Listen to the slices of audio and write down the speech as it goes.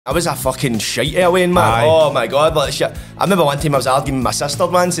I was a fucking shite Wayne, man. Aye. Oh my god, like shit. I remember one time I was arguing with my sister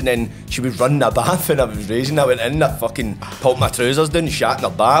once, and then she was running the bath and I was raising. I went in, I fucking pulled my trousers down, shat in the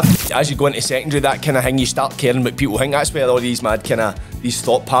bath. As you go into secondary, that kind of thing, you start caring what people think. That's where all these mad kind of, these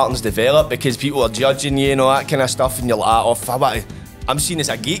thought patterns develop, because people are judging you and all that kind of stuff, and you're like, oh, I'm seen as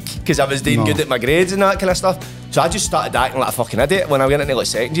a geek because I was doing good at my grades and that kind of stuff. So I just started acting like a fucking idiot. When I went into like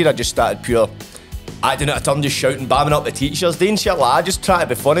secondary, I just started pure acting out of turn, just shouting, bamming up the teachers, doing shit like I just tried to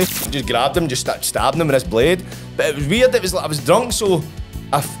be funny. Just grabbed him, just started stabbing him with this blade. But it was weird, it was like I was drunk, so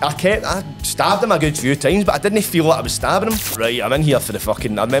I stabbed him a good few times, but I didn't feel like I was stabbing him. Right, I'm in here for the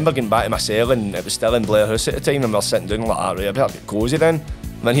fucking, I remember getting back to my cell and it was still in Blair House at the time, and we were sitting down like, right, I better get cosy then.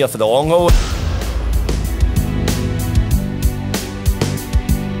 I'm in here for the long haul.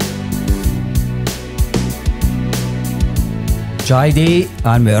 Friday,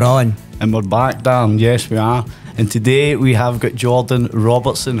 and we're on. And we're back, Dan. Yes, we are. And today we have got Jordan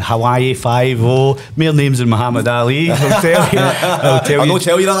Robertson, HawaiiFivo, mere names than Muhammad Ali. I'll tell you. I'll not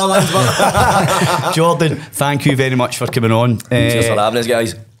tell you that, man. But Jordan, thank you very much for coming on. Cheers for having us,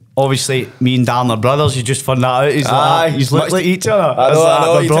 guys. Obviously, me and Dan are brothers. You just found that out. He's looked like each other. I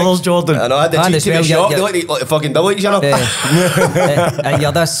know. We're brothers, Jordan. I know. I had to be shocked. They look like fucking double each other. And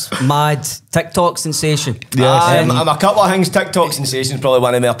you're this mad TikTok sensation. Yes. I'm a couple of things. TikTok sensation is probably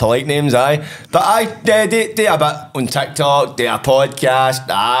one of my polite names, aye. But I do a bit on TikTok, do a podcast,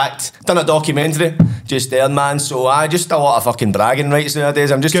 act, done a documentary just there, man. So I just a lot of fucking bragging rights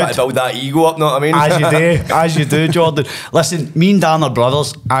nowadays. I'm just trying to build that ego up, know what I mean? As you do, Jordan. Listen, me and Dan are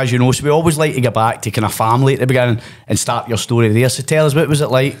brothers, as you know, so we always like to get back to kind of family at the beginning and start your story there. So tell us, what was it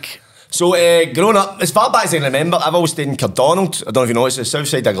like? So growing up, as far back as I can remember, I've always stayed in Cardonald. I don't know if you know, it's the south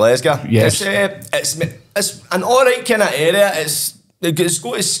side of Glasgow. Yes. It's an alright kind of area. It's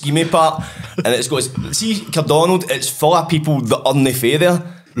got a schemey part, and it's got, see Cardonald, it's full of people that aren't fair there.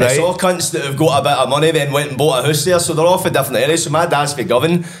 Right. It's all cunts that have got a bit of money, then went and bought a house there, so they're all for different areas. So my dad's for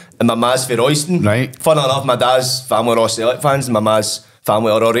Govan and my ma's for Royston. Right. Fun enough, my dad's family are all Celtic fans and my ma's family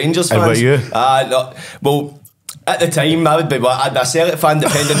are all Rangers fans. How about you? No, well, at the time I would be I'd be a Celtic fan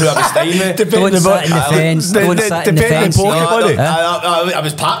depending who I was staying with. Don't sit in the fence. Don't sit in the fence. I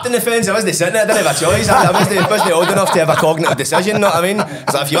was parked in the fence. I wasn't sitting there. I didn't have a choice. I wasn't old enough to have a cognitive decision, know what I mean?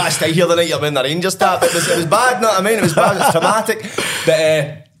 It's like, if you want to stay here tonight, you're wearing the Rangers top. It was bad, know what I mean? It was bad, it was traumatic.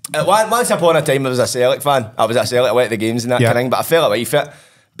 But once upon a time I was a Celtic fan. I was a Celtic, I went to the games and that kind of thing, but I fell away from it.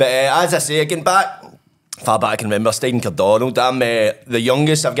 But as I say, getting back, far back I can remember, staying in Cardonald. I'm the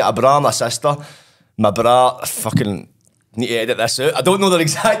youngest. I've got a brother and a sister. My brother, fucking need to edit this out. I don't know their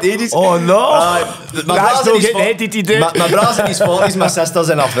exact ages. Oh no! That's not getting edited, dude. My brother's in his 40s, my sister's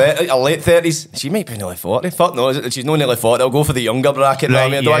in her late 30s. She might be nearly 40. Fuck no, she's not nearly 40. I'll go for the younger bracket. Right, I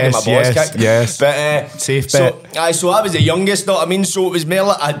mean, I don't want to get my balls kicked. Yes. But safe bet. So I was the youngest, know what I mean? So it was more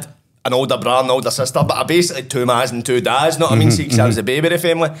like I had an older brother and an older sister, but I basically two mas and two dads, know what I mean? Because I was the baby of the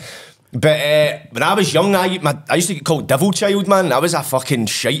family. But when I was young, I used to get called devil child, man. I was a fucking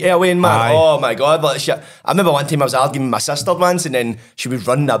shite Wayne, man. Aye. Oh my god, like shit. I remember one time I was arguing with my sister once, and then she was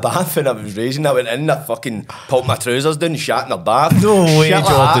running the bath and I was raising. I went in, I fucking pulled my trousers down, shat in her bath. No way, shit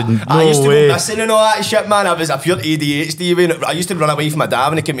like Jordan. That. I used to go missing and all that shit, man. I was a pure ADHD. I used to run away from my dad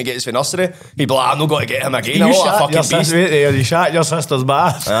when he came to get us for nursery. He'd be like, I'm not going to get him again. You shot a fucking beast. You shot your sister's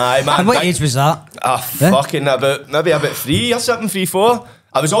bath. Aye, man. And what age was that? Fucking maybe about 3 or something, 3, 4.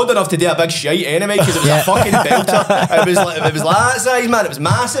 I was old enough to do a big shite anyway because it was a fucking belter. It was like that size, man. It was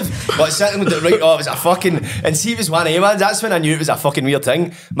massive. But sitting with it right, it was a fucking. And see, it was one of them, that's when I knew it was a fucking weird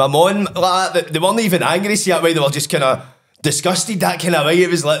thing. My mum, like, they weren't even angry, see that way. They were just kind of disgusted that kind of way. It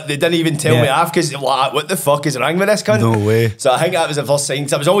was like they didn't even tell me off because like, what the fuck is wrong with this cunt? No way. So I think that was the first sign.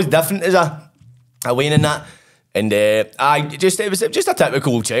 Because I was always different as a Wayne in that. And it was just a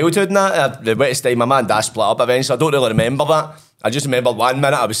typical childhood and that. The wettest time, my man and dad split up eventually. I don't really remember that. I just remember 1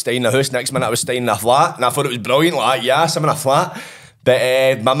 minute I was staying in the house, next minute I was staying in a flat, and I thought it was brilliant, like, yes, I'm in a flat.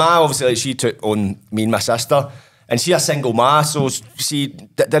 But my ma, obviously, like, she took on me and my sister, and she a single ma, so she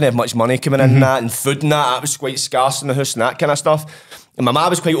didn't have much money coming in and that, and food and that was quite scarce in the house and that kind of stuff. And my ma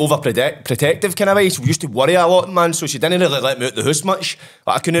was quite overprotective kind of way, so we used to worry a lot, man, so she didn't really let me out the house much.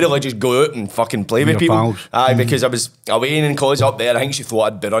 Like, I couldn't really just go out and fucking play with people. Pals. Aye, because I was away in college up there. I think she thought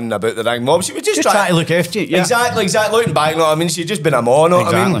I'd be running about the ring mob. She was just trying to look after you. Yeah. Exactly, looking back, you know what I mean? She'd just been a mom, you know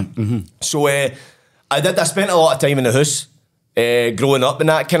what I mean? So I spent a lot of time in the house, growing up and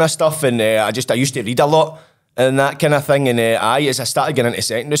that kind of stuff, and I used to read a lot and that kind of thing, and as I started getting into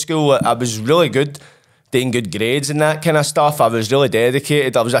secondary school, I was really good doing good grades and that kind of stuff. I was really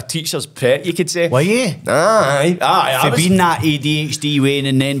dedicated. I was a teacher's pet, you could say. Were you? Aye. For being that ADHD way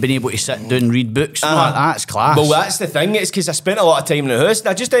and then being able to sit down and read books, that's class. Well, that's the thing. It's because I spent a lot of time in the house and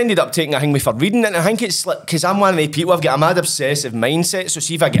I just ended up taking a thing for reading. And I think it's like, because I'm one of the people, I've got a mad obsessive mindset. So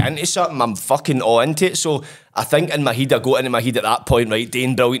see if I get into something, I'm fucking all into it. So I think in my head, I got into my head at that point, right,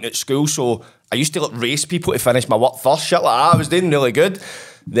 doing brilliant at school. So I used to like race people to finish my work first, shit like that. I was doing really good.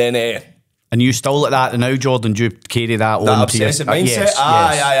 Then... and you still like that now, Jordan? Do you carry that on? That obsessive mindset? Yes,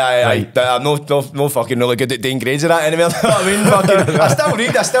 aye. Right. But I'm no fucking really good at doing grades of that anymore. You know what I mean? Fucking, I still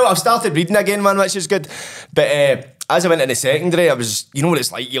read. I've started reading again, man, which is good. But as I went into secondary, I was, you know what it's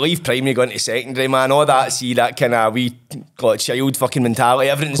like, you leave primary, go into secondary, man, all that, see that kind of wee child fucking mentality,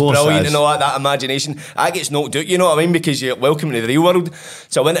 everything's brilliant and all that imagination, that gets knocked out, you know what I mean, because you're welcome to the real world.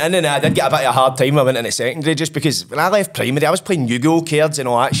 So I went in and I did get a bit of a hard time when I went into secondary, just because when I left primary, I was playing Yu-Gi-Oh cards and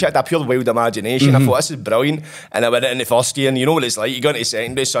all that shit, that pure wild imagination. I thought, this is brilliant, and I went into first year, and you know what it's like, you go into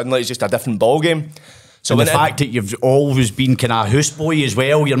secondary, suddenly it's just a different ball game. So and the fact that you've always been kind of a houseboy as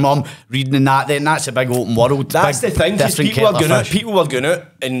well, your mum reading and that, then that's a big open world. That's the thing, because people were going out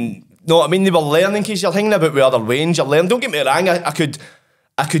and, know what I mean, they were learning, because you're hanging about with other range, you're learning. Don't get me wrong, I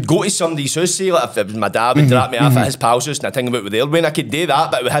could go to somebody's house, say, like if it was my dad would drop me off at his pal's house and I'd hang about with their way, I could do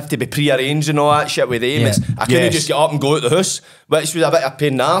that, but it would have to be pre-arranged and all that shit with them. I couldn't just get up and go out the house, which was a bit of a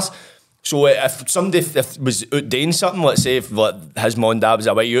pain in the arse. So if somebody was out doing something, let's say if like, his mum and dad was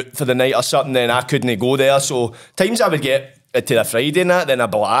away out for the night or something, then I couldn't go there. So times I would get to the Friday and that, then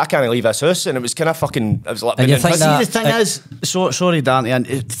I'd be like, I can't leave this house, and it was kind of fucking, it was like... And you think the thing is, sorry Dante,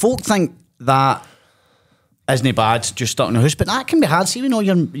 and folk think that isn't bad, just starting a house, but that can be hard. See, when all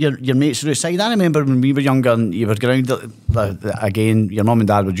your mates are outside. I remember when we were younger and you were ground again, your mum and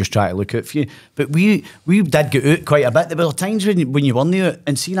dad would just try to look out for you, but we did get out quite a bit. There were times when you weren't out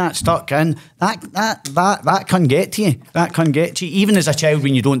and see that stuck in, that can get to you. That can get to you. Even as a child,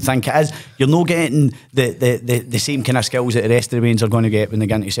 when you don't think it is, you're not getting the same kind of skills that the rest of the Waynes are going to get when they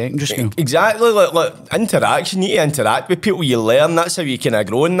get into secondary school. Exactly, like interaction, you need to interact with people, you learn, that's how you kind of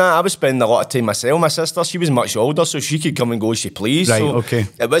grow in that. I was spending a lot of time myself. My sister, she was much older, so she could come and go as she pleased. Right, so okay.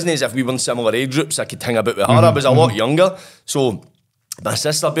 It wasn't as if we were in similar age groups, I could hang about with her. I was a lot younger, so my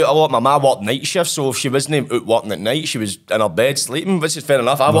sister built a lot. My ma worked night shifts, so if she wasn't out working at night, she was in her bed sleeping, which is fair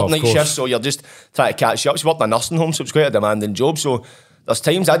enough. I worked night shifts, so you're just trying to catch up. She worked in a nursing home, so it was quite a demanding job. So there's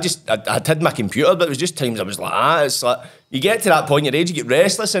times I had my computer, but it was just times I was like, it's like, you get to that point in your age, you get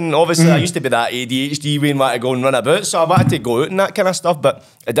restless, and obviously I used to be that ADHD way and wanted to go and run about, so I wanted to go out and that kind of stuff, but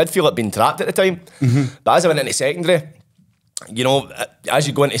I did feel like being trapped at the time. But as I went into secondary, you know, as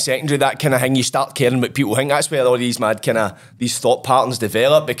you go into secondary, that kind of thing, you start caring what people think. That's where all these mad kind of, these thought patterns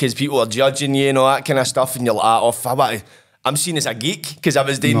develop, because people are judging you and all that kind of stuff, and you're like, I'm seen as a geek because I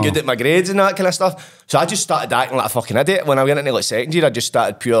was doing good at my grades and that kind of stuff. So I just started acting like a fucking idiot. When I went into like second year, I just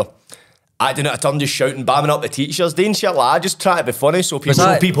started pure acting out of turn, just shouting, bamming up the teachers, doing shit like that. I just try to be funny so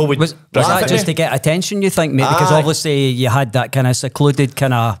people would... Was that just to get attention, you think, mate? Because obviously you had that kind of secluded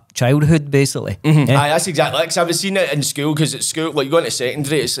kind of childhood, basically. Aye, that's exactly like, because I was seeing it in school, because at school, like you go into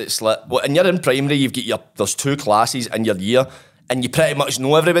secondary, it's like, well, and you're in primary, you've got there's 2 classes in your year, and you pretty much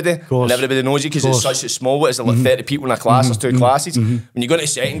know everybody, and everybody knows you because it's such a small, it's like 30 people in a class, there's 2 classes. When you go into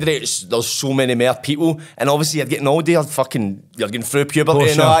secondary, there's so many more people, and obviously you're getting older, you're going through puberty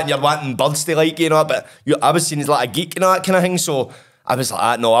and all that, and you're wanting birds to like you, know, but I was seen as like a geek and all that kind of thing, so I was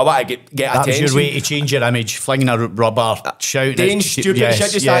like, no, I want to get attention. That was your way to change your image, flinging a rubber, shouting. Doing stupid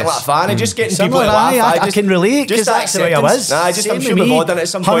shit, just acting like a fan, and just getting people to laugh. I can relate, because that's the way I was. Nah, just I'm sure we've all done it at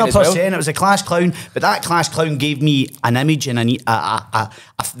some point as well. 100%, it was a class clown, but that class clown gave me an image, and I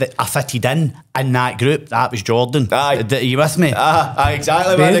fitted in that group. That was Jordan. Aye. Are you with me? Aye,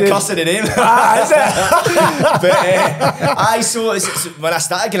 exactly, man, the cuss of the name. But, so when I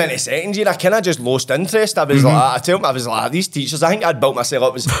started getting into second year, I kind of just lost interest. I was like, these teachers, I think I'd built myself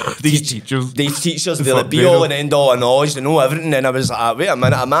up as these teachers, they're the be all and end all of knowledge, they know everything. And I was like, wait a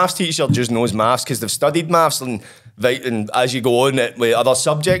minute, a maths teacher just knows maths because they've studied maths, and as you go on with other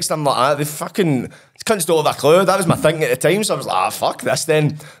subjects, I'm like, they fucking cunts don't have a clue. That was my thinking at the time, so I was like, fuck this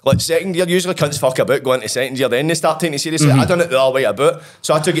then. Like second year, usually cunts fuck about going to second year, then they start taking it seriously. I done it the other way about,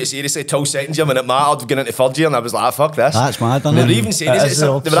 so I took it seriously till second year when it mattered, going into third year, and I was like, fuck this. That's mad, isn't it? They were even saying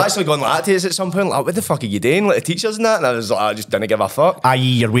they were actually going like that to us at some point, like, what the fuck are you doing, like the teachers and that, and I was like, I just didn't give a fuck. I.e.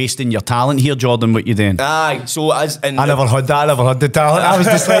 you're wasting your talent here, Jordan, what you doing? Aye, so I never had that, I never had the talent. I was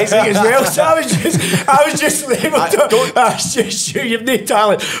dyslexic as well, so I was just able That's just you. You've no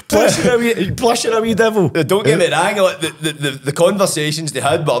talent. Blushing a wee devil. Don't get me wrong. Like, the conversations they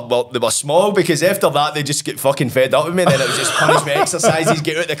had they were small, because after that they just get fucking fed up with me, and then it was just punishment exercises,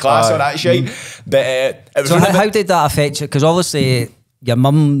 get out of the class, all that shit. But it was so how did that affect you? Because obviously your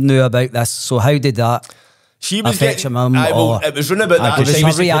mum knew about this. So how did that? She was affect your mum, it was running about that. Was She her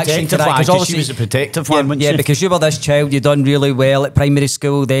was reaction to that? Because she was a protective one, wasn't yeah, she? because you were this child, you done really well at primary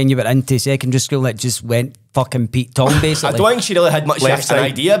school, then you went into secondary school, and it just went fucking Pete Tong, basically. I don't think she really had much of an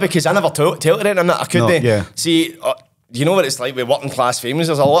idea, because I never told her anything that I couldn't. See, you know what it's like with working class families,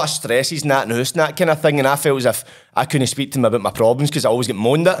 there's a lot of stresses and that and house and that kind of thing, and I felt as if I couldn't speak to them about my problems because I always get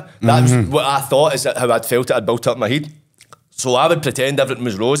moaned at. That was what I thought, is that how I'd felt it, I'd built up in my head. So I would pretend everything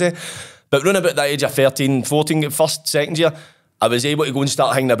was rosy. But around about that age of 13, 14, first, second year, I was able to go and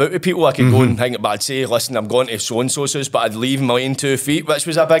start hanging about with people. I could go and hang about, I'd say, listen, I'm going to so-and-so's house, but I'd leave my own 2 feet, which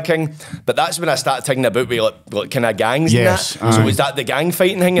was a big thing. But that's when I started hanging about with like kind of gangs and that. So was that the gang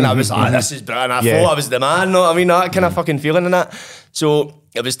fighting thing? And I was like, this is brilliant. I thought I was the man, know what I mean? That kind of fucking feeling and that. So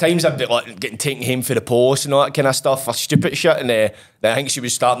it was times I'd be like getting taken home for the post and all that kind of stuff for stupid shit. And then I think she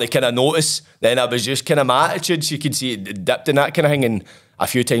was starting to kind of notice. Then I was just kind of my attitude. She could see it dipped in that kind of thing. And a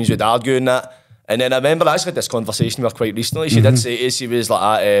few times we'd argue and that. And then I remember I actually had this conversation with her quite recently. She did say to us, she was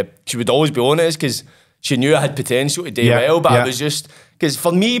like, she would always be honest because she knew I had potential to do well, but I was just, because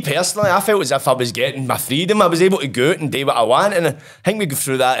for me personally, I felt as if I was getting my freedom. I was able to go out and do what I want. And I think we go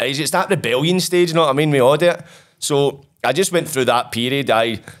through that age. It's that rebellion stage, you know what I mean? We all do it. So I just went through that period.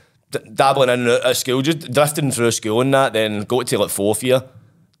 I dabbling in at school, just drifting through school and that, then got to like 4th year.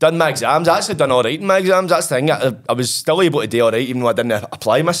 Done my exams. I actually done all right in my exams. That's the thing. I was still able to do all right, even though I didn't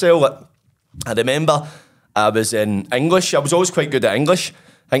apply myself. Like, I remember I was in English. I was always quite good at English.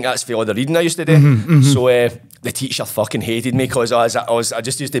 I think that's for all the reading I used to do. So the teacher fucking hated me because I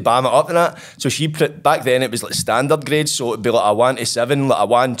just used to bam it up and that. So she back then it was like standard grades. So it'd be like a 1 to 7, like a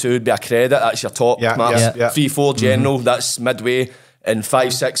 1, 2 would be a credit. That's your top marks. 3, 4 general. That's midway. And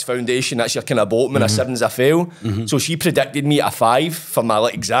 5, 6 foundation. That's your kind of bottom. And a 7's a fail. So she predicted me a 5 for my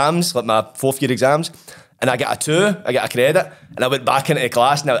like exams, like my 4th year exams. And I got a 2, I got a credit, and I went back into the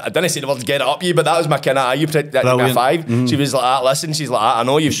class. Now, I didn't say the word get it up you, but that was my kind of, you predicted me a 5. She was like, listen, she's like, I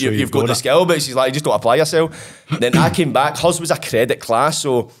know you've got the skill, but she's like, you just don't apply yourself. Then I came back, hers was a credit class,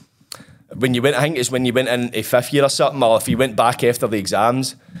 so when you went, I think it's when you went in a 5th year or something, or if you went back after the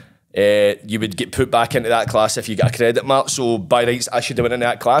exams, you would get put back into that class if you got a credit mark. So by rights, I should have went into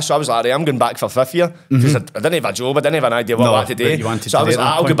that class. So I was like, I'm going back for 5th year because I didn't have a job. I didn't have an idea what I wanted to do. So I was like,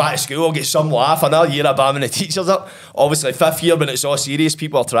 I'll go back to school. I'll get some laugh. Another year of bamming the teachers up. Obviously, 5th year when it's all serious,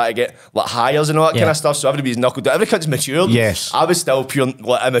 people are trying to get like hires and all that kind of stuff. So everybody's knuckled down. Every kid's matured. Yes, I was still pure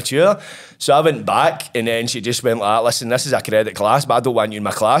like immature. So I went back, and then she just went like, listen, this is a credit class, but I don't want you in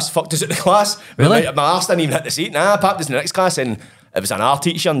my class. Fucked us at the class. Really? My arse didn't even hit the seat. Nah, I popped us in the next class, and it was an art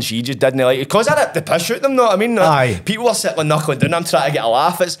teacher, and she just didn't like it. Because I had to piss out them, know what I mean? Aye. People were sitting knuckling down, I'm trying to get a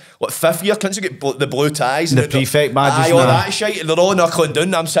laugh. It's what, 5th year, couldn't you get the blue ties? The prefect badges. Aye, all that shit. They're all knuckling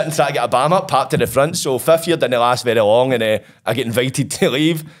down, I'm sitting trying to get a bam up, packed to the front. So 5th year didn't last very long, and I get invited to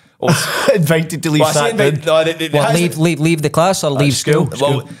leave. Invited to leave. Leave the class or leave school?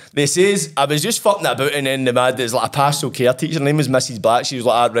 Well, they says I was just fucking about, and then there's like a pastoral care teacher. Her name was Mrs. Black. She was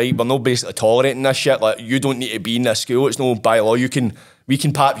like, right, we're not basically tolerating this shit. Like, you don't need to be in this school. It's no by law. We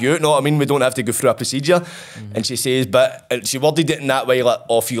can pop you out, know what I mean? We don't have to go through a procedure. And she says, but she worded it in that way, like,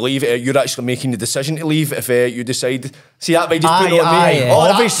 oh, if you leave, you're actually making the decision to leave if you decide. See that way, just put it on me. Yeah.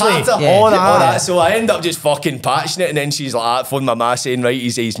 Obviously. All that. So I end up just fucking patching it, and then she's like, phoned my ma saying, right,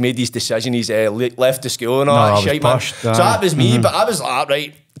 he's made his decision, he's left the school and all that shit, man. So that was me, but I was like,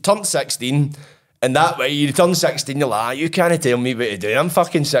 right, turned 16. And that way, you turn 16, you're like, you can't tell me what to do. I'm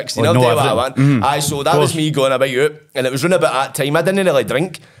fucking 16, I'll do what I want. Aye, so that was me going about out. And it was round about that time. I didn't really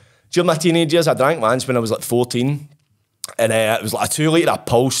drink. During my teenage years, I drank once when I was like 14. And it was like a 2 litre of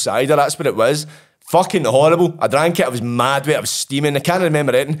Pulse cider, that's what it was. Fucking horrible. I drank it, I was mad with it, I was steaming. I can't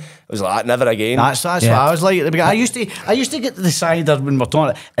remember anything. I was like, never again. That's what I was like at the beginning. I used to get the cider when we're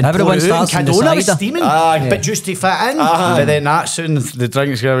talking, and everyone starts in the cider. Was steaming, but just to fit in. But then that soon the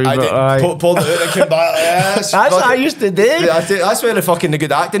drinks got a wee bit. Pulled it out and came back. Yes, that's what I used to do. That's where the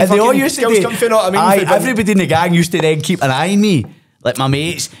good acting and they all used to do. Come from, you know what I mean? Everybody in the gang used to then keep an eye on me. Like my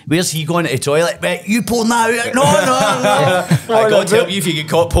mates, where's he going to the toilet? Mate, you pulling that out? No. I got to tell you if you get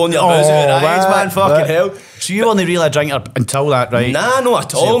caught pulling your booze out of that age, man, fucking hell. So you weren't really a drinker until that, right? Nah, no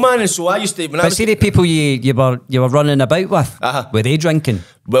at all, man. And so I used to. But see the people you were running about with, were they drinking?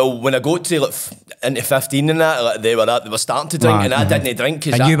 Well, when I got to like into 15 and that, like, they were starting to drink, and I didn't drink.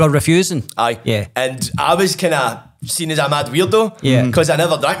 And you were refusing? Aye. Yeah. And I was kind of. seen as a mad weirdo. Yeah. Because I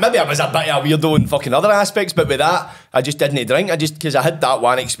never drank. Maybe I was a bit of a weirdo in fucking other aspects, but with that, I just didn't drink. Because I had that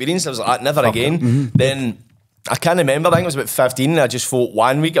one experience, I was like, never again. Then I can't remember, I think it was about 15, and I just thought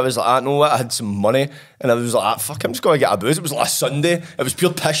one week I was like, I know what, I had some money, and I was like, fuck, I'm just going to get a booze. It was like a Sunday, it was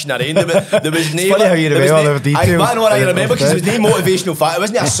pure piss and rain, there was no... funny how you remember all the details. I know what I remember, because there was no motivational fact, it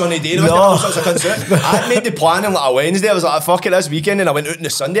wasn't a sunny day, there wasn't all sorts of concern. I had made the plan on like a Wednesday, I was like, fuck it, this weekend, and I went out on the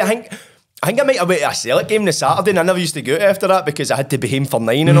Sunday. I think I might have went to a Celtic game on the Saturday, and I never used to go out after that, because I had to be home for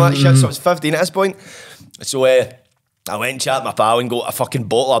 9 and all that shit, so I was 15 at this point. So I went and chatted with my pal and got a fucking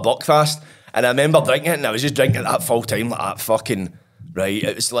bottle of Buckfast. And I remember drinking it, and I was just drinking it that full time, like that fucking, right,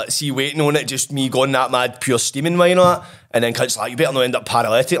 it was like, see, waiting on it, just me going that mad, pure steaming wine on it, and then cunts like, you better not end up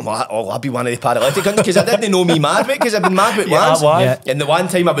paralytic. I'm like, oh, I'll be one of the paralytic cunts, because I didn't know me mad with it, because I've been mad with it once. And the one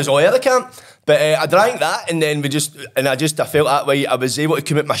time I was all out of the camp, but I drank that, and then I felt that way, I was able to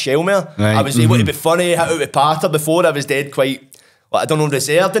come out my shell more. Right. I was able to be funny, hit out with Parter before I was dead quite, like, I don't know,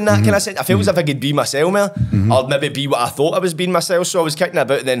 reserved in that kind of sense. I felt as if I could be myself more, or maybe be what I thought I was being myself. So I was kicking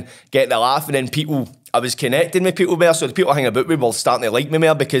about and then getting a laugh, and then I was connecting with people more. So the people hanging about me were starting to like me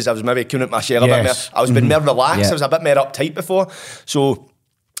more, because I was maybe coming out my shell a bit more. I was being more relaxed. I was a bit more uptight before. So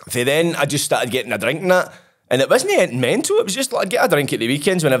for then, I just started getting a drink and that. And it wasn't anything mental, it was just like, I'd get a drink at the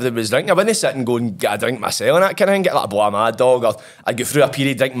weekends whenever there was drinking. I wouldn't sit and go and get a drink myself and that kind of thing, get like a blow of Mad Dog, or I'd go through a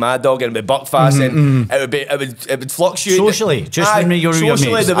period drinking Mad Dog and it'd be Buckfast, and it would fluctuate. Socially, just when you're with your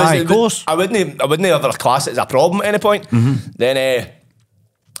mates. Of course. I wouldn't ever class it as a problem at any point. Then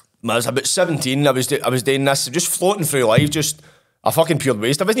when I was about 17, I was doing this, just floating through life, just a fucking pure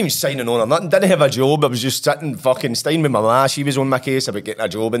waste. I wasn't even signing on or nothing, didn't have a job, I was just sitting fucking staying with my ma, she was on my case about getting a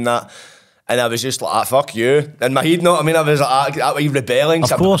job and that. And I was just like, fuck you. In my head, you know what I mean? I was like, that way rebelling.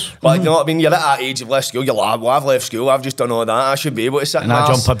 Of course. Like, you know what I mean? You're at that age of left school, you're like, well, I've left school, I've just done all that, I should be able to sit and I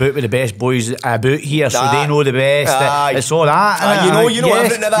jump about with the best boys about here, so they know the best. It's all that. You know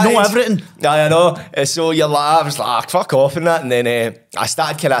everything at that age. Everything. I know. So you're like, I was like, fuck off and that. And then I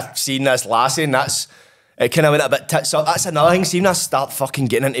started kind of seeing this lassie, and it kind of went a bit tits up. That's another thing. See, when I start fucking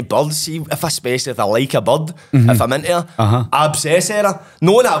getting into birds, see, especially if I like a bird, if I'm into her, I obsess her.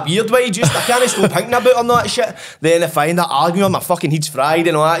 Not in a weird way, just I can't stop thinking about her and all that shit. Then if I end up arguing, my fucking head's fried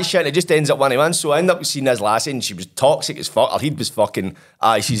and all that shit, and it just ends up one of one. So I ended up seeing this lassie, and she was toxic as fuck. Her head was fucking,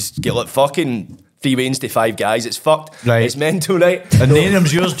 she's got like fucking 3 wains to 5 guys. It's fucked. Right. It's mental, right? And none of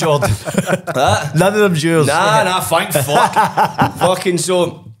them's yours, Jordan. None of them's yours. Nah, thank fuck. Fucking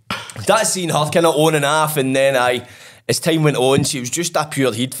so. That seen her kind of on and off, and then as time went on, she was just a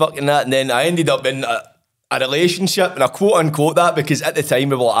pure head fucking that, and then I ended up in a relationship, and I quote unquote that, because at the time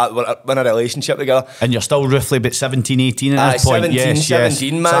we were in a relationship together. And you're still roughly about 17, 18 at this point.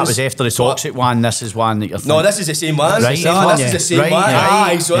 17, man. So that was after the toxic one, this is one that you're thinking. No, this is the same one. Right. This is the same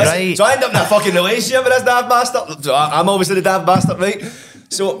one. So I end up in a fucking relationship with this daft bastard. So I'm obviously the daft bastard, right?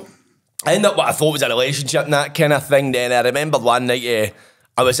 So I ended up what I thought was a relationship and that kind of thing. Then I remember one night,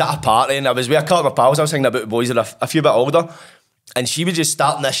 I was at a party, and I was with a couple of my pals. I was hanging about with boys that are a few bit older, and she was just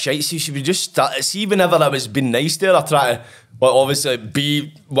starting this shit. See, she would just start. See, whenever I was being nice to her, I try to, well, obviously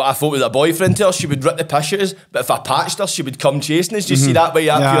be what I thought was a boyfriend to her. She would rip the piss at us, but if I patched her, she would come chasing us. Just see that way,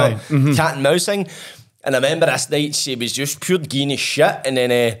 pure cat and mouse thing. And I remember this night, she was just pure geeny shit. And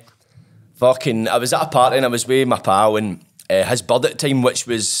then I was at a party, and I was with my pal and his bud at the time, which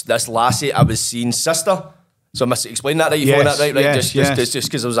was this lassie I was seeing sister. So I must explain that right, you phone that right? Just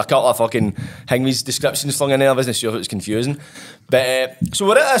because there was a couple of fucking Hingwe's descriptions flung in there, I wasn't sure if it was confusing. But so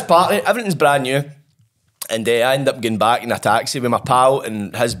we're at this party, everything's brand new, and I end up getting back in a taxi with my pal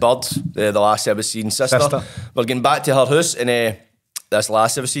and his bird, the last I was seeing sister. We're getting back to her house, and this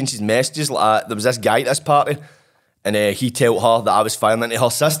last I was seeing, she's messages like, there was this guy at this party, and he told her that I was firing into her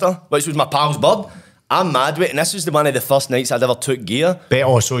sister, which was my pal's bird. I'm mad with it, and this was one of the first nights I'd ever took gear.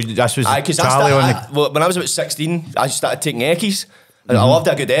 So this was Charlie when I was about 16, I just started taking eckies. I loved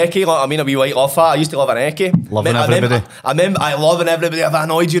a good eckie, like, I mean, a wee white off I used to love an eckie. Loving everybody. I loving everybody. If I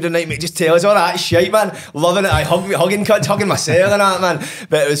annoyed you tonight, mate, just tell us all that shit, man. Loving it. I hugging cunts, hugging myself and that, man.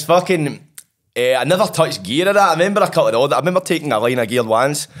 But it was fucking, I never touched gear of that. I remember a couple of older, I remember taking a line of gear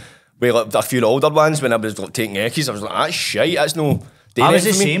ones, with like, a few older ones when I was like, taking eckies. I was like, that's shite, that's no... I was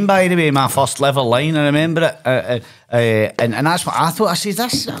the same, by the way, my first level line, I remember it. And that's what I thought. I said,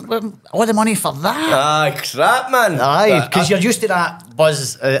 this, all the money for that? Aye, crap, man. Aye, because you're used to that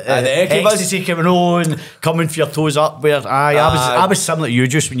buzz, ecstasy coming on, coming for your toes up. Where I was similar to you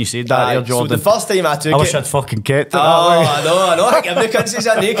just when you said that there, Jordan. So the first time I took I wish I'd fucking kept it that way. I know. I think every cunt says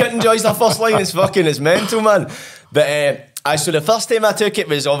that, they cunt enjoys their first line. It's mental, man. But So the first time I took it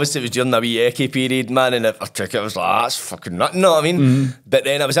was obviously it was during the wee eccy period, man, and I took it, I was like, that's fucking nothing, you know what I mean? But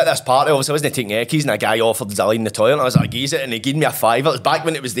then I was at this party, obviously I wasn't taking eckies, and a guy offered Zilly in the toilet, and I was like, geez it, and he gave me a $5. It was back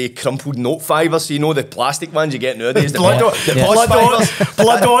when it was the crumpled note $5, so you know the plastic ones you get nowadays, the blood dot the head.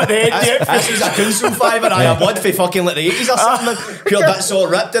 This was a council $5, and I had blood for fucking like the 80s or something, man. Pure bits all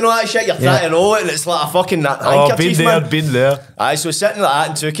ripped and all that shit, you're trying to roll it, and it's like a fucking handkerchief, man. Been there. Aye, so sitting like that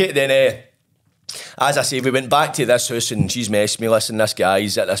and took it, then as I say, we went back to this house and she's messaged me, listen, this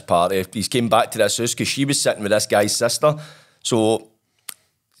guy's at this party. He's came back to this house because she was sitting with this guy's sister. So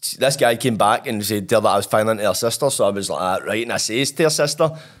this guy came back and said that I was finally into her sister. So I was like, right. And I says to her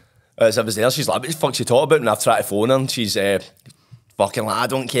sister, as I was there, she's like, what the fuck's she talking about? And I've tried to phone her and she's fucking like, I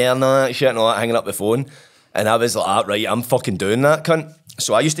don't care and all that shit and all that, hanging up the phone. And I was like, right, I'm fucking doing that, cunt.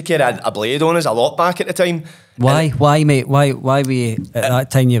 So I used to carry a blade on as a lockback at the time. Why, mate? Why were you at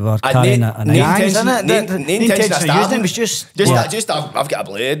that time you were carrying a knife? The intention of using it was just I've got a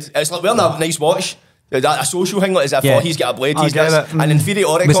blade. It's like wearing a nice watch. A social thing, like as if he's got a blade, he's got an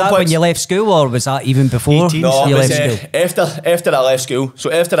inferiority complex. Was that when you left school, or was that even before you left school? After I left school. So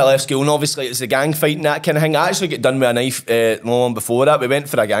after I left school, and obviously it's the gang fight and that kind of thing. I actually got done with a knife not long before that. We went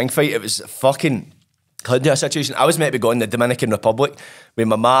for a gang fight. It was fucking a situation. I was meant to be going to the Dominican Republic with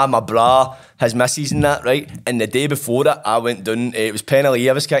my ma, my bra, his missus and that, right? And the day before it, I went down, it was Penally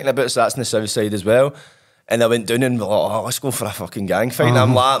I was kicking about, so that's on the south side as well. And I went down and oh, let's go for a fucking gang fight. And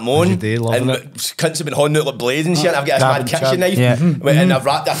I'm like, moan. And cunts have been holding out like blades and shit. I've got a mad kitchen knife. And I've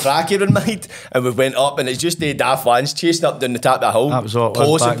wrapped a trachea around my head. And we went up and it's just the daft ones chasing up down the top of the hill. That was all.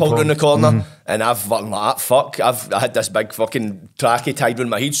 Police had pulled around the corner. And I've fucking like, fuck. I had this big fucking trachea tied around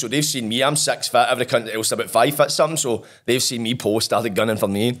my head. So they've seen me. I'm 6 foot. Every cunt else about 5 foot something. So they've seen me post, started gunning for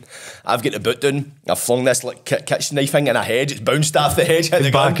me. I've got the boot down. I've flung this like kitchen knife thing in a hedge. It's bounced off the hedge, hit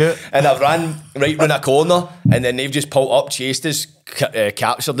the gun. And I've ran right round a corner. And then they've just pulled up, chased us,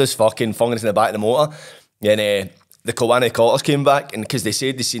 captured us, fucking flung us in the back of the motor. Then the Kiwana Cotters came back, and because they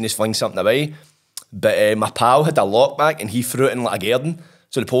said they seen us fling something away. But my pal had a lockback and he threw it in like a garden.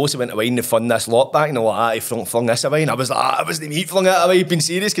 So the police went away and they found this lockback and they were like, he flung this away. And I was like, it wasn't me, he flung it away. You've been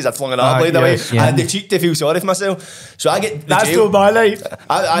serious because I'd flung another blade away. I had the cheek to feel sorry for myself. So I get that's still my life.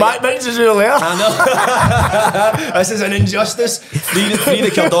 Mine's is earlier. I know. This is an injustice. Free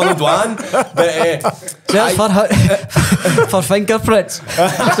the Cardonald one. But for fingerprints. Do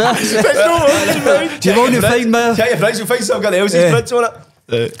you want to find my... Check your prints, you'll find somebody else's prints on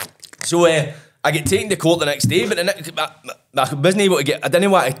it. So I get taken to court the next day, but I wasn't able to get. I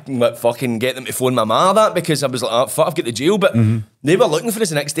didn't want to fucking get them to phone my ma that because I was like, oh, fuck, I've got the jail. But they were looking for us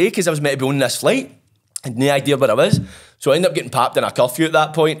the next day because I was meant to be on this flight. I had no idea where I was. So I ended up getting popped in a curfew at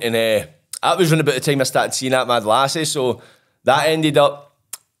that point, and that was around about the time I started seeing that mad lassie. So that ended up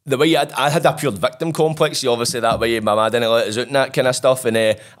the way I had a pure victim complex. So obviously that way my ma didn't let us out and that kind of stuff, and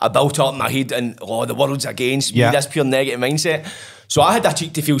I built up in my head and the world's against me. This pure negative mindset. So I had a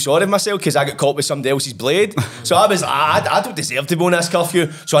cheek to feel sorry for myself because I got caught with somebody else's blade. So I was like, I don't deserve to be on this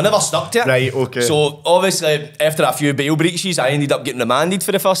curfew. So I never stuck to it. Right, okay. So obviously, after a few bail breaches, I ended up getting remanded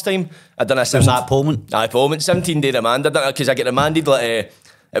for the first time. I done a... Was that Pullman? Aye, Pullman. 17-day remand. I done it because I get remanded like... it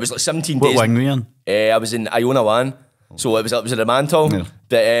was like 17 days. What wing were you in? I was in Iona 1. So it was a remand hall. Yeah.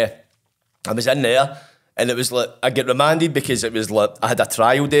 But I was in there. And it was like, I get remanded because it was like, I had a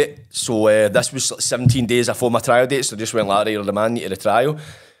trial date. So this was like 17 days before my trial date. So just went, Larry, you're remanded to the trial.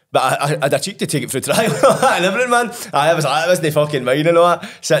 But I had a cheek to take it through trial and everything, man. I was like, I wasn't fucking mine and all that.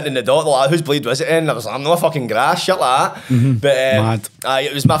 Sitting in the dock, like, whose blade was it in? I was like, I'm not fucking grass, shit like that. But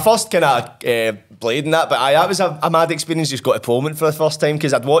it was my first kind of blade and that. But that was a mad experience, just got to Pullman for the first time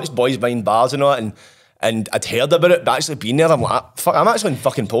because I'd watched boys behind bars and all that. And I'd heard about it, but actually being there, I'm like, fuck, I'm actually in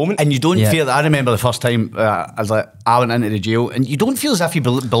fucking Pullman. And you don't feel, I remember the first time I went into the jail, and you don't feel as if you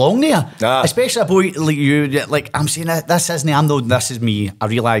belong there. Nah. Especially a boy like you, like, I'm saying, this isn't, this is me. I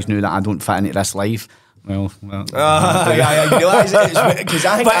realise now that I don't fit into this life. Well, you realise it, because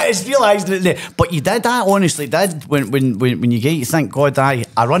I think but it's realised that. But you did that, honestly, when you get, you think, God, I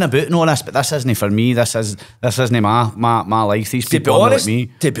run about and all this, but this isn't for me. This isn't my life. These people are like me.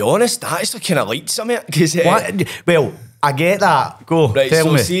 To be honest, I actually kind of liked some of it because well, I get that. Go, right, tell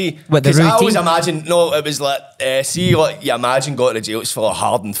so me. See, because I always imagine, no, it was like, see what you imagine going to jail, it's full of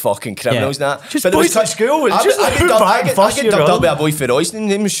hardened fucking criminals and that. Just but boys at school. I get dubbed up with a boy for Royston,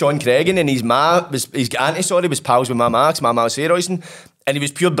 his name was Sean Cregan, and his auntie was pals with my ma, because my ma was Fair Royston, and he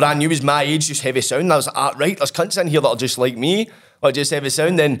was pure brand new, he was my age, just heavy sound, and I was like, right, there's cunts in here that are just like me, or just heavy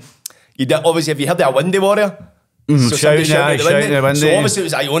sound. Then, obviously, have you heard of a Windy Warrior? So somebody shouting shouting out the window. So window. obviously it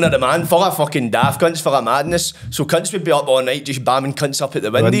was Iona the man, full of fucking daft cunts, full of madness. So cunts would be up all night just bamming cunts up at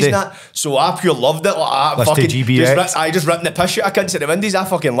the windies and that. So I pure loved it. Like, I fucking just ripping the piss out of cunts at the windies. I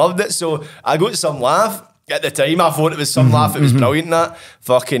fucking loved it. So I got some laugh. At the time I thought it was some laugh, it was brilliant and that.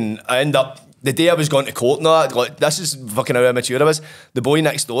 Fucking I end up the day I was going to court and that, like, this is fucking how immature I was. The boy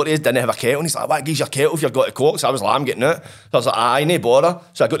next door to us didn't have a kettle and he's like, what gives your kettle if you're going to court? So I was like, I'm getting it. So I was like, aye, no bother.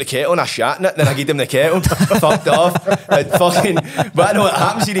 So I got the kettle and I shat in it, then I gave him the kettle. Fucked off. And fucking, but I know what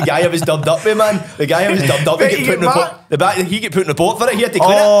happened. See the guy I was dubbed up with, man. The guy I was dubbed up with, he get put in the port for it. He had to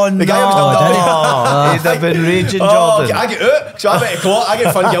clean it. The guy I was dubbed up with. He'd have been raging, Jordan. I get out. So I went to court. I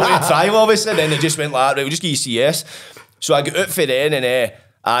get found guilty of trial, obviously. Then they just went like, right, we'll just give you CS. So I got out for then and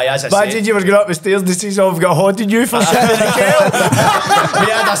aye, as I said. Imagine you were going up the stairs and they say someone got haunted you for sitting in the kettle.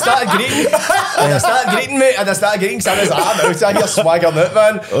 Mate, I started greeting, mate. I started greeting because I was like, I'm out here swaggering out,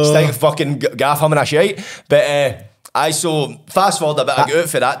 man. Stink fucking gaff humming a shite. But so fast forward a bit, I got out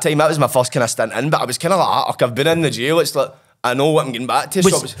for that time. That was my first kind of stint in, but I was kind of like, I've been in the jail. It's like, I know what I'm getting back to.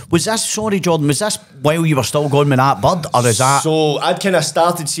 Was this, sorry Jordan, was this while you were still going with that bird, or is that? So I'd kind of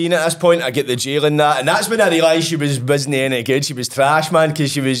started seeing it at this point. I get the jail and that, and that's when I realised she wasn't any good. She was trash, man,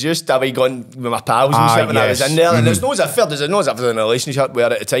 because she was just, I was going with my pals and shit when I was in there. And there's no as if there's no as if in a relationship with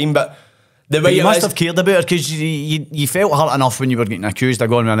her at the time, but the way you must have cared about her because you felt hurt enough when you were getting accused of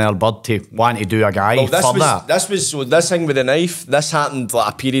going with an earl bird to want to do a guy for that. This thing with the knife, this happened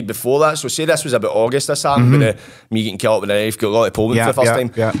like a period before that. So say this was about August, this happened with me getting killed with a knife, got a lot of Poland for the first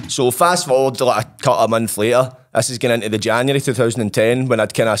time. Yeah. So fast forward to like a month later, this is getting into the January 2010 when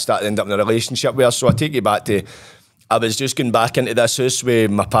I'd kind of started end up in a relationship with her. So I take you back to, I was just going back into this house with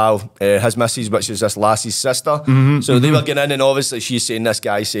my pal, his missus, which is this lassie's sister. So they were getting in and obviously she's saying, this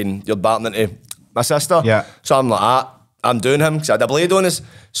guy saying, you're batting into my sister. Yeah. So I'm like, I'm doing him because I had a blade on us.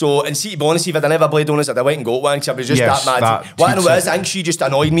 So, and see, to be honest, if I didn't have a blade on us, I'd have went and got one because I was just that mad. What I know is, I think she just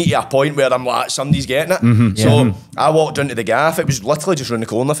annoyed me to a point where I'm like, somebody's getting it. So I walked into the gaff. It was literally just round the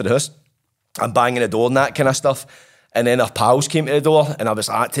corner for the house. I'm banging the door and that kind of stuff. And then her pals came to the door and I was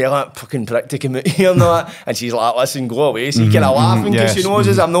like, tell that fucking prick to come out here and that. And she's like, listen, go away. So he kind of laughing because she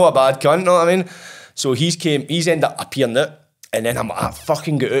knows I'm not a bad cunt, you know what I mean? So he's ended up appearing out. And then I'm like, I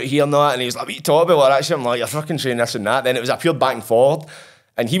fucking get out here and that. And he was like, what are you talking about? Actually, I'm like, you're fucking saying this and that. Then it was appeared back and forward.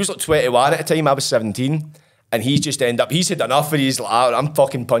 And he was like 21 at the time, I was 17. And he's just ended up, he's had enough of he's like, I'm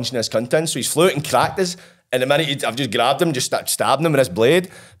fucking punching this cunt in. So he's flew out and cracked us. And the minute I've just grabbed him, just started stabbing him with his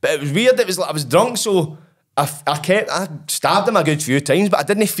blade. But it was weird, it was like I was drunk, so I stabbed him a good few times, but I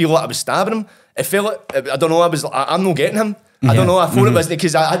didn't feel like I was stabbing him. It felt like, I don't know, I'm not getting him. I don't know, I thought it was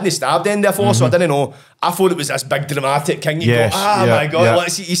because I hadn't stabbed him before, so I didn't know. I thought it was this big dramatic thing. You go, my God,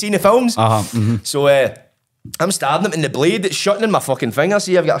 like, you seen the films? So I'm stabbing him and the blade, it's shutting in my fucking finger.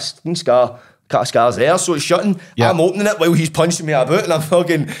 See, I've got a skin scar, cut of scars there, so it's shutting. I'm opening it while he's punching me about and I'm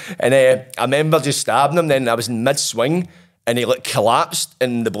fucking, and I remember just stabbing him, then I was in mid-swing and he like collapsed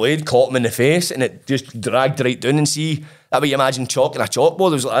and the blade caught him in the face and it just dragged right down and see, that way you imagine chalking a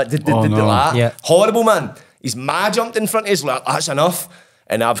chalkboard, it was like, horrible, man. He's mad jumped in front of us, like, that's enough.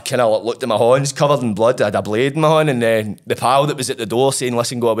 And I've kind of looked at my hands, covered in blood. I had a blade in my hand, and then the pal that was at the door saying,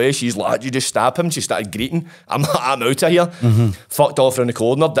 listen, go away, she's like, you just stab him. She started greeting. I'm like, I'm out of here. Fucked off around the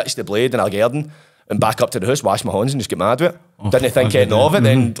corner, ditched the blade in our garden, and back up to the house, washed my hands, and just get mad with it. Didn't think anything of it.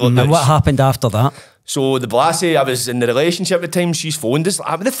 Then, and what happened after that? So the Blassie, I was in the relationship at the time, she's phoned us, like,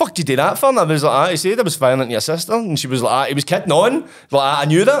 what the fuck did you do that for? And I was like, I said I was violent to your sister. And she was like, he was kidding on. Like, I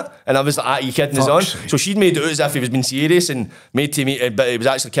knew that. And I was like, you kidding us on? So she'd made it out as if he was being serious and made to me, but he was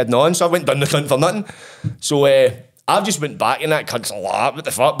actually kidding on. So I went down the cunt for nothing. So I've just went back in that cunt's like, what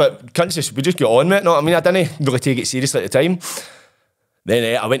the fuck? But cunts, we just get on with it, know what I mean? I didn't really take it seriously at the time.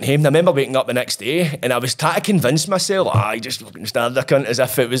 Then I went home and I remember waking up the next day and I was trying to convince myself, I just fucking stabbed the cunt as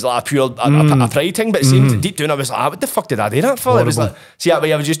if it was like a pure a pride thing, but it seemed deep down I was like, what the fuck did I do that for? It was like, see that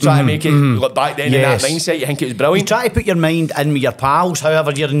way I was just trying to make it look back then in that mindset, you think it was brilliant. You try to put your mind in with your pals,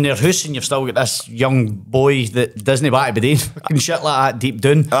 however you're in their house and you've still got this young boy that doesn't want to be doing fucking shit like that deep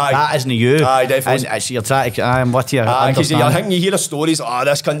down. That isn't you. Aye, definitely. And so you're trying to, I'm with you. Because you're thinking, you hear the stories,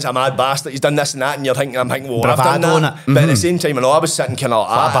 this cunt's a mad bastard, he's done this and that, and you're thinking, I'm thinking, well, I've done that. But at the same time, I was sitting kind of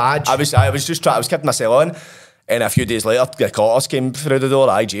like, I was keeping myself on, and a few days later, the cotters came through the door.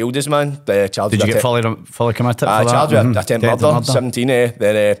 I jailed us, man. Did you get fully committed for that? Charged with attempted murder, 17,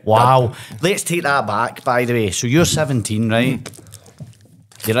 Then, wow. Let's take that back, by the way. So you're 17, right?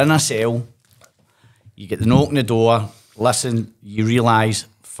 You're in a cell. You get the knock on the door. Listen, you realise,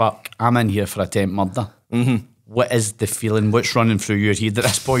 fuck, I'm in here for attempted murder. what is the feeling? What's running through your head at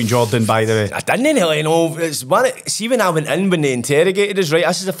this point, Jordan, by the way? I didn't really know. It's see, when I went in, when they interrogated us, right,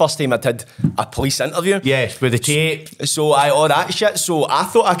 this is the first time I'd had a police interview. Yes, with the tape. So all that shit. So I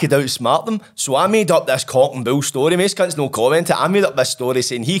thought I could outsmart them. So I made up this cock and bull story. Most cunts no comment. I made up this story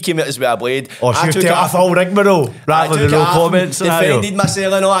saying he came at us with a blade. Oh, so you a full rigmarole rather than no comments. Defended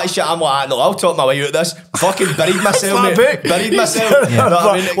myself and all that shit. I'm like, no, I'll talk my way out of this. Fucking buried myself, mate. Book. Buried myself. You know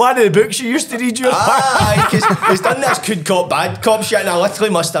what I mean? One of the books you used to read you. Because he's done this good cop, bad cop shit, and I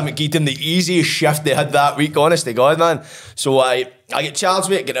literally must have given him the easiest shift they had that week, honest to God, man. So I get charged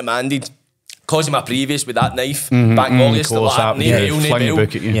with it, get remanded, because of my previous with that knife back in August.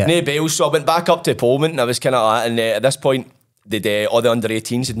 No bail. So I went back up to Pullman, and I was kind of like, and at this point, all the under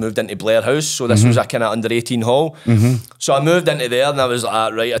 18s had moved into Blair House, so this was a kind of under 18 hall. So I moved into there, and I was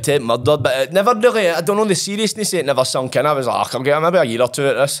like, right, attempt murder, but it never really, I don't know the seriousness of it, never sunk in. I was like, I'll get maybe a year or two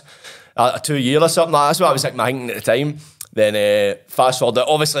at this. 2 years or something like that. That's what I was thinking at the time. Then fast forward,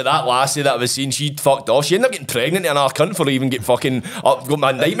 obviously that lassie that I was seeing, she'd fucked off. She ended up getting pregnant in another cunt for even get fucking got my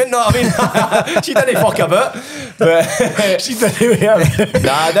indictment, know what I mean? She didn't fuck a bit. But she didn't.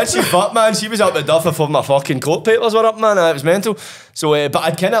 Nah, did she fuck, man? She was up the duff before my fucking court papers were up, man. It was mental. So, but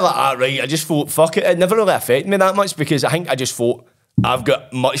I'd kind of like, right, I just thought, fuck it. It never really affected me that much because I think I just thought, I've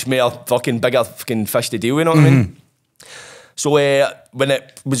got much more fucking bigger fucking fish to deal with, you know what I mean? So when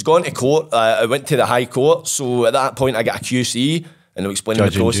it was going to court, I went to the High Court. So at that point, I got a QC, and they were explaining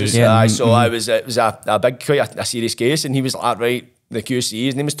the process. So it was a big, quite a serious case, and he was like, right, the QC,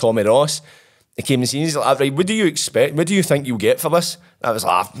 his name was Tommy Ross. He came and seen, he's like, right, what do you expect? What do you think you'll get for this? I was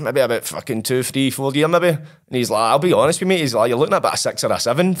like, maybe about fucking 2, 3, 4 years, maybe. And he's like, I'll be honest with you, mate. He's like, you're looking at about a 6 or a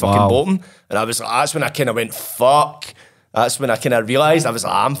 7, fucking bottom. And I was like, that's when I kind of went, fuck. That's when I kind of realised, I was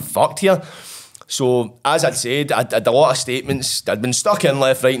like, I'm fucked here. So, as I'd said, I'd had a lot of statements. I'd been stuck in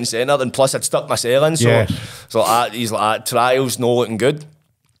left, right and centre, and plus I'd stuck my cell in. So, he's like, trial's not looking good.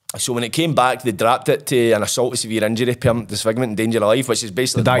 So when it came back, they dropped it to an assault with severe injury, permanent disfigurement and danger of life, which is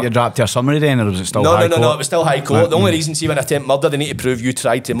basically... Did that get dropped to a summary then, or was it still High Court? No, it was still High Court. The only reason, see, when attempt murder, they need to prove you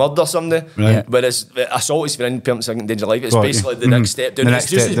tried to murder somebody. Right. Whereas assault with severe injury, permanent disfiglement and danger of life, it's basically the next step down. It's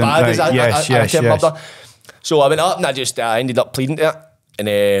just as bad as attempt murder. So I went up and I ended up pleading to it.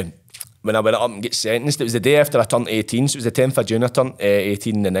 And when I went up and get sentenced, it was the day after I turned 18, so it was the 10th of June I turned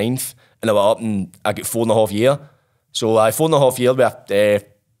 18 on the 9th, and I went up and I got 4.5 years. So 4.5 years with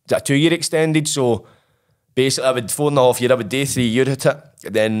a 2-year extended, so basically I would 4.5 years, I would do 3 years at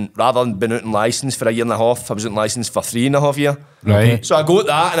it, then rather than being out in licence for a year and a half, I was out in licence for 3.5 years. Right. So I got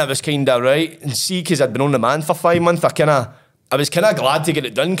that and I was kind of right, and see, because I'd been on demand for 5 months, I was kind of glad to get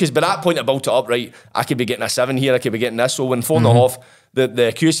it done, because by that point I built it up, right, I could be getting a 7 here, I could be getting this, so when 4.5, the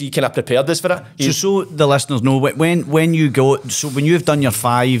QC kind of prepared us for it. So the listeners know, when you go, so when you've done your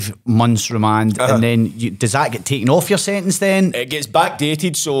 5 months remand, and then does that get taken off your sentence then? It gets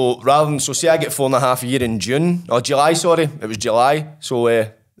backdated, so rather than, so say I get 4.5 years in June, or July, sorry, it was July, so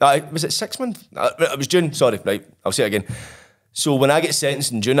was it 6 months? It was June, sorry, right, I'll say it again. So when I get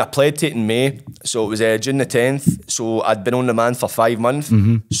sentenced in June, I pled to it in May, so it was June the 10th, so I'd been on remand for 5 months,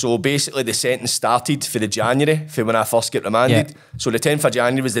 so basically the sentence started for the January, for when I first get remanded, so the 10th of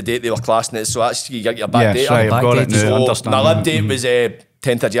January was the date they were classing it, so that's, you get your back date. Right, I've got it now, so my lib date was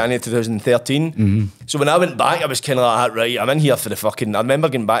 10th of January 2013, so when I went back, I was kind of like, right, I'm in here for the fucking, I remember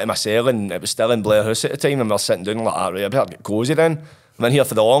getting back to my cell, and it was still in Blair House at the time, and we were sitting down like, right, I better get cosy then. I'm in here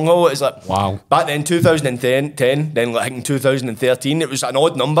for the long haul. It's like, wow. Back then, 2010, then like in 2013, it was an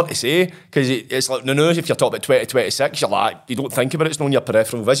odd number to say, because it's like, no, if you're talking about 2026, you're like, you don't think about it, it's not in your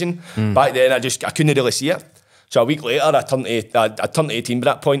peripheral vision. Back then, I couldn't really see it. So a week later, I turned 18 by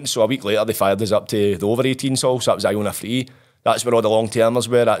that point, so a week later, they fired us up to the over 18 hall, so that was Iona 3. That's where all the long-termers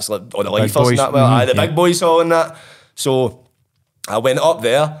were, that's like all the lifers and that were, the big boys hall and that. So I went up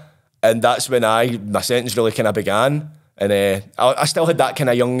there, and that's when my sentence really kind of began. And I still had that kind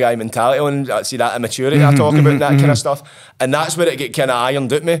of young guy mentality on, see that immaturity I talk about and that kind of stuff. And that's where it get kind of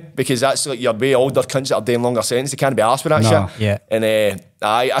ironed at me, because that's like your way older cunts that are doing longer sentences, they can't be arsed with that shit. Yeah. And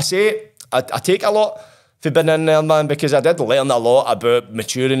I say, I take a lot for being in there, man, because I did learn a lot about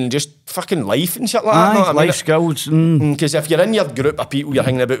maturing and just fucking life and shit like that. Life, I mean, skills. Because if you're in your group of people you're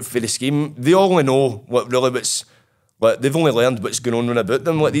hanging about for the scheme, they only know they've only learned what's going on about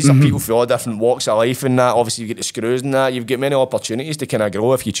them. Like, these are people from all different walks of life and that. Obviously, you get the screws and that. You've got many opportunities to kind of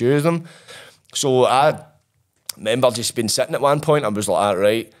grow if you choose them. So I remember just being sitting at one point. I was like,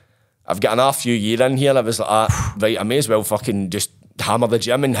 right, I've got another few years in here. I was like, right, I may as well fucking just hammer the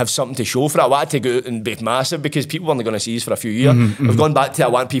gym and have something to show for it. I wanted to go out and be massive because people weren't going to see us for a few years. We've gone back to I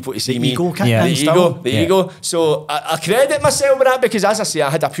want people to see me. The ego. So I credit myself with that because, as I say, I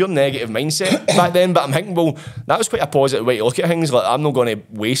had a pure negative mindset back then, but I'm thinking, well, that was quite a positive way to look at things. Like, I'm not going to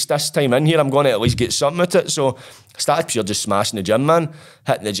waste this time in here. I'm going to at least get something at it. So I started pure just smashing the gym, man.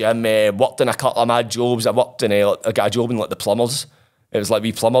 Hitting the gym, worked in a couple of mad jobs. I worked in I got a job in like the plumbers. It was like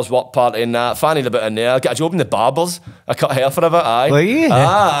wee plumbers work party and that. Fannied a bit in there. I got a job in the barbers. I cut hair for a bit, aye. Were you?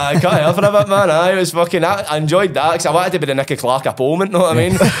 I cut hair for a bit, man. Aye, it was fucking... I enjoyed that because I wanted to be the Nicky Clark of Pullman, know what I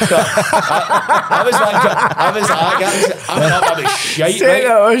mean? I was shite, right?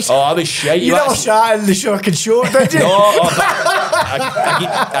 I was shite. You never sat in the shock and show, did you? No,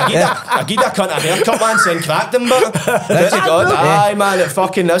 I gave that cunt a haircut once and cracked him, but... Aye, man, it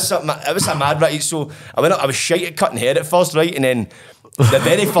was a mad, right? So I went up, I was shite at cutting hair at first, right? And then... the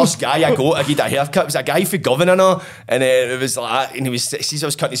very first guy I get a haircut was a guy for governor, and it was like, and he sees I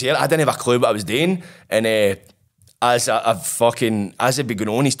was cutting his hair. I didn't have a clue what I was doing, and as he'd been going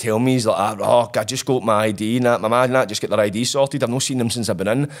on, he's telling me, he's like, oh, I just got my ID and that. My man and that just get their ID sorted. I've not seen them since I've been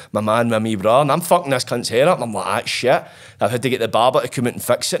in. My man with me, bro, and I'm fucking this cunt's hair up. And I'm like, shit. I've had to get the barber to come out and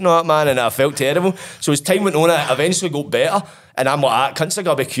fix it and all that, man, and I felt terrible. So as time went on, I eventually got better. And I'm like, cunts are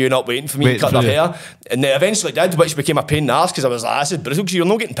going to be queuing up waiting for me to cut their hair. And they eventually did, which became a pain in the arse because I was like, this is brutal because you're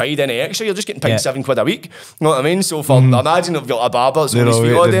not getting paid any extra. You're just getting paid £7 a week. You know what I mean? So for imagine if you've got a barber that's on his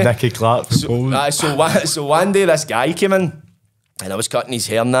feet all day. Nicky Clark. So one day this guy came in and I was cutting his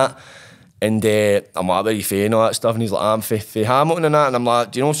hair and that. And I'm like, where are you from and all that stuff? And he's like, I'm from Hamilton and that. And I'm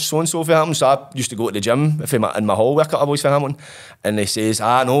like, do you know so-and-so from Hamilton? So I used to go to the gym in my hall with a couple of boys from Hamilton. And he says,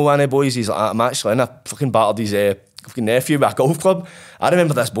 I know one of the boys. He's like, I'm actually in. I fucking battered his fucking nephew with a golf club. I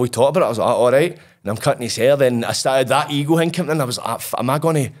remember this boy talking about it. I was like, all right. And I'm cutting his hair. Then I started that ego thing coming in. I was like,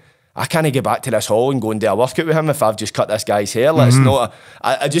 I can't get back to this hall and go and do a workout with him if I've just cut this guy's hair. Like, it's not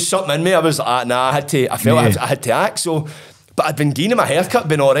I just something in me. I was like, nah, I felt I had to act. So, but I'd been gaining my haircut,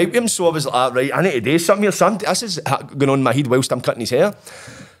 been all right with him. So I was like, right, I need to do something here. This is going on in my head whilst I'm cutting his hair.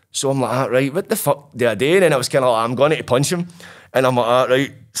 So I'm like, right, what the fuck do I do? And then I was kind of like, I'm going to punch him. And I'm like,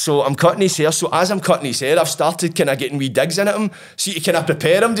 right. So I'm cutting his hair. So as I'm cutting his hair, I've started kind of getting wee digs in at him. So you kind of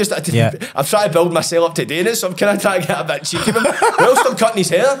prepare him. I'm trying to build myself up to doing it. So I'm kind of trying to get a bit cheeky with him whilst I'm cutting his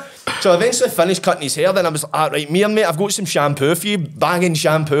hair. So I eventually finished cutting his hair. Then I was like, right, me and mate, I've got some shampoo for you, banging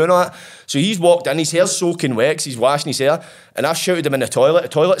shampoo and all that. So he's walked in, his hair's soaking wet because he's washing his hair. And I've shouted him in the toilet. The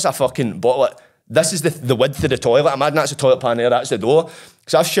toilet's a fucking bottle. This is the width of the toilet. I imagine that's the toilet pan there, that's the door.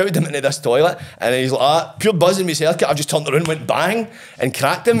 So I've shouted him into this toilet and he's like, pure buzzing with his haircut. I've just turned around, went bang and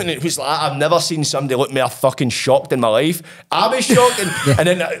cracked him. And it was like, I've never seen somebody look more fucking shocked in my life. I was shocked. And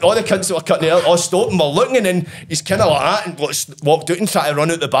then all the cunts that were cutting hair all stopped and were looking. And then he's kind of like that and walked out and tried to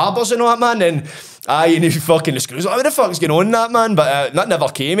run out the barbers and all that, man. And and he fucking the screws. Like, what the fuck's going on, that, man? But that never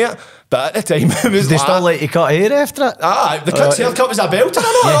came yet. But at the time, it was They still let you cut hair after it? The cunt's haircut was a belter, I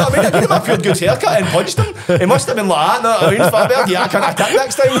know what I mean? I gave him a pure good haircut and punched him. He must have been like that, know what I mean? Fatberg, yeah, I can't attack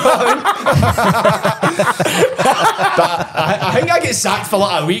next time, know what I mean? But I think I get sacked for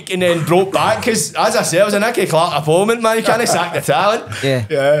like a week and then broke back because, as I said, I was a Nicky Clark opponent, man. You can't sack the talent.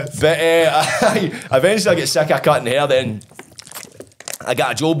 Yeah. But eventually I get sick of cutting hair, then I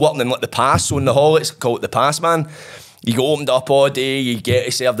got a job working in like the pass, so in the hall it's called the pass, man. You get opened up all day, you get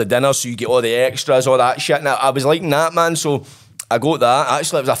to serve the dinner, so you get all the extras, all that shit. And I was liking that, man, so I got that.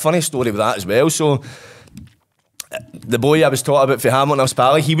 Actually, it was a funny story with that as well. So the boy I was talking about for Hamilton,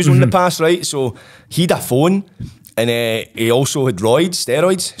 Australia, he was on the pass, right? So he had a phone, and he also had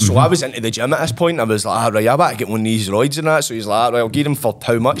steroids. So I was into the gym at this point. I was like, right, I better get one of these roids and that. So he's like, right, I'll give him for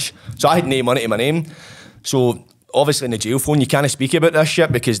how much? So I had no money to my name. So obviously in the jail phone, you can't speak about this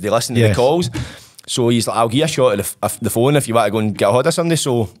shit because they listen to the calls. So he's like, I'll give you a shot of the phone if you want to go and get a hold of somebody.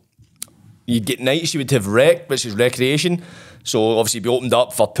 So you'd get nights, you would have rec, which is recreation. So obviously be opened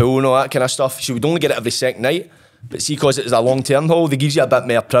up for pool and all that kind of stuff. So we'd only get it every second night. But see, because it was a long-term hall, they give you a bit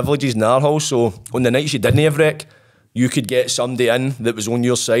more privileges in our hall. So on the nights you didn't have rec, you could get somebody in that was on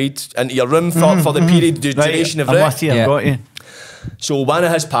your side into your room for the period, the duration of rec. I'm with you, I've got you. So one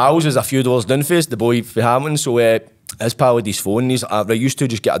of his pals was a few doors down for us, the boy for Hamilton. So his pal had his phone. He's like, I used to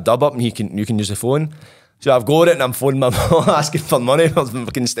just get a dub up and you can use the phone. So I've got it and I'm phoning my mum asking for money for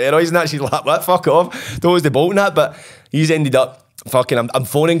fucking steroids and that. She's like, what, fuck off. That was the bolt and that. But he's ended up fucking, I'm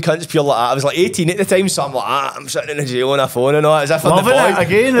phoning cunts pure like that. I was like 18 at the time, so I'm like, I'm sitting in the jail on a phone and all that. As if I'm the boy.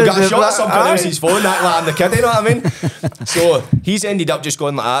 I got a shot at somebody else's phone, like I'm the kid, you know what I mean? So he's ended up just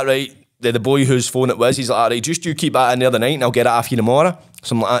going like that, right? The boy whose phone it was, he's like, right, just you keep that in there the night and I'll get it off you tomorrow.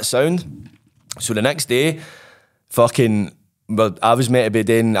 Something like that sound. So the next day, fucking, well, I was meant to be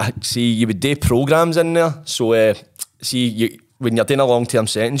doing, see, you would do programs in there. So, see, when you're doing a long-term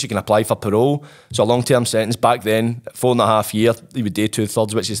sentence, you can apply for parole. So a long-term sentence back then, 4.5 year, you would do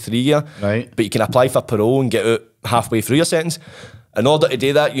 2/3, which is 3 year. Right. But you can apply for parole and get out halfway through your sentence. In order to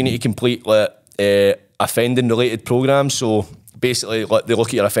do that, you need to complete like offending-related programs. So basically, like, they look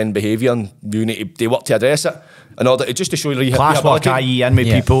at your offending behaviour and you need to work to address it. In order to, just to show you class work, i.e. in with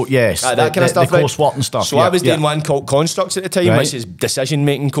people, yes, that kind of stuff, the coursework and stuff. So I was doing one called Constructs at the time, which is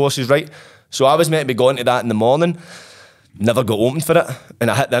decision-making courses, right? So I was meant to be going to that in the morning. Never got opened for it, and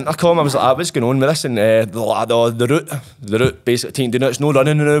I hit the intercom. I was like, what's going on with this? And the route basically taking doing it. It's no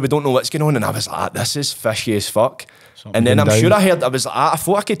running now. We don't know what's going on. And I was like, this is fishy as fuck. Something and then I'm sure I heard, I was like, I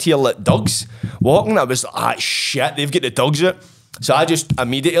thought I could hear like dogs walking. I was like, shit, they've got the dogs out. So I just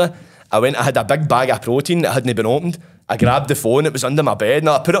immediately, I had a big bag of protein that hadn't been opened. I grabbed the phone, it was under my bed.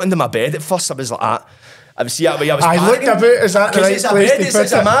 Now I put it under my bed at first. I was like, I was looked about, is that the right it's a place bed, to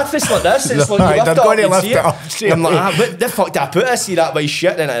it's put a mattress like this. It's like you lift it up, I'm like, what the fuck did I put? I see that white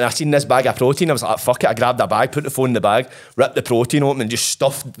shit, and I seen this bag of protein. I was like, fuck it. I grabbed a bag, put the phone in the bag, ripped the protein open, and just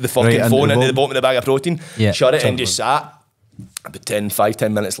stuffed the fucking phone into the bottom of the bag of protein. Shut it, and just sat. About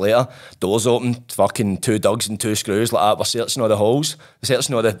 10 minutes later, doors open, fucking 2 dogs and 2 screws like that. We're searching all the halls, we're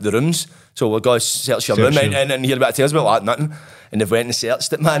searching all the rooms. So we're going to search your room and hear about tales about like nothing. And they've went and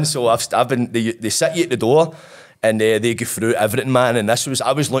searched it, man. So I've been, they sit you at the door and they go through everything, man. And I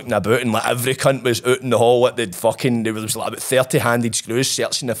was looking about and like every cunt was out in the hall at there was like about 30 handed screws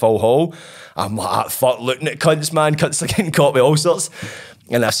searching the full hall. I'm like, fuck, looking at cunts, man. Cunts are getting caught with all sorts.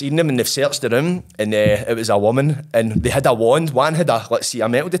 And I seen them and they've searched the room and it was a woman and they had a wand. One had a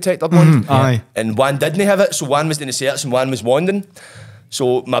metal detector wand. And one didn't have it. So one was in the search and one was wanding.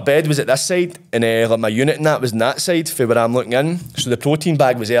 So my bed was at this side and like my unit and that was on that side for where I'm looking in. So the protein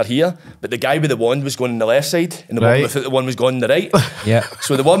bag was there here, but the guy with the wand was going on the left side and the one without the wand was going on the right.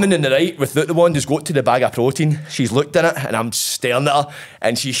 So the woman in the right without the wand has got to the bag of protein. She's looked at it and I'm staring at her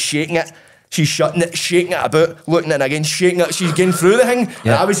and she's shaking it. She's shutting it, shaking it about, looking at it again, shaking it. She's getting through the thing.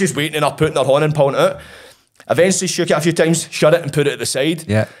 And I was just waiting and her putting her horn and pulling it out. Eventually shook it a few times, shut it and put it at the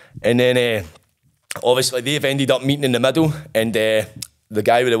side. And then obviously they've ended up meeting in the middle and the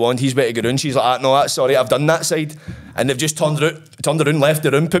guy with the wand, he's about to go round. She's like, no, that's sorry, I've done that side. And they've just turned around, left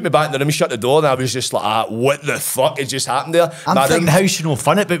the room, put me back in the room, shut the door, and I was just like, what the fuck has just happened there? I'm thinking, how's she no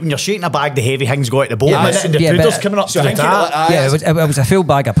fun it? But when you're shaking a bag, the heavy things go out the bottom, and the food's coming up to the top. It was a full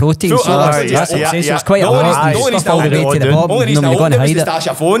bag of protein, so that's it was quite a lot of stuff all the way to the bottom. Only reason I opened it was to stash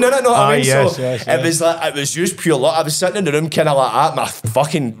a phone in it, know what I mean? It was just pure luck. I was sitting in the room kind of like that, my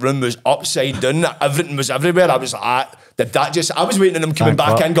fucking room was upside down, everything was everywhere. I was like, I was waiting on them coming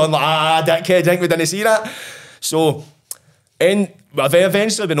back in going like, dickhead, I think we didn't see that. So, and I've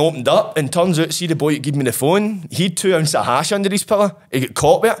eventually been opened up and turns out, see the boy that gave me the phone, he had 2 ounces of hash under his pillow, he got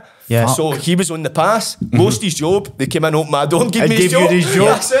caught with it. So he was on the pass, lost his job, they came in, opened my door and gave me his job.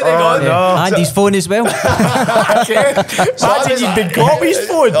 And his phone as well. Imagine he'd been caught with his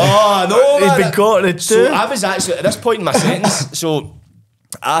phone. Oh no, man. He'd been caught with it too. So I was actually, at this point in my sentence, so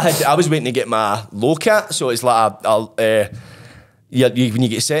I was waiting to get my low cat, so it's like when you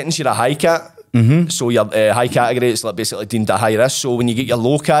get sentenced, you're a high cat. So your high category, it's like basically deemed a high risk. So when you get your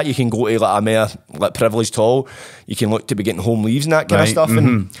low cat, you can go to like a more like privileged hall. You can look to be getting home leaves and that kind of stuff.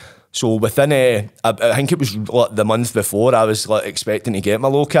 And so within I think it was like the month before, I was like expecting to get my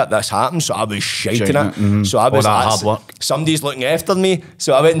low cat. This happened, so I was shiting it. So I was like, hard work. Somebody's looking after me.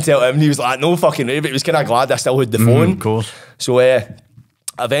 So I went and tell him, and he was like, no fucking way, but he was kind of glad I still had the phone. Of course. So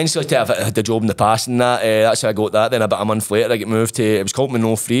eventually, I had the job in the past and that, that's how I got that. Then about a month later, I get moved to, it was called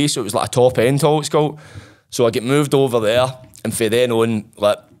Minnow Free, so it was like a top end hall, it's called. So I get moved over there, and from then on,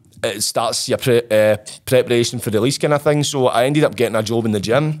 like, it starts your preparation for release kind of thing. So I ended up getting a job in the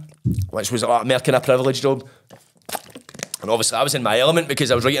gym, which was like a more kind of privileged job. And obviously I was in my element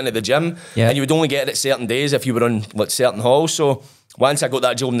because I was right into the gym, and you would only get it at certain days if you were on like certain halls. So once I got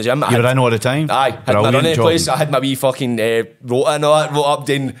that job in the gym, you were in all the time? Aye, had my running place, I had my wee fucking rota and all that, wrote up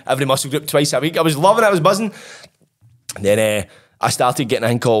doing every muscle group twice a week. I was loving it, I was buzzing. And then I started getting a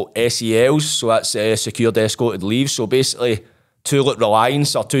thing called SELs, so that's Secured Escorted Leave. So basically, 2 like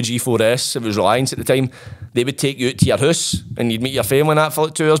Reliance or 2 G4S, it was Reliance at the time, they would take you out to your house and you'd meet your family and that for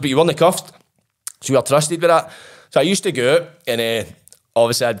like 2 hours, but you weren't cuffed, so you were trusted with that. So I used to go out and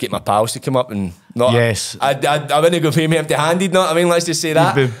obviously I'd get my pals to come up and not. Yes. I wouldn't go pay me empty-handed, know what I mean? Let's just say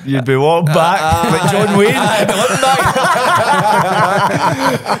that. You'd be walking back like John Wayne. I'd be looking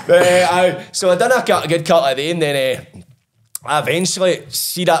back. So I done a good cut of the and then I eventually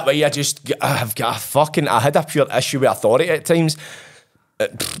see that way. I had a pure issue with authority at times.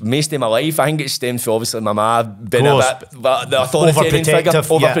 Most of my life, I think it stemmed from obviously my mum being a bit the authoritarian figure,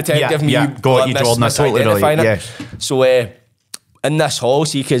 overprotective, me, got you, Jordan, I totally relate. So in this hall,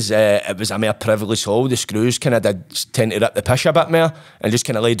 see, because it was a more privileged hall, the screws kind of did tend to rip the pish a bit more and just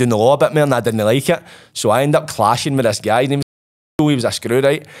kind of lay down the law a bit more, and I didn't like it. So I ended up clashing with this guy. His name was, he was a screw,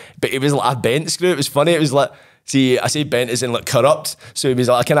 right? But he was like a bent screw. It was funny. It was like, see, I say bent as in like corrupt. So he was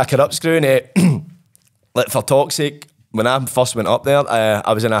like a kind of corrupt screw. And like, for talk's sake, when I first went up there,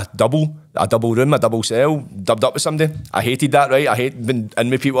 I was in a double room, a double cell, dubbed up with somebody. I hated that, right? I hate being in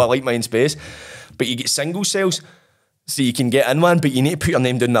with people. I like my own space. But you get single cells. So you can get in one, but you need to put your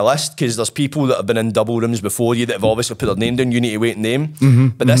name down the list, because there's people that have been in double rooms before you that have obviously put their name down. You need to wait and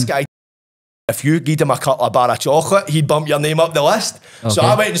name. But this guy, if you gave him a bar of chocolate, he'd bump your name up the list. Okay. So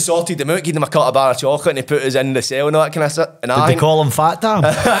I went and sorted him out, gave him a bar of chocolate, and he put us in the cell and all that kind of stuff. Did they call him Fat Dam?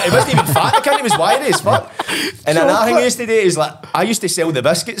 He wasn't even fat, I can't, he was wiry as fuck. And another thing I used to do is, like, I used to sell the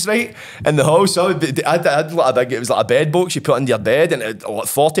biscuits, right, in the house. So I had like a big, it was like a bed box you put under your bed, and it, like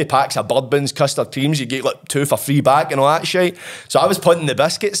 40 packs of bourbons, custard creams, you get like 2 for free back and all that shit. So I was putting the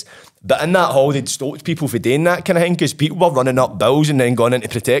biscuits. But in that hall, they'd stoked people for doing that kind of thing, because people were running up bills and then going into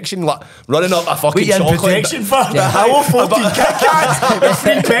protection, like running up a fucking chocolate. Protection for? Yeah. How 14 Kit Kats?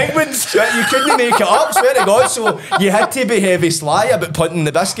 3 penguins? You couldn't make it up, swear to God. So you had to be heavy sly about putting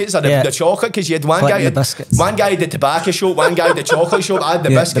the biscuits or the chocolate, because you had one guy had the tobacco shop, one guy had the chocolate shop, I had the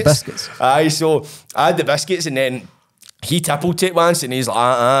biscuits. The biscuits. Aye, so I had the biscuits, and then he tippled it once, and he's like,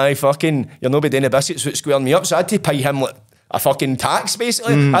 aye, fucking, you're not be doing the biscuits, so it squared me up. So I had to pay him like a fucking tax,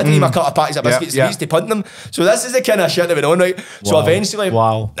 basically. I had to give him a couple of packets of biscuits he used to punt them. So this is the kind of shit that went on, right? So eventually,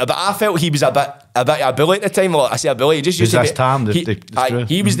 but I felt he was a bit of a bully at the time. Well, I say a bully, he just used to be,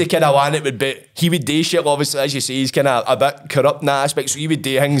 he was the kind of one that would be, he would do shit, obviously, as you say, he's kind of a bit corrupt in that aspect, so he would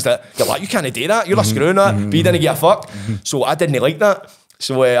do things that, you're like, you can't do that, you're a screw that, but you didn't give a fuck. So I didn't like that.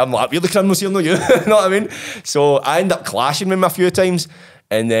 So I'm like, we're the criminals here, not you. You know what I mean? So I ended up clashing with him a few times.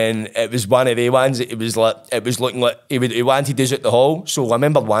 And then it was one of the ones that it was looking like he wanted us at the hall. So I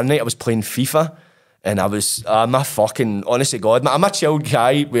remember one night I was playing FIFA, and I'm a fucking, honest to God, I'm a chilled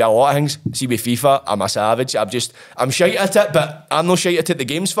guy with a lot of things. See, with FIFA, I'm a savage. I'm shite at it, but I'm not shite at it. The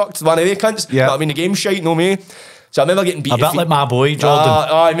game's fucked. One of the cunts. Yeah. But I mean, the game's shite, no me. So I remember getting beat. A bit like my boy,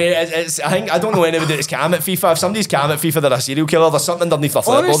 Jordan. Mate, I don't know anybody that's calm at FIFA. If somebody's calm at FIFA, they're a serial killer. There's something underneath their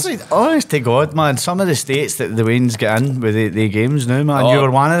flipboards. Honest to God, man, some of the states that the Waynes get in with the games now, man, you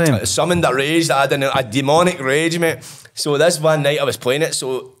were one of them. Summoned that rage, I had a demonic rage, mate. So this one night I was playing it.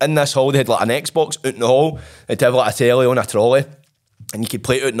 So in this hall, they had like an Xbox out in the hall. They'd have like a telly on a trolley, and you could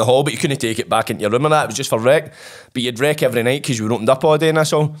play it out in the hall, but you couldn't take it back into your room and that. It was just for rec. But you'd rec every night because you were opened up all day in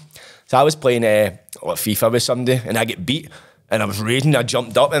this hall. So I was playing FIFA with somebody, and I get beat, and I was raging. I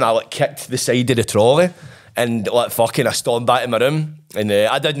jumped up and I like kicked the side of the trolley, and like fucking I stormed back to my room, and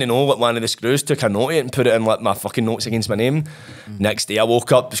I didn't know what one of the screws took a note of it and put it in like my fucking notes against my name. Next day I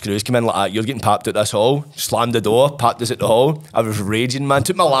woke up, the screws came in like, you're getting papped at this hall. Slammed the door, papped us at the hall. I was raging, man.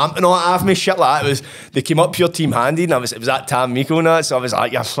 Took my lamp and all that off me, shit like that. They came up pure team handy, and it was that Tam Miko and that, so I was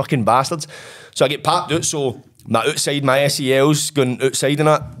like, you fucking bastards. So I get papped out, so my SEL's going outside and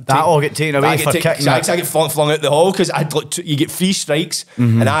that all get taken away for kicking. I get flung out the hall, because you get 3 strikes,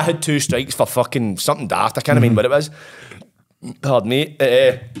 and I had 2 strikes for fucking something daft. I can't remember what it was. Pardon me.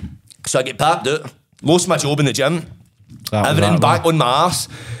 So I get papped out, lost my job in the gym, everything back on my arse,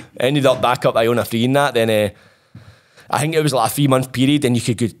 ended up back up on a free in that. Then I think it was like a 3-month period, and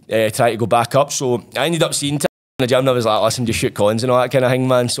you could try to go back up. So I ended up seeing in the gym, and I was like, listen, just shoot cons and all that kind of thing,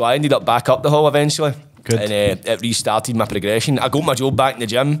 man. So I ended up back up the hall eventually. Good. And it restarted my progression. I got my job back in the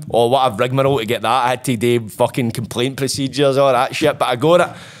gym. What a rigmarole to get that. I had to do fucking complaint procedures, all that shit, but I got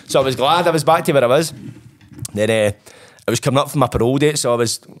it. So I was glad I was back to where I was. Then I was coming up for my parole date, so I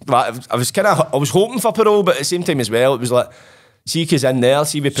was hoping for parole, but at the same time as well, it was like, see, because in there,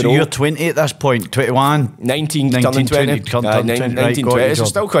 see with parole. So you're 20 at this point, 21? 19 turning 20. 19, 20, so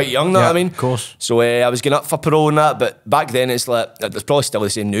still quite young, know what I mean? Of course. So I was getting up for parole and that, but back then it's like, it's probably still the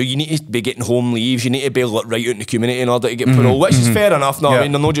same now, you need to be getting home leaves, you need to be like, right out in the community in order to get parole, which is fair enough, know what I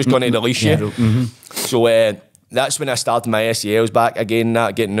mean? They're not just going to release you. So that's when I started my SELs back again,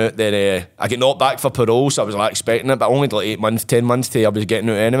 getting out there. I get knocked back for parole, so I was like expecting it, but only like 8 months, 10 months till I was getting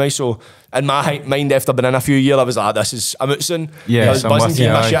out anyway. So in my mind, after being in a few years, I was like, I'm out soon. I was buzzing to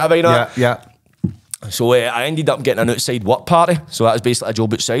get my shit about that. So I ended up getting an outside work party. So that was basically a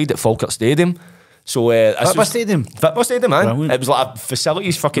job outside at Falkirk Stadium. So Football Stadium, man. Brilliant. It was like a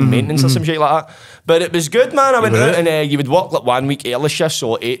facilities fucking maintenance or some shit like that. But it was good, man. I went out and you would work like 1 week early shifts,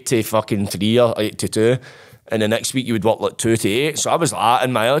 so 8 to fucking 3 or 8 to 2. And the next week you would work like 2 to 8. So I was like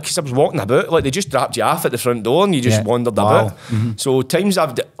in my early, because I was walking about, like they just dropped you off at the front door and you just wandered about. So times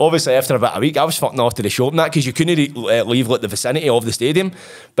obviously after about a week, I was fucking off to the shop and that, because you couldn't leave like the vicinity of the stadium.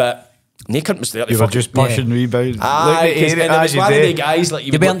 But They couldn't mistake. You were just pushing rebounds. Aye, because it was one of the guys like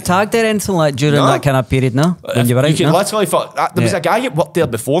You weren't tagged or anything like during that kind of period, no? When you were out, no? Literally, there was a guy that worked there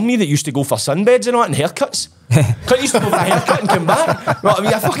before me that used to go for sunbeds and all and haircuts. Couldn't used to go for a haircut and come back. You know what I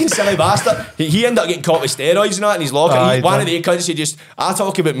mean? A fucking silly bastard. He ended up getting caught with steroids and that in his locker. One of the cunts, I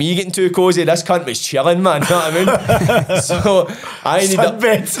talk about me getting too cosy. This cunt was chilling, man. You know what I mean? So I ended up.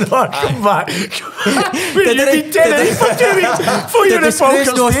 Sunbeds, come back. Where you been 10 for 2 weeks? Before you were in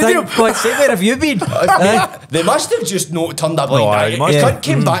Falkirk Stadium. God, say, where have you been? They must have just turned a blind eye. His cunt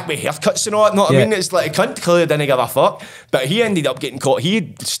came back with haircuts and all that. You know what I mean? It's like a cunt clearly didn't give a fuck. But he ended up getting caught.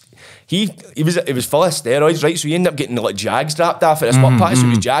 He was full of steroids, right? So he ended up getting like jags strapped off at his butt patch. So he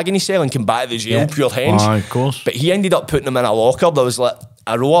was jagging his cell and came back to the jail, pure hench. Of course. But he ended up putting him in a locker. There was like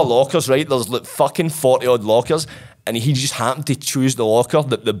a row of lockers, right? There's like fucking 40 odd lockers. And he just happened to choose the locker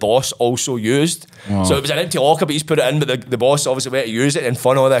that the boss also used. Wow. So it was an empty locker, but he's put it in, but the boss obviously went to use it and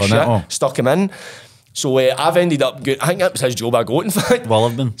fun all that shit, stuck him in. So I've ended up, I think that was his job I got, in fact. Well,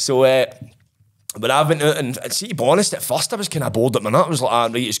 I've been. So, but I've been out, and see, to be honest, at first I was kind of bored at my nut. I was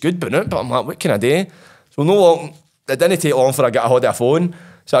like, right, it's good, but I'm like, what can I do? So no long, it didn't take long for I got a hold of a phone.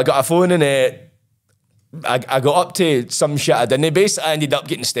 So I got a phone and I got up to some shit I didn't. Basically, I ended up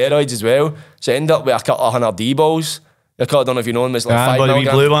getting steroids as well. So I ended up with a couple of 100 D-balls. I don't know if you know them, it's like 5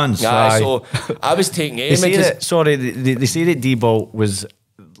 milligrams. Blue ones. Yeah, so I was taking aim. They say that D-ball was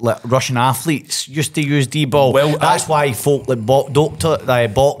like Russian athletes used to use D-ball. Well, that's why folk like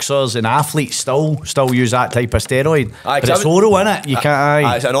boxers and athletes still use that type of steroid. But it's oral, innit? You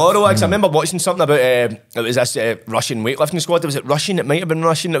can't. It's an oral. I remember watching something about it was this Russian weightlifting squad. Was it Russian? It might have been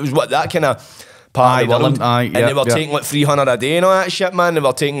Russian. It was what that kind of part of the world. And they were taking like 300 a day and all that shit, man. They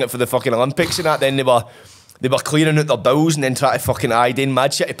were taking it for the fucking Olympics and that. Then they were clearing out their bills and then trying to fucking doing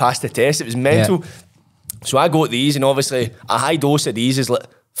mad shit to pass the test. It was mental. So I got these, and obviously a high dose of these is like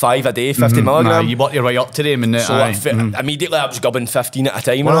 5 a day, 50 milligrams. You work your way up to them. And so immediately I was gubbing 15 at a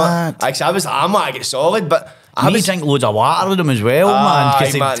time. I was I'm like, I get solid, but I was drink loads of water with them as well, man,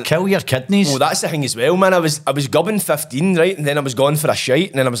 because they kill your kidneys. Well, that's the thing as well, man. I was gubbing 15, right, and then I was going for a shite,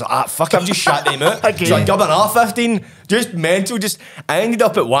 and then I was like, fuck, I've just shut them out. So I gubbing off 15, just mental. I ended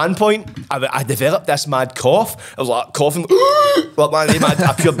up at one point, I developed this mad cough. I was like coughing, like man,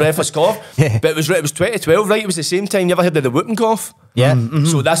 a pure breathless cough. But it was 2012, right? It was the same time. You ever heard of the whooping cough? Yeah.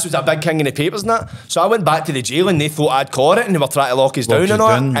 So this was a big king in the papers and that. So I went back to the jail and they thought I'd caught it and they were trying to lock us down and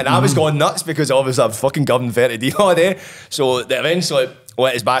all. And I was going nuts because obviously I was fucking gubbing 30D all day. So they eventually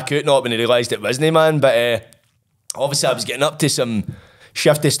let us back out not when they realised it wasn't, man. But obviously I was getting up to some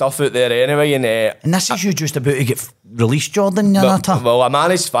shifty stuff out there anyway. And this is you just about to get released, Jordan? Well, I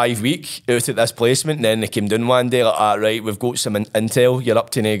managed 5 weeks out at this placement, and then they came down one day like, right, we've got some intel, you're up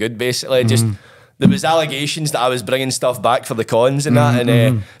to no good, basically. Just there was allegations that I was bringing stuff back for the cons and that,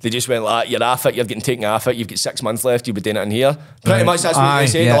 and they just went like, you're off it, you're getting taken off it, you've got 6 months left, you'll be doing it in here. Pretty much that's what they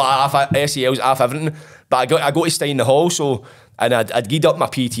said, like SEL's off everything. But I got to stay in the hall, so, and I'd gied up my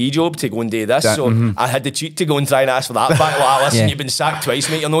PT job to go and do this, so I had to cheat to go and try and ask for that back. Like, listen, you've been sacked twice,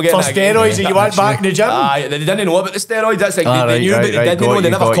 mate, you're not getting for steroids and you went back in the gym? They didn't know about the steroids, that's like, they knew, but they didn't know, they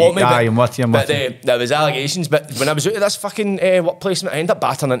never caught me. But there was allegations, but when I was out of this fucking work placement, I ended up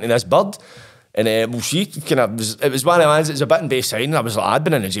battering into this bird. And well, she kind of it was one of the ones. It was a bit in Bayside, and I was like, I'd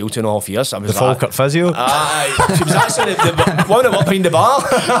been in the jail 2.5 years. So I was the Falkirk physio. She was actually the one that worked behind the bar.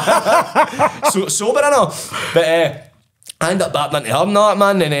 So sober, I know. But I ended up battling into her and that,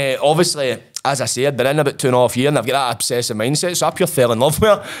 man. And obviously, as I said, I'd been in about 2.5 years, and I've got that obsessive mindset. So I pure fell in love with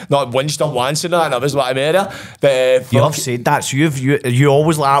her. Not winched her once and that, and I was like, I married her. But you have said that. So you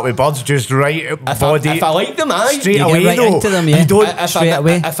always like that with birds, just right body. If I like them, straight away, right into them, yeah. You don't straight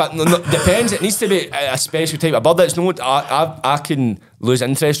away. Depends. It needs to be a special type of bird. It's no. I can lose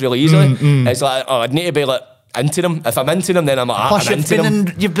interest really easily. It's like I'd need to be like into them. If I'm into them, then I'm like, plus I'm into them.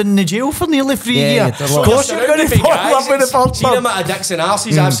 You've been in the jail for nearly 3 years. Of course you're going to fall in love with the bird. Seen them at a dicks and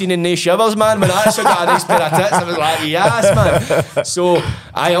arses I've seen in the shivers, man. When I actually got a nice pair of tits, I was like, yes, man. So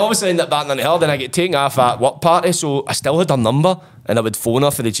I obviously ended up battling on her. Then I get taken off at work party, so I still had her number. And I would phone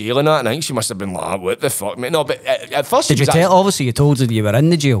her for the jail and that, and I think she must have been like, what the fuck, mate? No, but at first... Did you tell, obviously you told her that you were in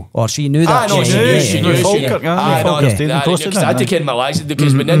the jail, or she knew that? No, she knew. Because I had to kid my lies,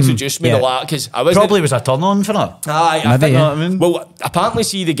 because when they introduced me to that, because I was... Probably was a turn on for her. I think, what I mean? Well, apparently,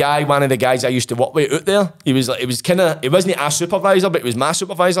 see the guy, one of the guys I used to work with out there, he was like, it was kind of, it wasn't a supervisor, but it was my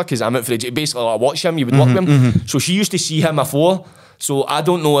supervisor, because I'm out for the jail. Basically, I watch him, you would work with him. So she used to see him before. So I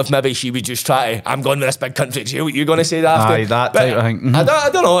don't know if maybe she would just try to, I'm going with this big country jail, what you going to say that after? Aye, that type of thing. I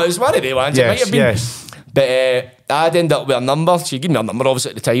don't know, it was one of the ones, it might have been. But I'd end up with her number. She gave me her number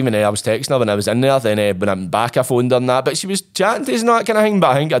obviously at the time, and I was texting her when I was in there. Then when I'm back, I phoned her and that. But she was chatting to us and that kind of thing. But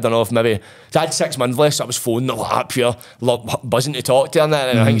I think, I don't know if maybe I had 6 months left, so I was phoning her like pure buzzing to talk to her and that.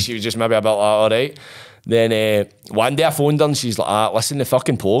 And I think she was just maybe about like, all right. Then one day I phoned her and she's like, listen, the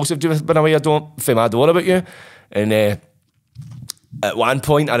fucking pogs have just been away from my door about you. And at one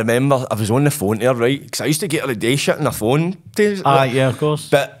point I remember I was on the phone to her, right? Because I used to get her a day shit on her phone. Yeah, of course.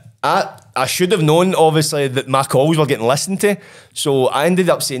 But I should have known, obviously, that my calls were getting listened to. So I ended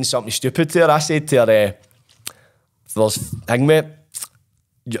up saying something stupid to her. I said to her,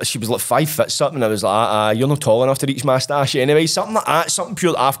 she was like 5 foot something. I was like, you're not tall enough to reach my stash anyway. Something like that, something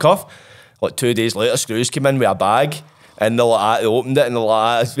pure half cuff. Like 2 days later, Screws came in with a bag. And they're like, they opened it and they're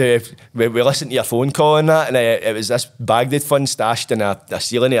like, we listened to your phone call and that, and it was this bag they'd found stashed in a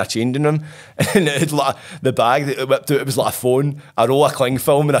ceiling of a changing room. And it had like, the bag that it whipped out, it was like a phone, a roll of cling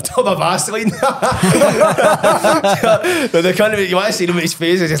film and a tub of Vaseline. But they can't, you want to see him with his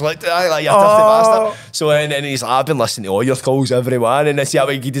face, he's just like, you dirty bastard. So and he's like, I've been listening to all your calls, every one. And I see how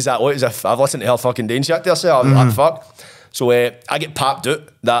he does that look as if I've listened to her fucking doing shit to herself. I was like, fuck. So I get papped out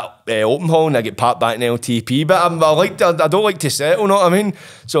that open hall and I get papped back in LTP. But I don't like to settle, know what I mean?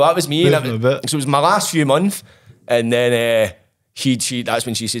 So that was me. So it was my last few months. And then that's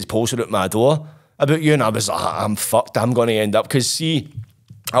when she says, posted at my door about you. And I was like, I'm fucked. I'm going to end up. Because see,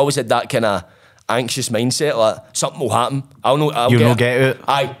 I always had that kind of anxious mindset, like something will happen. You'll get it.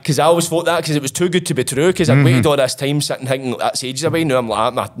 Aye, because I always thought that because it was too good to be true. Because I'd waited all this time sitting thinking that's ages away. Now I'm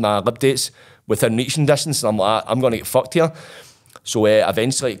like, my lib date's within reaching distance, and I'm like, I'm going to get fucked here. So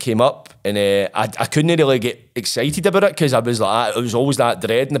eventually it came up, and I couldn't really get excited about it because I was like, it was always that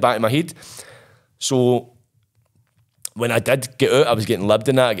dread in the back of my head. So when I did get out, I was getting libbed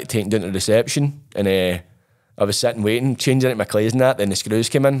in that. I get taken down to reception, and I was sitting waiting, changing into my clothes and that. Then the Screws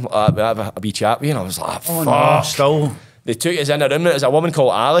came in, we'll have a wee chat with you, and I was like, fuck. No, still. They took us in a room. There's a woman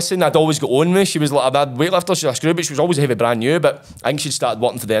called Alison. I'd always got on me. She was like a bad weightlifter. She's a screw, but she was always a heavy brand new. But I think she'd started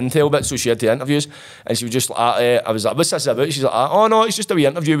working for the Intel bit, so she had the interviews. And she was just like, I was like, what's this about? She's like, oh no, it's just a wee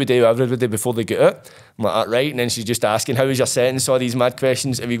interview we do every day before they get out. I'm like, right. And then she's just asking, how was your sentence? All these mad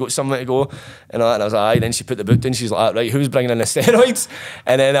questions. Have you got somewhere to go? And I was like, aye. Then she put the book down. She's like, right, who's bringing in the steroids?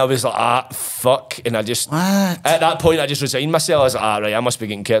 And then I was like, fuck. And I just, at that point, I just resigned myself. I was like, right, I must be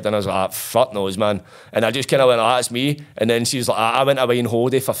getting kept. And I was like, fuck knows, man. And I just kind of went, that's me. And then she was like, I went away in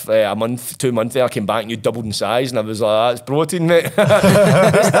holiday for a month, 2 months there. I came back and you doubled in size. And I was like, that's protein, mate. It's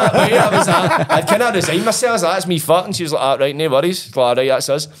that way. I was like, I'd kind of resigned myself. I was like, that's me fucking. She was like, right, no worries. She's like, right, that's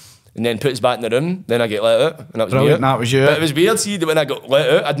us. And then puts back in the room. Then I get let out. And that was brilliant, that was you. But it was weird, see, that when I got let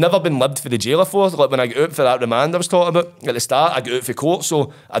out, I'd never been libbed for the jail before. Like when I got out for that remand I was talking about at the start, I got out for court.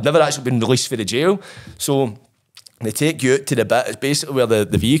 So I'd never actually been released for the jail. So they take you out to the bit, it's basically where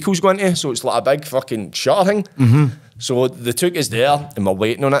the vehicle's going to. So it's like a big fucking shutter thing. So they took us there and we're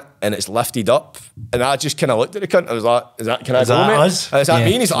waiting on it and it's lifted up. And I just kind of looked at the cunt. I was like, can I go, mate? Is that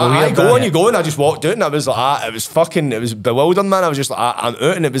me? And he's like, aye, go on, you go. And I just walked out and I was like, it was bewildering, man. I was just like, I'm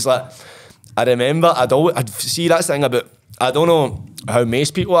out. And it was like, I remember, I'd see that thing about, I don't know how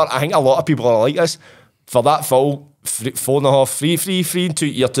most people are. I think a lot of people are like this. For that full 4.5, 3 and 2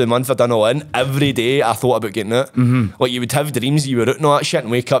 year to a month I done all in, every day I thought about getting out. Like you would have dreams you were out and all that shit and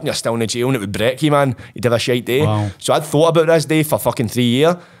wake up and you're still in the jail and it would break you, man. You'd have a shite day. Wow. So I'd thought about this day for fucking 3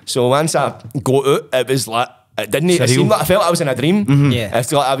 years. So once I got out, it was like, it seemed like I felt I was in a dream. Yeah. I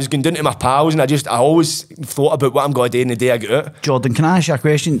felt like I was going down to my pals and I always thought about what I'm going to do in the day I get out. Jordan, can I ask you a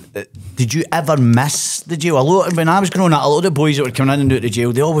question? Did you ever miss the jail? When I was growing up, a lot of the boys that were coming in and out of the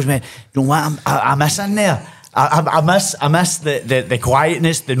jail, they always went, you know what, I miss in there. I miss the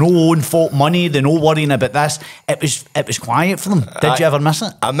quietness, the no own fault money, the no worrying about this. It was quiet for them. Did you ever miss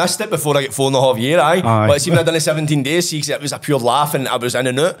it? I missed it before I get 4.5 years, But it's even I done it 17 days, see, it was a pure laugh and I was in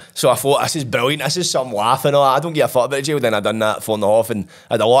and out. So I thought, this is brilliant, this is something laughing. I don't give a fuck about jail. Then I done that 4.5 and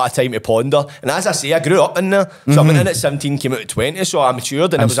I had a lot of time to ponder. And as I say, I grew up in there. So I went in at 17, came out at 20, so I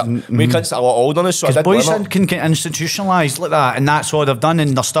matured and we cunts a lot older than us. So I did boys can get institutionalised like that, and that's what they've done,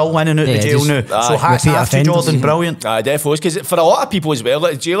 and they're still winning out the jail now. So hats off to Jordan. Brilliant. Definitely, because for a lot of people as well,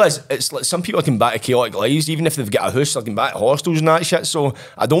 like jail it's like some people can back to chaotic lives, even if they've got a house, they can back to hostels and that shit. So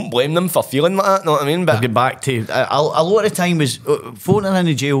I don't blame them for feeling like that. Know what I mean? But get back to a lot of the time was folk in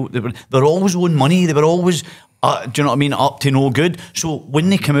the jail. They're always owing money. They were always. Do you know what I mean? Up to no good. So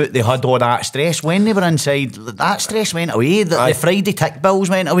when they come out, they had all that stress. When they were inside, that stress went away. The Friday tick bills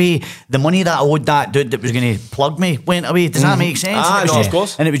went away. The money that I owed that dude that was going to plug me went away. Does that make sense? No, of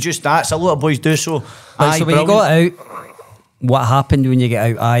course. And it was just that. So a lot of boys do so. So when you got out, what happened when you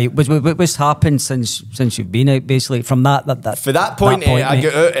get out? What's happened since you've been out, basically, from that for that point, I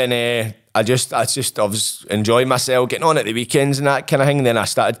got out and I was enjoying myself, getting on at the weekends and that kind of thing. And then I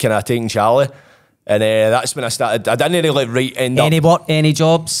started kind of taking Charlie. And that's when I started. I didn't really end up... Any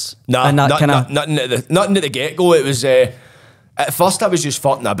jobs? Nah, nothing at the get-go. It was... at first I was just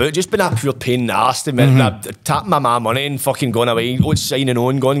fucking about, just being a pure pain in the arse to me. Tapping my mum money and fucking going away, signing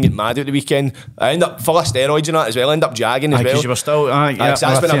on, going and getting mad at the weekend. I ended up full of steroids and that as well. I ended up jagging as well. Because you were still... that's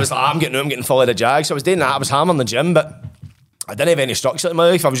when I was like, I'm getting full of the jag. So I was doing that. I was hammering the gym, but I didn't have any structure in my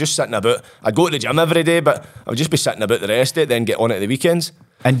life. I was just sitting about. I'd go to the gym every day, but I would just be sitting about the rest of it, then get on at the weekends.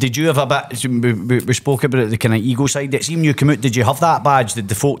 And did you have a bit, we spoke about the kind of ego side, it seemed you come out, did you have that badge,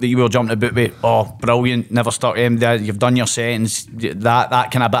 the folk that you were jumping about with, oh, brilliant, never stuck you've done your sentence,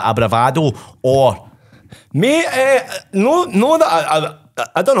 that kind of bit of bravado, or? Mate, no, that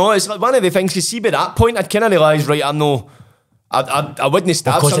I don't know, it's like one of the things, you see by that point, I'd kind of realised, right, I wouldn't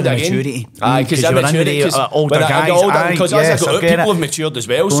stab somebody again. Because of maturity. Older guys. Because as I got out, people have matured as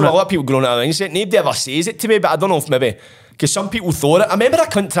well. So a lot of people grown out of mindset. Nobody ever says it to me, but I don't know if maybe... Because some people thought it. I remember I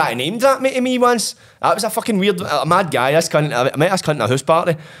couldn't try to name drop me to me once. That was a fucking weird, a mad guy. I met this cunt at a house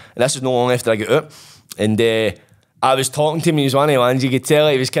party. And this was no long after I got out. And I was talking to him. He was one of the ones you could tell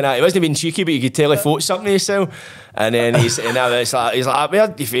he was kind of... He wasn't being cheeky, but you could tell he thought something to himself. And then I was like, where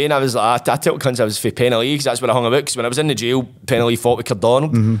are you from? I was like, I tell cunts I was for Penalty, because that's where I hung about. Because when I was in the jail, Penalty fought with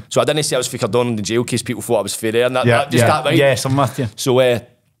Cardonald. So I didn't say I was for Cardonald in the jail because people thought I was for there. And that right? Yes, I'm with you. So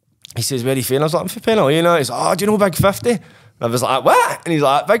he says, where are you from? I was like, I'm for Penalty. You know? He's like, oh, do you know Big 50? I was like, what? And he's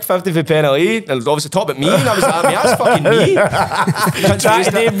like, Big 50 for Penalty. And obviously talk about me. And I was like, that's fucking me.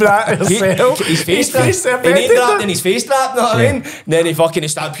 He's face trapped. He name dropped and he's face trapped, you know what I mean? And then he fucking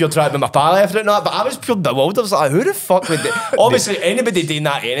started pure trying with my pal after it and that. But I was pure bewildered. I was like, who the fuck would they? Obviously, anybody doing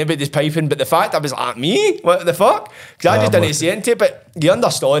that, anybody's piping. But the fact I was like, me? What the fuck? Because I just didn't say it to you. But you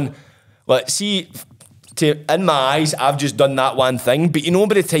understand, like, see... in my eyes, I've just done that one thing, but you know,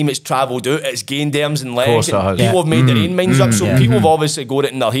 by the time it's travelled out, it's gained arms and legs, and people have made their own minds up, so people have obviously got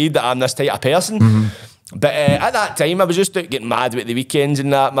it in their head that I'm this type of person. But at that time, I was just out getting mad about the weekends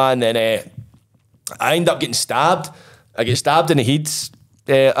and that, man, and I ended up getting stabbed. I get stabbed in the head.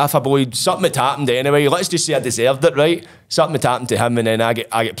 If a boy, something had happened anyway, let's just say I deserved it, right? Something had happened to him, and then I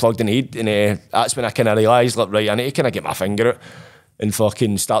get plugged in the head, and that's when I kind of realised, like, right, I need to kind of get my finger out and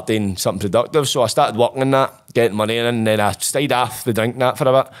fucking start doing something productive. So I started working in that, getting money in, and then I stayed off the drink that for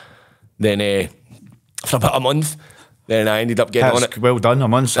a bit. Then for about a month, then I ended up getting on it. Well done, a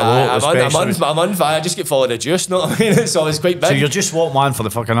month. A month, I just get full of the juice, know what I mean? So I was quite big. So you're just what man for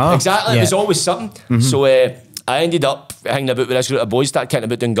the fucking hour? Exactly, it was always something. So I ended up hanging about with this group of boys, started kicking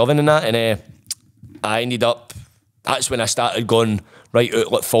about doing govern and that, and I ended up, that's when I started going right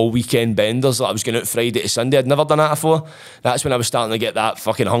out like full weekend benders. Like I was going out Friday to Sunday. I'd never done that before. That's when I was starting to get that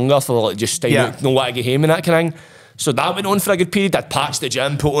fucking hunger for like just staying out, know what to get home and that kind of thing. So that went on for a good period. I'd patched the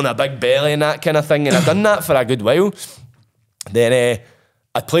gym, put on a big belly and that kind of thing, and I'd done that for a good while. Then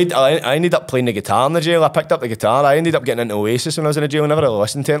I ended up playing the guitar in the jail. I picked up the guitar. I ended up getting into Oasis when I was in the jail. I never really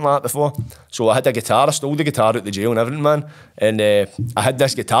listened to it like that before. So I had a guitar. I stole the guitar out the jail and everything, man. And I had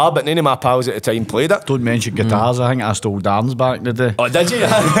this guitar, but none of my pals at the time played it. Don't mention guitars. I think I stole Darren's back in the day. Oh, did you?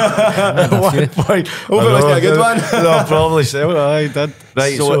 Hope it wasn't a good one. No, probably so. I did.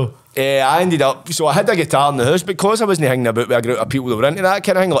 Right, so I ended up, so I had a guitar in the house because I wasn't hanging about with a group of people that were into that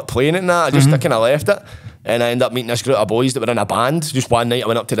kind of thing, like playing it and that. I kind of left it. And I ended up meeting this group of boys that were in a band. Just one night I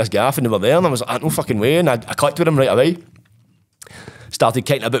went up to this gaff and they were there, and I was like, no fucking way. And I clicked with them right away. Started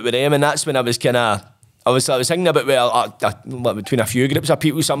kicking about with them, and that's when I was kind of, I was hanging about with between a few groups of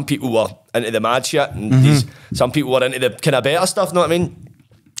people. Some people were into the mad shit, and some people were into the kind of better stuff, know what I mean?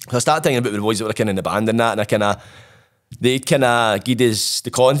 So I started hanging about with the boys that were kind of in the band and that, and they kind of gave us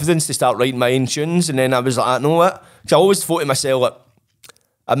the confidence to start writing my own tunes. And then I was like, know what? Because I always thought to myself, like,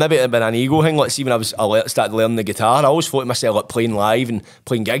 I maybe it had been an ego thing. Like, see, when I started learning the guitar, I always thought to myself, like, playing live and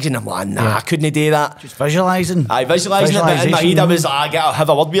playing gigs, and I'm like, nah, I couldn't do that. Just visualising. Visualising it, but in my head I was like, I gotta have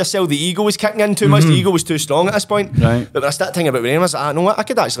a word with yourself. The ego was kicking in too much. The ego was too strong at this point. Right. But when I started thinking about it, I was like, know what? I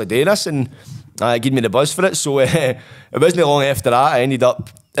could actually do this, and it gave me the buzz for it. So it wasn't long after that, I ended up,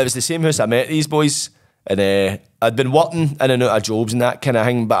 it was the same house I met these boys, and I'd been working in and out of jobs and that kind of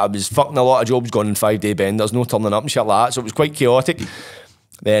thing, but I was fucking a lot of jobs, going in 5-day benders, no turning up and shit like that, so it was quite chaotic.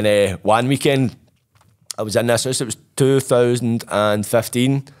 Then one weekend I was in this house, it was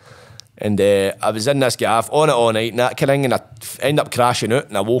 2015, and I was in this gaff on it all night and that kind of thing, and I ended up crashing out,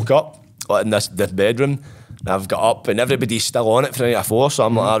 and I woke up in this bedroom, and I've got up and everybody's still on it for 9 to 4, so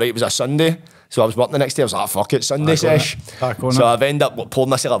I'm like, alright, it was a Sunday, so I was working the next day. I was like, fuck it, Sunday sesh. So I've ended up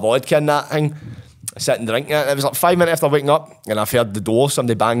pouring myself a vodka in that thing, sitting drinking it. It was like 5 minutes after waking up, and I've heard the door,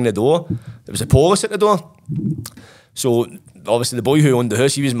 somebody banging the door. There was a police at the door. So obviously the boy who owned the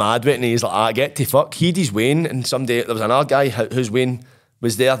house, he was mad with it, and he's like, get to fuck. He'd his Wayne, and there was another guy whose Wayne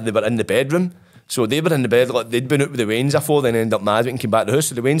was there. They were in the bedroom. So they were in the bed, like, they'd been out with the Waynes before, then ended up mad with it and came back to the house.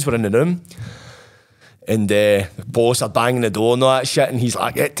 So the Waynes were in the room. And the boss are banging the door and all that shit, and he's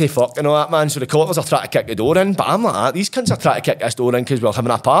like, get to fuck and all that, man. So the coppers are trying to kick the door in, but I'm like, these cunts are trying to kick this door in because we're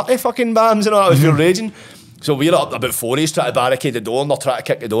having a party, fucking bams and all that. I was real raging. So we're up about 4 days trying to barricade the door, and they're trying to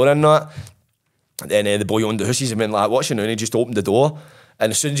kick the door in and all that. And then the boy owned the house, he's been like, what's your name? And he just opened the door.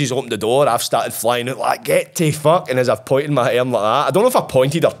 And as soon as he's opened the door, I've started flying out like, get to fuck. And as I've pointed my arm like that, I don't know if I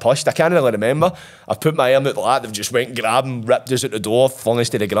pointed or pushed, I can't really remember. I've put my arm out like that, they've just went and grabbed and ripped us out the door, flung us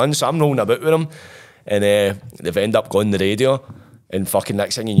to the ground. So I'm rolling about with them. And they've ended up going on the radio. And fucking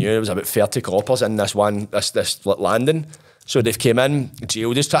next thing you knew, there was about 30 coppers in this landing. So they've came in,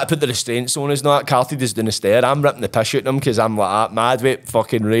 jailed us, tried to put the restraints on us and all that, carted us down the stair. I'm ripping the piss out them because I'm like that, mad with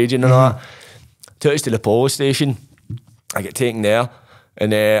fucking raging and all that. Took us to the police station. I get taken there.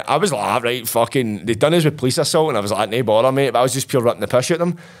 And I was like, right, fucking, they'd done us with police assault, and I was like, no bother, mate, but I was just pure ripping the piss at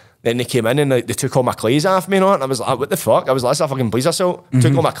them. Then they came in and they took all my clothes off me and all, and I was like, what the fuck? I was like, that's a fucking police assault.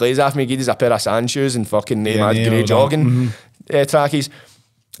 Took all my clothes off me, gave us a pair of sand shoes and fucking grey jogging trackies.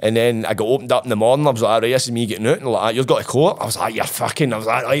 And then I got opened up in the morning. I was like, right, this is me getting out. And they're like, you've got a court. I was like, you're fucking. I was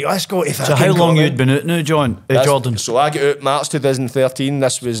like, right, let's go to fucking. So how long court, you'd been out now, Jordan? So I got out March 2013.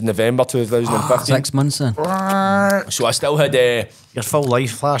 This was November 2015. 6 months then. So I still had your full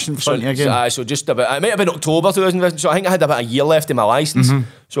life flashing in front of you again. So just about, it might have been October 2015. So I think I had about a year left in my licence.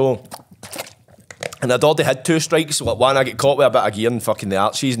 So, and I'd already had 2 strikes. So like one, I get caught with about a year in fucking the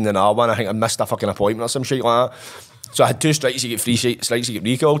Archies, and then another one, I think I missed a fucking appointment or some shit like that. So I had 2 strikes, you get 3 strikes, you get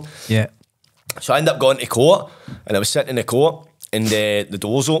recalled. Yeah. So I ended up going to court, and I was sitting in the court, and the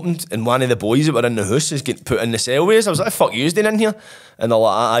doors opened, and one of the boys that were in the house is getting put in the cellways. I was like, what the fuck are you doing in here? And they're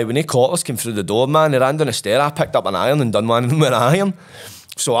like, aye, when they caught us, came through the door, man, they ran down the stair, I picked up an iron and done one of them with an iron.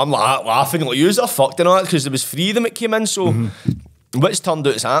 So I'm like laughing, like, yous are fucked and all that, because there was 3 of them that came in. So what's turned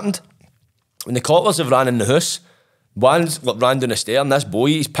out has happened. When the coppers have ran in the house, one's like, ran down the stair, and this boy,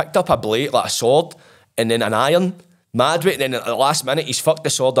 he's picked up a blade, like a sword, and then an iron. Mad with it, and then at the last minute he's fucked the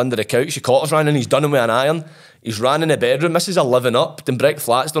sword under the couch. The caught us ran in, he's done him with an iron. He's ran in the bedroom. This is a living up. Dunbrick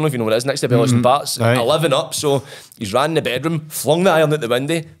Flats, don't know if you know what it is, next to Belliston Parts. Right. A living up. So he's ran in the bedroom, flung the iron out the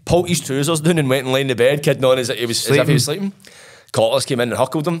window, pulled his trousers down and went and lay in the bed, kidding on as if he was sleeping. Coppers came in and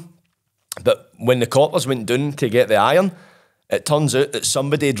huckled him. But when the coppers went down to get the iron, it turns out that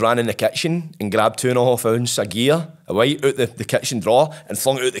somebody had ran in the kitchen and grabbed 2.5 ounces of gear white out the kitchen drawer and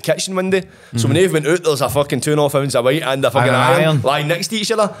flung it out the kitchen window. So when they went out, there's a fucking 2.5 ounces of white and a fucking iron lying next to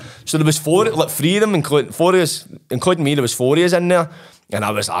each other. So there was 3 of them, including me, there was 4 of us in there. And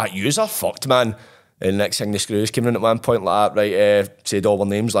I was like, yous are fucked, man. And the next thing, the screws came in at one point like that, right, said all their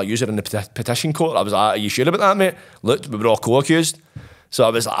names, like, yous are in the petition court. I was like, are you sure about that, mate? Look, we were all co-accused. So I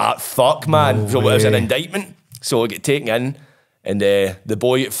was like, fuck, man. So it was an indictment. So I get taken in. And the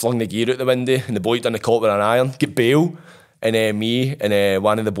boy flung the gear out the window, and the boy done the caught with an iron, get bail. And me and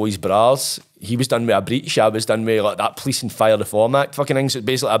one of the boys' brothers, he was done with a breach, I was done with like that Police and Fire Reform Act fucking thing, so it's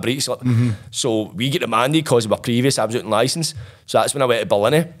basically a breach. Like, so we get remanded because of our previous absolute licence. So that's when I went to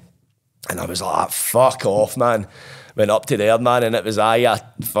Berlin, and I was like, fuck off, man. Went up to there, man, and it was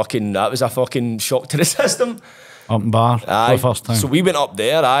that was a fucking shock to the system. Up in bar for the first time. So we went up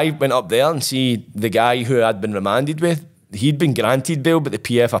there, and see the guy who I'd been remanded with. He'd been granted bail, but the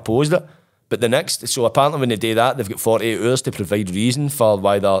PF opposed it. But so apparently when they do that, they've got 48 hours to provide reason for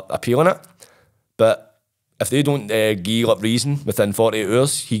why they're appealing it. But if they don't give up reason within 48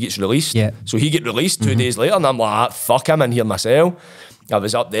 hours, he gets released. Yeah. So he get released 2 days later, and I'm like, fuck, I'm in here myself. I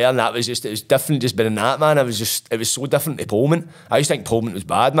was up there, and it was different just being in that, man. It was so different to Pullman. I used to think Pullman was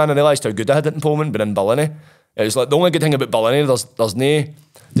bad, man. I realised how good I had it in Pullman, but in Berlin, it was like, the only good thing about Berlin, there's no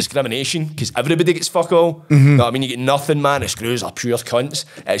discrimination, because everybody gets fuck all. You know what I mean? You get nothing, man. The screws are pure cunts.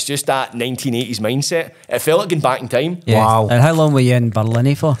 It's just that 1980s mindset. It felt like going back in time. Yeah. Wow. And how long were you in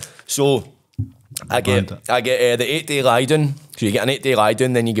Berlin for? So I get the 8-day lie down. So you get an 8-day lie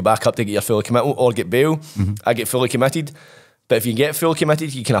down, then you get back up to get your fully committal or get bail. I get fully committed. But if you get fully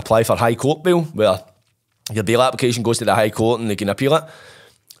committed, you can apply for High Court bail, where your bail application goes to the High Court and they can appeal it.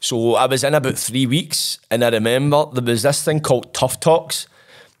 So I was in about 3 weeks, and I remember there was this thing called Tough Talks.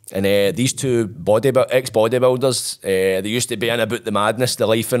 And these 2 ex-bodybuilders, they used to be in about the madness, the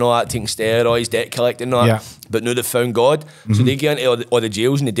life and all that, taking steroids, debt collecting and all that. But now they've found God. So they get into all the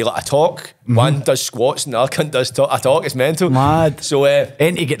jails and they do like a talk. One does squats and the other cunt does a talk. It's mental. Mad. So,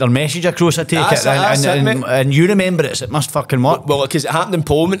 and to get their message across, I take it. And you remember it, so it must fucking work. Well, because it happened in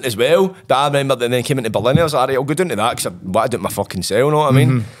Pullman as well. But I remember that then came into Berlin. I was like, alright, I'll go down to that because I wanted to do it in my fucking cell, you know what I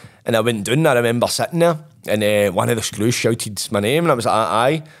mean? And I went down, I remember sitting there, and one of the screws shouted my name, and I was like,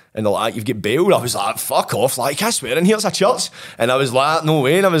 aye. And they're like, you've got bail. I was like, fuck off, like, I swear in here it's a church. And I was like, no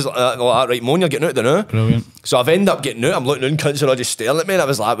way. And I was like, right, Mon, you're getting out there now. Brilliant. So I've ended up getting out. I'm looking down, cunts are all just staring at me, and I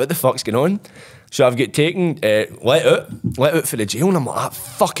was like, what the fuck's going on? So I've got taken, let out for the jail, and I'm like, that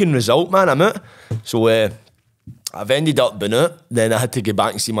fucking result, man, I'm out. So I've ended up being out. Then I had to go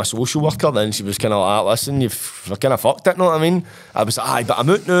back and see my social worker. Then she was kind of like, listen, you've kind of fucked it, know what I mean? I was like, aye, but I'm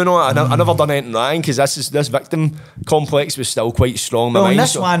out now, no? I never done anything wrong, because this victim complex was still quite strong in my mind. Well,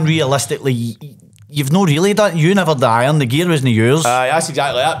 this one, realistically, you've not really done, you never did iron, the gear wasn't yours. That's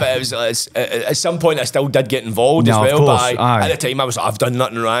exactly that, but it was, at some point I still did get involved as well, but at the time I was like, I've done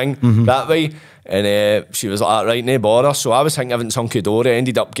nothing wrong that way. And she was like, right, no bother. So I was thinking everything's hunky-dory. I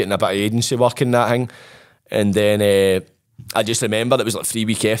ended up getting a bit of agency work in that thing. And then I just remember it was like 3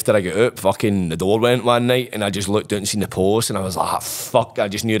 weeks after I got out, fucking the door went one night, and I just looked out and seen the post, and I was like, fuck, I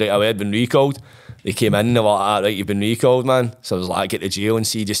just knew right away I'd been recalled. They came in and they were like, right, you've been recalled, man. So I was like, get to jail and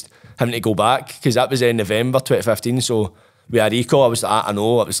see just having to go back, because that was in November 2015, so we had recall. I was like, I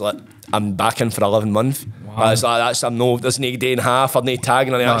know, I was like, I'm back in for 11 months. Wow. I was like, there's no day and a half, or no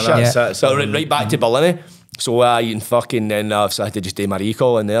tagging or any shit. So right back to Berlin. So and fucking then so I had to just do my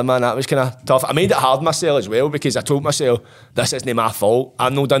recall in there, man. That was kind of tough. I made it hard myself as well, because I told myself, this isn't my fault.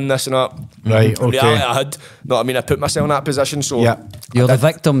 I've not done this and that. Right, okay. In reality, I had. No, I mean, I put myself in that position, so... Yeah. You're the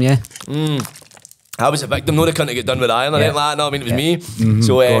victim, yeah. I was a victim. No, they couldn't get done with iron or anything like that. No, I mean, it was me.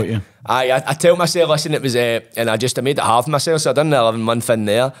 So I tell myself, listen, it was... and I made it hard for myself, so I done the 11 month in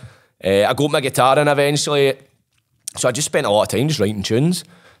there. I got my guitar in eventually. So I just spent a lot of time just writing tunes.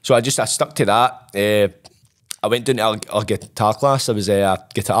 So I stuck to that. I went down to our guitar class. There was a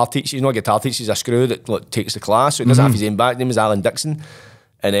guitar teacher. You know, a guitar teacher is a screw that takes the class. So he doesn't have his own back. His name is Alan Dixon.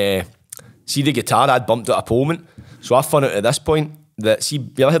 And see the guitar, I'd bumped out a Pullman. So I found out at this point that, see,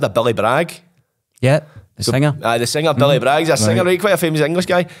 you ever heard of Billy Bragg? Yeah, the singer. The singer, Billy Bragg. He's a singer, right? Quite a famous English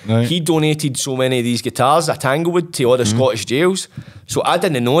guy. Right. He donated so many of these guitars at Tanglewood to all the Scottish jails. So I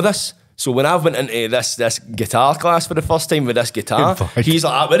didn't know this. So when I went into this guitar class for the first time with this guitar, he's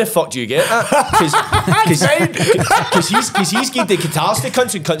like, where the fuck do you get that? Because he's gave the guitars to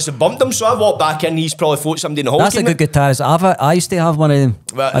cunts and cunts have bumped them. So I walked back in, he's probably thought somebody in the hall. That's a good guitar. I used to have one of them.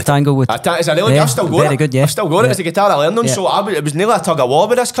 A Tanglewood. Is it really? I've still got it. Very good, yeah. I've still got it. It's a guitar I learned on. Yeah. So it was nearly a tug of war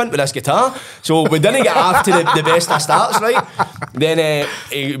with this cunt with this guitar. So we didn't get after the best of starts, right? Then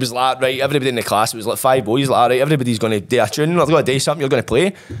it was like, right, everybody in the class, it was like 5 boys, like, right, everybody's going to do a tune. They're going to do something, you're going to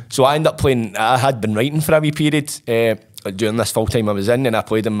play. So I ended up playing, I had been writing for a wee period during this full time I was in, and I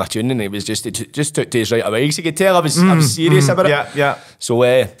played him my tune, and it was just took days right away. So you could tell I was serious about it. Yeah. So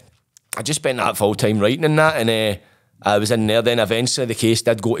I just spent that full time writing in that, and I was in there. Then eventually the case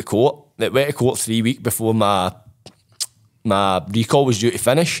did go to court. It went to court 3 weeks before my recall was due to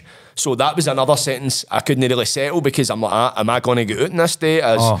finish. So that was another sentence I couldn't really settle, because I'm like, am I going to get out in this day?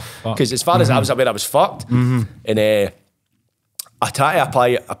 Because as far as I was aware, I was fucked. And I tried to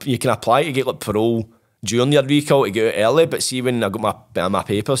apply. You can apply to get like parole during your recall to get out early, but see, when I got my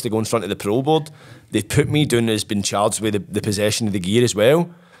papers to go in front of the parole board, they put me down as being charged with the possession of the gear as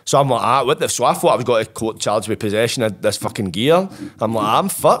well. So I'm like, what the? So I thought I was going to court charged with possession of this fucking gear. I'm like, I'm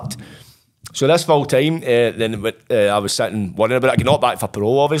fucked. So this full time, then I was sitting worrying about it. I got knocked back for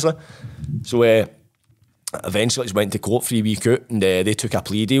parole, obviously. So eventually it went to court 3 weeks out, and they took a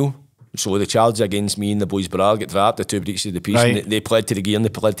plea deal. So the charges against me and the boys' brother get dropped, the 2 breaches of the peace, and they pled to the gear and they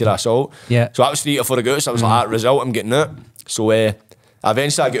pled to the assault. Yeah. So that was 3 or 4 ago, so I was like, result, I'm getting out. So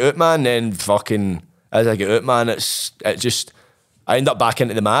eventually I get out, man, then fucking, as I get out, man, I end up back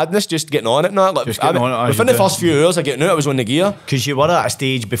into the madness, just getting on it now. Like, within the first few hours I get out, I was on the gear. Because you were at a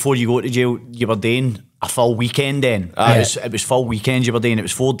stage before you go to jail, you were doing a full weekend then. It was full weekend you were doing. It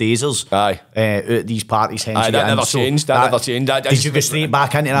was 4 days. Out at these parties. That never changed. That never changed. Did you go straight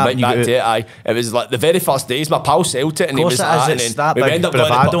back into that? Back to it, it was like the very first days, my pal sold it, and he was like, we went up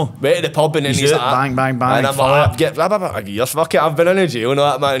went to the pub, and then he's like, bang, bang, bang. And I'm like, years, fuck it, I've been in a jail and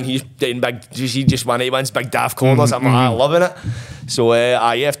all that, man, and he's doing big, he just wants big daft corners. I'm like, loving it. So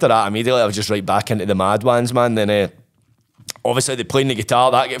after that, immediately I was just right back into the mad ones, man. Then obviously they playing the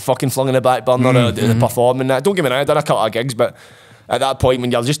guitar, that get fucking flung in the back burner, the performing that. Don't get me wrong, I done a couple of gigs, but at that point when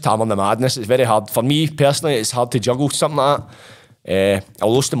you're just hammering the madness, it's very hard. For me personally, it's hard to juggle something like that. I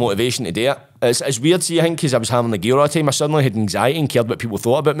lost the motivation to do it. It's weird, see, I think, because I was having the gear all the time, I suddenly had anxiety and cared what people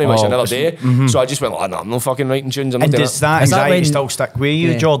thought about me, which I never do. So I just went, no, I'm not fucking writing tunes. And does that anxiety still stick with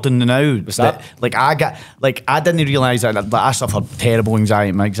you, Jordan, now? What's that? I didn't realise that I suffer terrible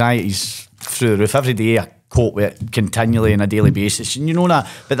anxiety. My anxiety's through the roof. Every day I cope with it continually on a daily basis. And you know that,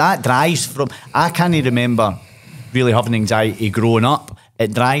 but that drives from, I can't remember really having anxiety growing up.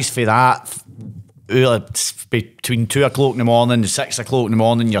 it drives for that. Between 2 o'clock in the morning and 6 o'clock in the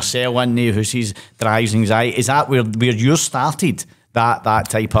morning, you're selling the houses, drives anxiety. Is that where you started? That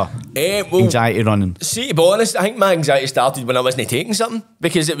type of anxiety running? See, to be honest, I think my anxiety started when I wasn't taking something,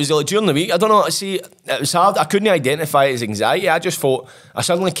 because it was like during the week. I don't know. See, it was hard. I couldn't identify it as anxiety. I just thought I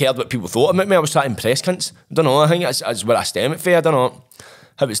suddenly cared what people thought about me. I was trying to impress cunts. I don't know. I think that's where I stem it for. I don't know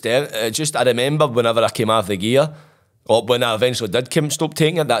how it stem. Just I remember whenever I came out of the gear, or when I eventually did stop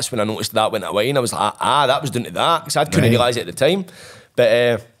taking it, that's when I noticed that went away, and I was like, that was down to that, because I couldn't realise it at the time. But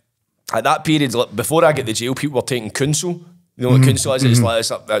at that period, like, before I got the jail, people were taking counsel. You know what counsel is? It's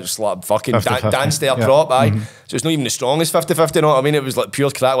like a fucking dance there prop, aye. So it's not even as strong as 50-50, you know what I mean? It was like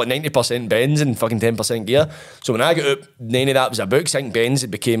pure crack, like 90% bends and fucking 10% gear. So when I got out, none of that was a book. I think bends, it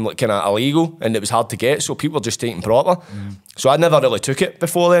became like kind of illegal, and it was hard to get, so people were just taking proper. So I never really took it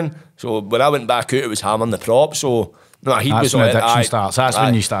before then. So when I went back out, it was hammering the prop, so... No, that's when addiction starts. That's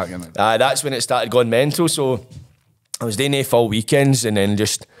when you start getting it. That's when it started going mental. So I was doing full weekends, and then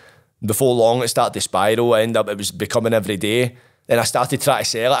just before long it started to spiral. It was becoming every day. Then I started trying to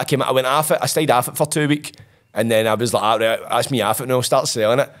sell it. I went off it. I stayed off it for 2 weeks, and then I was like, right, that's me off it now. Start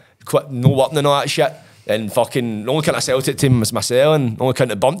selling it. Quit, no working and all that shit. And fucking the only kind I sold it to him was myself, and the only kind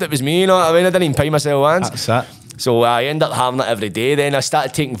that bumped it was me. You know what I mean? I didn't even pay myself once. That's it. So I ended up having it every day. Then I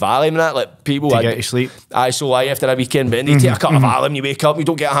started taking Valium and that, like people to get to sleep. So after a weekend bend, you take a cup of Valium, you wake up, you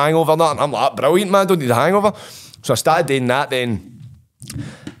don't get a hangover. And I'm like, brilliant, man, don't need a hangover. So I started doing that. Then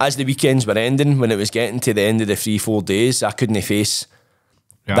as the weekends were ending, when it was getting to the end of the 3-4 days, I couldn't face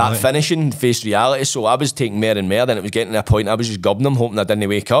reality. That finishing, face reality. So I was taking more and more. Then it was getting to a point I was just gubbing them, hoping I didn't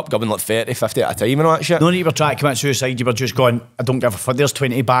wake up, gubbing like 30, 50 at a time and all that shit. No, you were trying to commit suicide, you were just going, I don't give a fuck, there's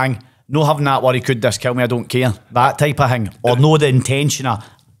 20, bang. No having that worry, could this kill me, I don't care. That type of thing. Or no the intention of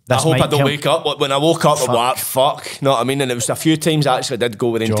this. I hope I don't wake up. When I woke up, I'm like, fuck. You know what I mean? And it was a few times I actually did go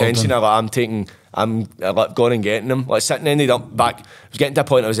with the intention of like, I'm going and getting them. Like sitting, ended up back. I was getting to a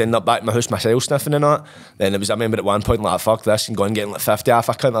point I was ending up back in my house myself sniffing and that. Then I remember at one point like, fuck this, and going and getting like 50 off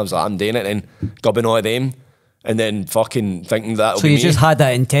a cunt. I was like, I'm doing it, and gubbing all of them. And then fucking thinking that. So you just had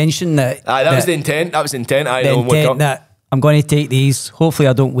that intention that. That was the intent. That was the intent. I the intent that I'm going to take these. Hopefully,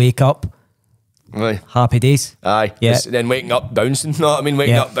 I don't wake up. Aye. Happy days. Aye. Yeah. Then waking up bouncing. You know what I mean?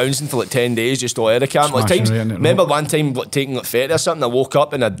 Waking up bouncing for like 10 days just all out of camp. Like times, remember one time like, taking like 30 or something. I woke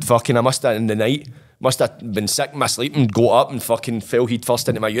up and I must have in the night. Must have been sick in my sleep and got up and fucking fell head first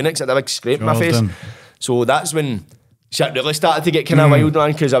into my unit. I had a big scrape in my face. So that's when shit really started to get kind of wild,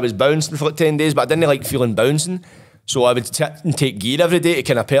 man, because I was bouncing for like 10 days, but I didn't like feeling bouncing. So I would sit and take gear every day to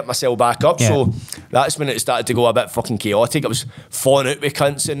kind of perk myself back up. So that's when it started to go a bit fucking chaotic. I was falling out with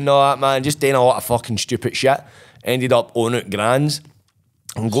cunts and all that, man, just doing a lot of fucking stupid shit. Ended up owning out grands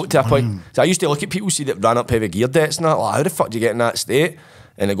and got to a point. So I used to look at people, see that ran up heavy gear debts and that, like, how the fuck do you get in that state?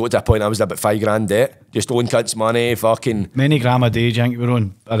 And I got to a point I was about $5 debt, just owing cunts money, fucking. Many gram a day, do you think you were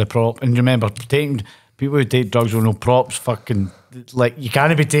on at the prop? And remember, taking people who take drugs with no props, fucking, like, you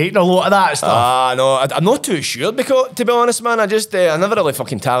can't be taking a lot of that stuff. No, I'm not too sure, because, to be honest, man, I never really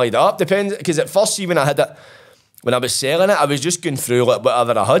fucking tallied up. Depends, because at first, see, when I was selling it, I was just going through like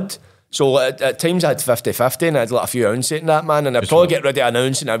whatever I had. So at times I had 50-50 and I had like a few ounces in that, man, and I'd probably get rid of an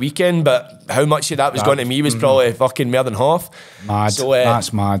ounce in a weekend, but how much of that was going to me was probably fucking more than half. Mad, so,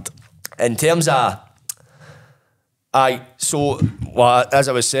 that's mad. In terms of, as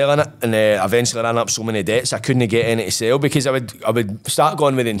I was selling it, and I eventually ran up so many debts, I couldn't get any to sell, because I would start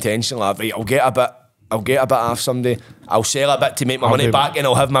going with the intention, like, right, I'll get a bit off someday, I'll sell a bit to make my money back, and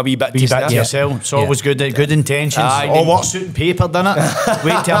I'll have my wee bit to sniff. Yourself. It's always good intentions. All what's suit and paper, done it?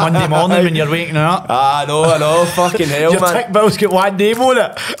 Wait till Monday morning when you're waking up. No, fucking hell, your man. tick bill's got one name on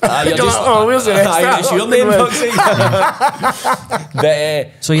it. You're just, where's the rest? It's your name,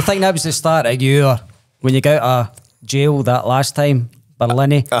 but, so you think that was the start of your, when you got out of jail that last time,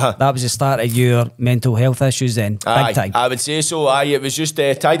 Berlin, that was the start of your mental health issues then, big time? I would say so, it was just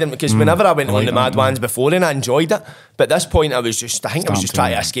tied in, because whenever I went on the mad ones before then, I enjoyed it, but at this point I think I was just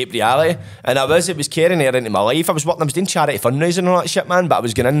trying to escape reality, and it was carrying air into my life. I was doing charity fundraising and all that shit, man, but I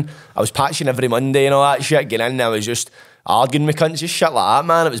was going in, I was patching every Monday and all that shit, getting in, I was just arguing with cunts, just shit like that,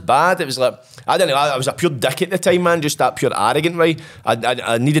 man. It was bad. It was like, I don't know, I was a pure dick at the time, man, just that pure arrogant way.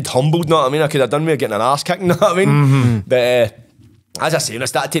 I needed humbled, know what I mean? I could have done with getting an arse kicking, know what I mean? But as I say, when I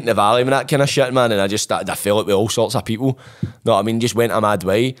started taking the Valium and that kind of shit, man, and I fell out with all sorts of people, know what I mean? Just went a mad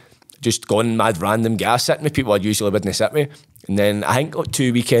way, just gone mad random gas sitting with people I usually wouldn't sit with. And then I think like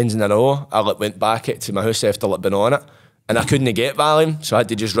 2 weekends in a row, I went back to my house after being on it, and I couldn't get Valium, so I had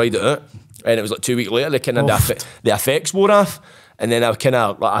to just ride it out. And it was like 2 weeks later, the effects wore off, and then I kind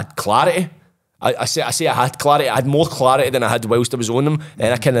of like had clarity. I say I had clarity. I had more clarity than I had whilst I was on them,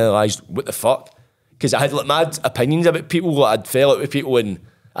 and I kind of realised, what the fuck? Because I had like mad opinions about people. Like, I'd fell out with people and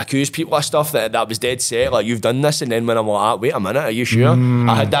accused people of stuff that was dead set. Like, you've done this, and then when I'm like, wait a minute, are you sure?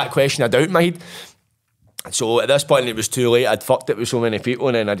 I had that question of doubt in my head. So at this point, it was too late. I'd fucked it with so many people,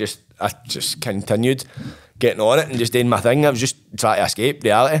 and then I just continued getting on it and just doing my thing. I was just trying to escape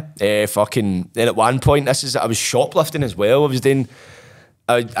reality. Then at one point, I was shoplifting as well.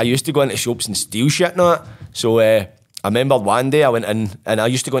 I used to go into shops and steal shit and all that. So I remember one day I went in, and I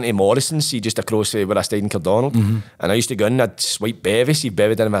used to go into Morrison's, see, just across where I stayed in Cardonald. And I used to go in, I'd swipe Bevy, see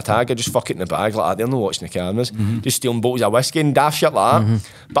Bevy didn't have my tag, I'd just fuck it in the bag like that. They're not watching the cameras. Just stealing bottles of whiskey and daft shit like that.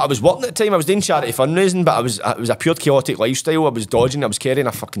 But I was working at the time, I was doing charity fundraising, but it was a pure chaotic lifestyle. I was dodging, I was carrying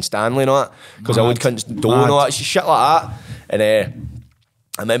a fucking Stanley and all that, because I would cunt door and all that shit like that. And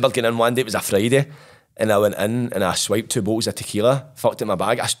I remember getting in one day, it was a Friday, and I went in and I swiped 2 bottles of tequila, fucked it in my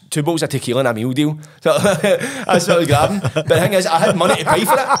bag. 2 bottles of tequila and a meal deal. So that's what I was grabbing. But the thing is, I had money to pay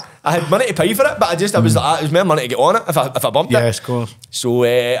for it. But it was more money to get on it if I bumped it. Yes, of course. So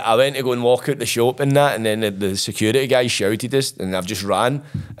I went to go and walk out the shop and that, and then the security guy shouted us, and I've just ran.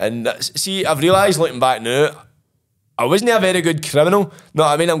 And see, I've realised looking back now, I wasn't a very good criminal. No,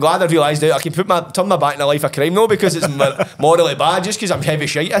 I mean, I'm glad I realised that I can turn my back in a life of crime now, because it's morally bad, just because I'm heavy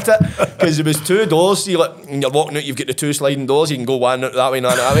shite at it. Because there was 2 doors, see, like, when you're walking out, you've got the 2 sliding doors, you can go one out that way and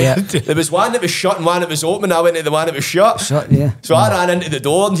one that way. Yeah. There was one that was shut and one that was open, I went to the one that was shut. Yeah. So I ran into the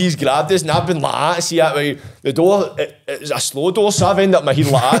door and he's grabbed us, and I've been like that, see that way. The door, it was a slow door, so I've ended up my heel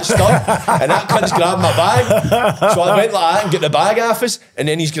like that, stuck, and that cunt's grabbed my bag. So I went like that and get the bag off us, and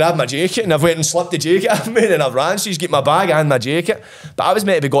then he's grabbed my jacket, and I've went and slipped the jacket off me, and I've ran, so he's got my bag and my jacket. But I was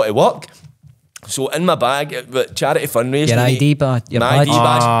meant to be got to work. So in my bag, charity fundraising. Your ID badge.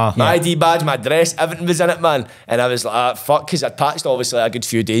 My ID badge, my dress, everything was in it, man. And I was like, fuck, because I'd patched obviously a good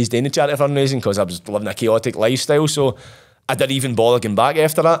few days doing the charity fundraising, because I was living a chaotic lifestyle. So I didn't even bother going back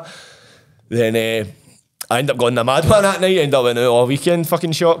after that. Then I ended up going the mad one that night, ended up in out all weekend,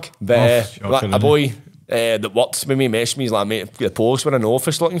 fucking shock. But a boy that works with me messaged me, he's like, mate, the post were in the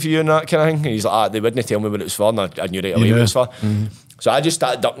office looking for you and that kind of thing. And he's like, they wouldn't tell me what it was for, and I knew right away what it was for. So I just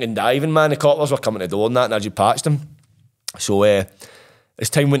started ducking and diving, man. The coppers were coming to the door and that, and I just patched them. So as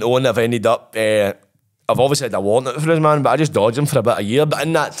time went on, I've ended up, I've obviously had a warrant for this, man, but I just dodged them for about a year. But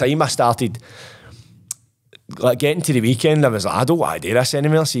in that time, I started like getting to the weekend, I was like, I don't want to do this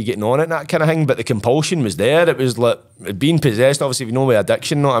anymore, so you getting on it and that kind of thing. But the compulsion was there. It was like being possessed, obviously, if you know with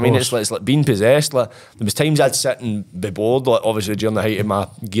addiction, you know what I mean? It's like being possessed. Like, there was times I'd sit and be bored, like obviously during the height of my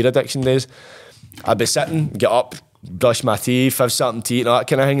gear addiction days. I'd be sitting, get up, brush my teeth, have something to eat and all that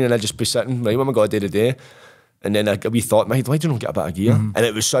kind of thing, and then I'd just be sitting, right, what am I going to do today? And then a wee thought in my head, why do you not get a bit of gear? And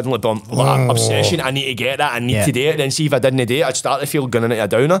it was suddenly like obsession, I need to get that, I need to do it. Then see if I didn't do it, I'd start to feel going into a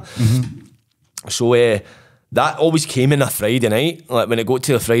downer. So that always came in a Friday night. Like when it got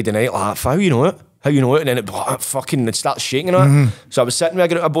to the Friday night, like, how you know it? How you know it? And then it starts shaking on it. So I was sitting with a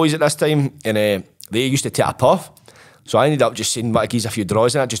group of boys at this time, and they used to take a puff. So I ended up just saying, but I give a few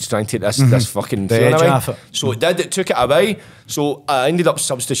draws in it just to try and take this fucking feeling away. So it took it away. So I ended up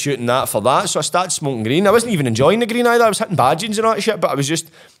substituting that for that. So I started smoking green. I wasn't even enjoying the green either. I was hitting badgings and all that shit, but I was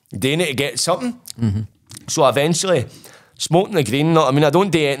just doing it to get something. So eventually, smoking the green, I mean, I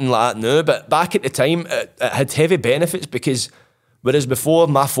don't do anything like that now, but back at the time, it had heavy benefits, because whereas before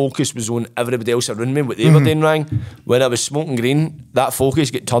my focus was on everybody else around me, what they were doing wrong, when I was smoking green, that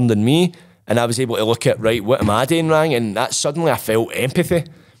focus got turned on me, and I was able to look at, right, what am I doing wrong? And that suddenly I felt empathy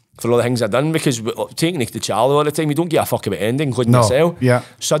for all the things I'd done, because taking it to Charlie all the time, you don't give a fuck about anything, including yourself.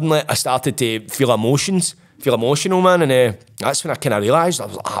 Suddenly I started to feel emotional, man, and that's when I kind of realised, I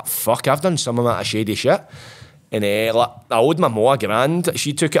was like, fuck, I've done some of that shady shit. And like, I owed my mum $1,000.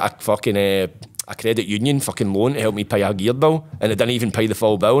 She took it a fucking a credit union fucking loan to help me pay her gear bill, and it didn't even pay the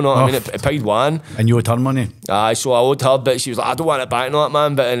full bill. You know what I mean? It paid one. And you owed her money? So I owed her, but she was like, I don't want it back, no,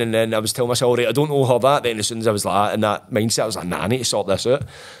 man. But and then I was telling myself, right, I don't owe her that. Then as soon as I was like in that mindset, I was like, nah, I need to sort this out.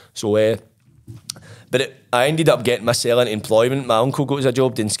 So but I ended up getting myself into employment. My uncle got us a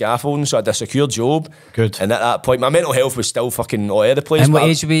job doing scaffolding, so I had a secure job. Good. And at that point, my mental health was still fucking all over the place. And what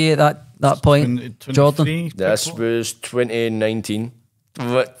age were you at that point, Jordan? This was 2019.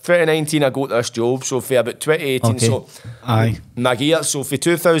 2019 I got this job, so for about 2018, so my gear, so for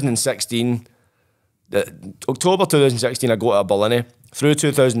 2016, October 2016 I got to Berlin. Through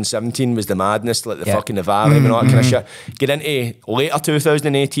 2017 was the madness, like the fucking the volume and all that kind of shit. Get into later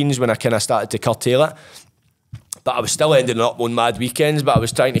 2018 is when I kind of started to curtail it. But I was still ending up on mad weekends, but I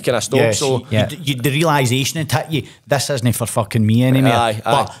was trying to kind of stop. Yes, so the realisation had hit you, this isn't for fucking me anymore. Aye.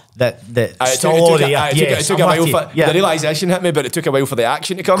 But the it took a while for the realisation hit me, but it took a while for the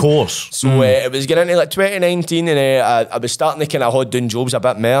action to come. Of course. So it was getting into like 2019, and I was starting to kind of hold down jobs a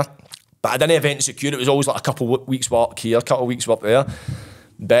bit more. But I didn't event secure. It was always like a couple of weeks work here, a couple of weeks work there.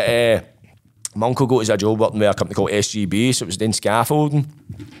 But my uncle got us a job working with a company called SGB, so it was doing scaffolding.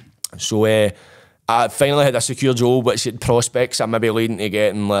 So I finally had a secure job, which had prospects. I'm maybe leading to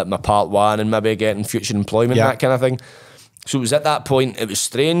getting like my part 1 and maybe getting future employment, that kind of thing. So it was at that point, it was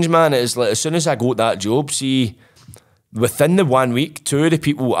strange, man. It was like, as soon as I got that job, see, within the 1 week, 2 of the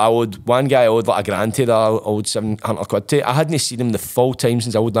people I owed, one guy I owed like £1,000 to, that I owed 700 quid to. I hadn't seen him the full time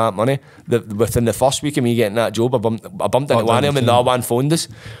since I owed that money. Within the first week of me getting that job, I bumped into one of them, and the other one phoned us.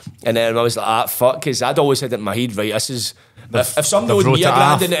 And then I was like, fuck, because I'd always had it in my head, right, this is... If somebody owed me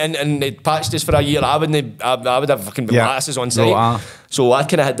 £1,000 and they'd patched us for a year, I would have fucking glasses on site. So I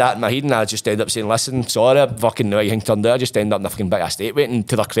kind of had that in my head, and I just ended up saying, listen, sorry, I fucking know everything turned out. I just ended up in a fucking big estate waiting. And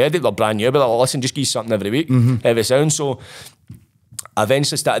to their credit, they're brand new, but they're like, listen, just give you something every week, every sound. So I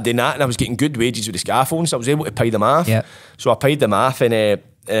eventually started doing that, and I was getting good wages with the scaffolding, so I was able to pay them off. So I paid them off, and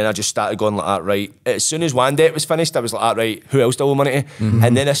I just started going like that, right. As soon as one debt was finished, I was like, right, who else do I owe money to?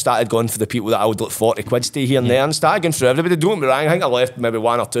 And then I started going for the people that I owed like 40 quid stay here and there, and started going through everybody. Don't get me wrong, I think I left maybe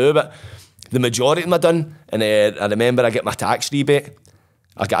 1 or 2, but the majority of them I done. And I remember I get my tax rebate.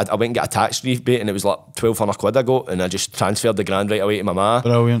 I went and got a tax rebate, and it was like 1,200 quid I got, and I just transferred the grand right away to my ma.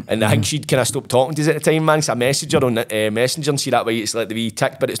 Brilliant. And I think she'd kind of stopped talking to us at the time, man, because I messaged her on Messenger, and see that way it's like the wee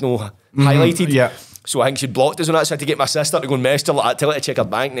tick, but it's no highlighted. So I think she'd blocked us on that, so I had to get my sister to go and message her like that, tell her to check her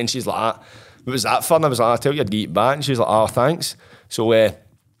bank, and then she's like, what was that for? And I was like, I tell you I'd get it back, and she was like, oh, thanks. So I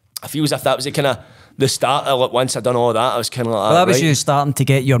feel as if that was the kind of the start of, like, once I'd done all that, I was kind of like, well, that was right. you starting to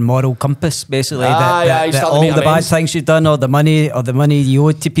get your moral compass, basically. That all the bad things you'd done, or the money you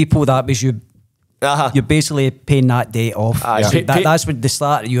owed to people, that was you. You're basically paying that debt off. That's when the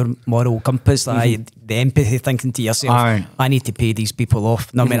start of your moral compass, the empathy, thinking to yourself, I need to pay these people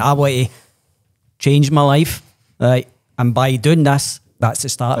off. No, I mean, I want to change my life, right? And by doing this, that's the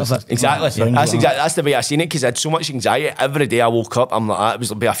start of it. Exactly. That's the way I seen it, because I had so much anxiety. Every day I woke up, I'm like, it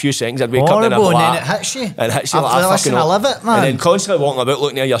was like a few seconds, I'd wake up and then it hits you. And it hits you like, I love it, man. And then constantly walking about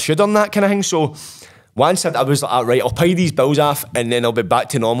looking at your should on that kind of thing. So once I was like, right, I'll pay these bills off, and then I'll be back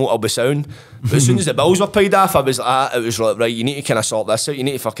to normal, I'll be sound. But as soon as the bills were paid off, I was like, it was like, right, you need to kind of sort this out. You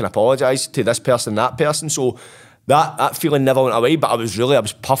need to fucking apologise to this person, that person. So that feeling never went away, but I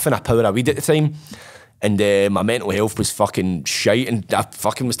was puffing a power of weed at the time. And my mental health was fucking shite, and I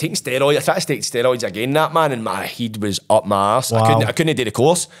fucking was taking steroids. I tried to take steroids again, that man, and my head was up my arse. Wow. I couldn't do the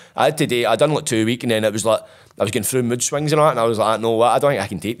course. I done like 2 weeks, and then it was like I was going through mood swings and all that, and I was like, no, what? I don't think I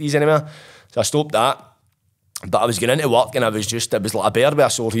can take these anymore. So I stopped that. But I was getting into work, and it was like a bear with a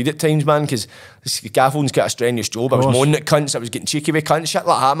sore head at times, man, because scaffolding's got a strenuous job. I was moaning at cunts, I was getting cheeky with cunts, shit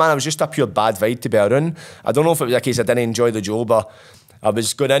like that, man. I was just a pure bad vibe to be around. I don't know if it was a case I didn't enjoy the job, or I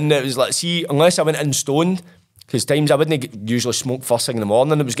was going in, it was like, see, unless I went in stoned, because times I wouldn't usually smoke first thing in the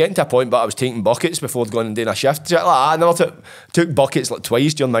morning. It was getting to a point, but I was taking buckets before going and doing a shift. Shit like that. I never took buckets like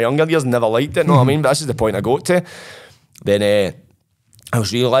twice during my younger years, never liked it, know what I mean? But this is the point I got to. Then I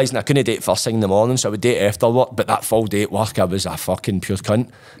was realising I couldn't date first thing in the morning, so I would date after work, but that full day at work, I was a fucking pure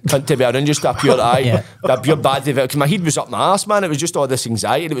cunt. Cunt to be around, just a pure that pure bad day, because my head was up my arse, man. It was just all this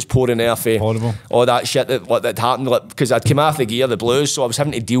anxiety that was pouring there for all that shit that happened, because I'd come off the gear, the blues, so I was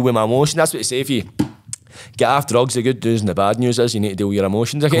having to deal with my emotions. That's what they say, if you get off drugs, the good news and the bad news is you need to deal with your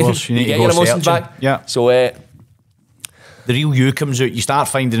emotions again. Of course, you need to get go your emotions searching. back. Yeah. So the real you comes out. You start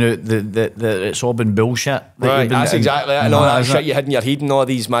finding out that it's all been bullshit. Right, that's exactly it. And all that shit you had in your head, and all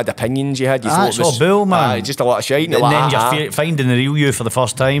these mad opinions you had. You thought it's all bull, man. Just a lot of shit. And then you're finding the real you for the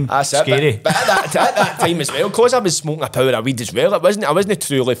first time. That's scary. It. But at that time as well, because I was smoking a power of weed as well, I wasn't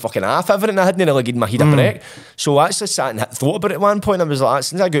truly fucking half everything. I hadn't really given my head a break. So I actually sat and thought about it at one point. I was like,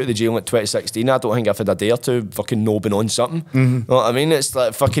 since I got out of the jail in 2016, I don't think I've had a day or two fucking knobbing on something. You know what I mean? It's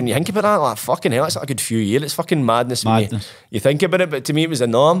like fucking, you think about that, like fucking hell, it's like a good few years. It's fucking madness. You think about it, but to me it was a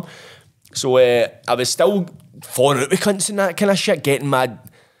norm. So I was still falling out with cunts and that kind of shit, getting mad,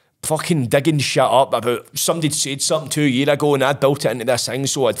 fucking digging shit up about somebody'd said something 2 years ago, and I'd built it into this thing,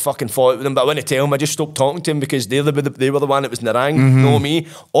 so I'd fucking fall out with them. But I wouldn't tell them, I just stopped talking to them, because they were the one that was in the ring, no me,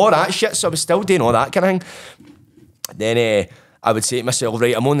 all that shit. So I was still doing all that kind of thing. Then I would say to myself,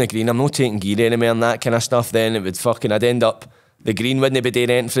 right, I'm on the green, I'm not taking gear anymore and that kind of stuff. Then it would fucking, I'd end up the Green wouldn't be doing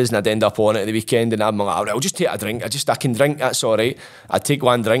anything for us, and I'd end up on it at the weekend, and I'm like, I'll just take a drink. I can drink, that's all right. I'd take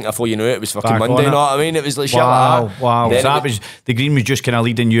one drink before you knew it was fucking Monday, you know what I mean? It was like shit like that. Wow. So that was, the Green was just kind of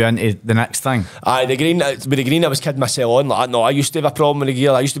leading you into the next thing? Aye, with the Green I was kidding myself on, like, no, I used to have a problem with the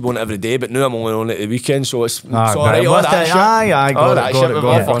gear, I used to be on it every day, but now I'm only on it at the weekend, so it's all right, all that shit. Aye, all that shit, we've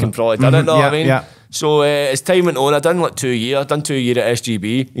all fucking probably done it, know what I mean? Yeah. So as time went on, I done like 2 years. I done 2 years at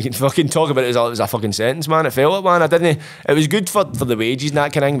SGB. You can fucking talk about it as it was a fucking sentence, man. It felt it, man. It was good for the wages and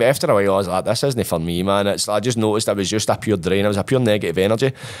that kind of thing, but after a while I was like, this isn't for me, man. I just noticed I was just a pure drain. I was a pure negative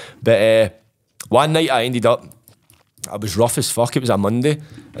energy. But one night I ended up, I was rough as fuck. It was a Monday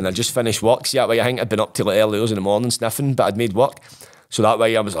and I just finished work. See, that way I think I'd been up till like early hours in the morning sniffing, but I'd made work. So that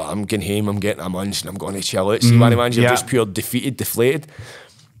way I was like, I'm getting home, I'm getting a munch and I'm going to chill out. See, man, you're just pure defeated, deflated.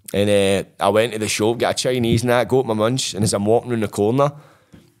 And I went to the shop, got a Chinese and that, got my munch, and as I'm walking around the corner,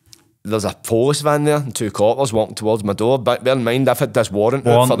 there's a police van there and 2 coppers walking towards my door. But bear in mind, I've had this warrant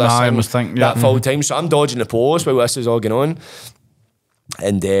out for this that full time, so I'm dodging the police while this is all going on.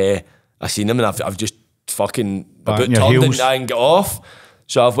 And I seen them and I've just fucking turned and got off.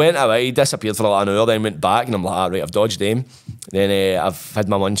 So I've went away, disappeared for like an hour, then went back and I'm like, all right, I've dodged them. Then I've had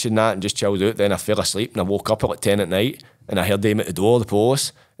my lunch and that and just chilled out. Then I fell asleep and I woke up at like 10 at night and I heard them at the door, the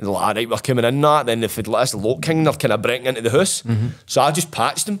police. And they're like, all right, we're coming in that. Then they've let us lock king, they're kind of breaking into the house. So I just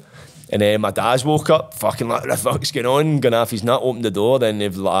patched them. And my dad's woke up, fucking like, what the fuck's going on? Going off his nut, opened the door. Then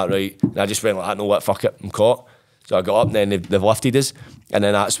they've like, right. And I just went like, no, what, fuck it, I'm caught. So I got up and then they've lifted us. And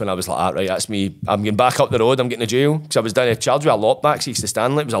then that's when I was like, all right, that's me. I'm getting back up the road, I'm getting to jail. Because I was down charged with a lockback, so it's the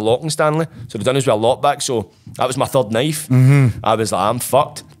Stanley. It was a lock and Stanley. So they done us with a lockback. So that was my third knife. I was like, I'm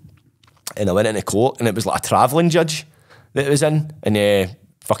fucked. And I went into court and it was like a travelling judge that it was in. And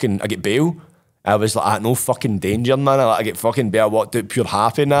I get bail. I was like, no fucking danger, man. I get fucking bail. I walked out pure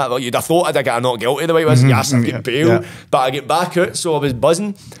happy and that. Like, you'd have thought I'd get a not guilty the way it was. Yes, I get bail. But I get back out, so I was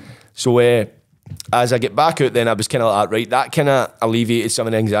buzzing. So as I get back out, then I was kind of like, right, that kind of alleviated some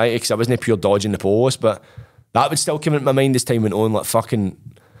of the anxiety because I wasn't pure dodging the police, but that would still come into my mind as time went on, like fucking,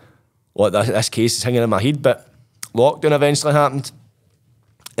 like this case is hanging in my head. But lockdown eventually happened.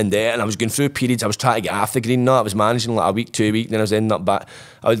 And I was going through periods, I was trying to get off the green now. I was managing like a week, 2 weeks, then I was ending up back.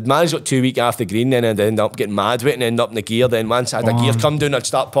 I would manage like 2 weeks off the green, then I'd end up getting mad with it and end up in the gear. Then once I had a gear come down, I'd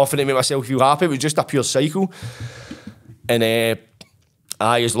start puffing it, make myself feel happy. It was just a pure cycle. And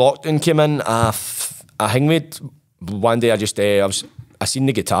as lockdown came in, I hung with one day. I seen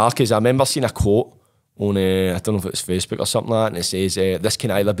the guitar because I remember seeing a quote on I don't know if it's Facebook or something like that, and it says this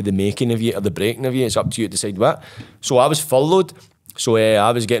can either be the making of you or the breaking of you. It's up to you to decide what. So I was furloughed. So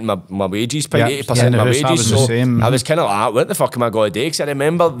I was getting my wages, 80% of my wages. So I was kind of like, what the fuck am I going to do? Because I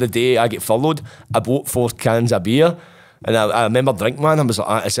remember the day I get furloughed, I bought 4 cans of beer. And I remember drinking one. I was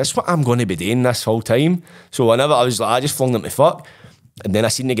like, is this what I'm going to be doing this whole time? So whenever I was like, I just flung them to fuck. And then I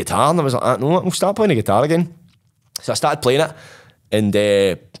seen the guitar and I was like, no, I'll start playing the guitar again. So I started playing it. And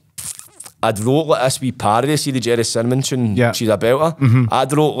I'd wrote like this wee parody, see the Jerry Cinnamon tune, She's a Belter.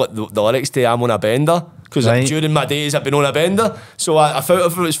 I'd wrote like the lyrics to I'm on a Bender. Because during my days I've been on a bender. So I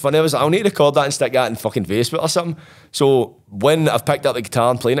felt if it was funny, I was like, I'll need to record that and stick that in fucking Facebook or something. So when I've picked up the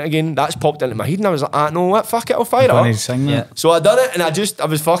guitar and playing it again, that's popped into my head and I was like, no, what, fuck it, I'll fire it up. So I done it and I just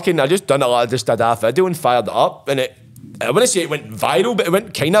done it like, I just did a video and fired it up. And I wouldn't say it went viral, but it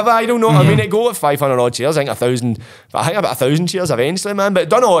went kind of viral, know what I mean? It got at 500 odd shares, I think 1,000 shares eventually, man. But it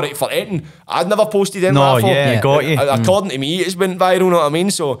done alright for anything. I'd never posted anything. Got you. According to me, it's went viral, know what I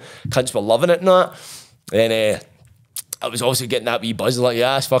mean? So cunts were loving it and that. Then I was also getting that wee buzz like,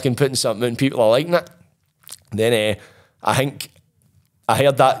 it's fucking putting something out and people are liking it. Then I think I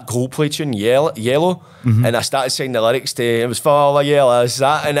heard that Coldplay tune, Yellow, and I started singing the lyrics to it was full of yellows,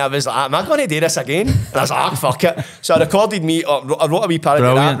 that, and I was like, am I going to do this again? And I was like, fuck it. So I recorded I wrote a wee parody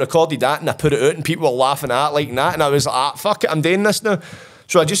of that, recorded that, and I put it out, and people were laughing at it, liking that, and I was like, fuck it, I'm doing this now.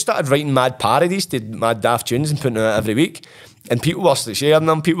 So I just started writing mad parodies to mad daft tunes and putting it out every week. And people were sharing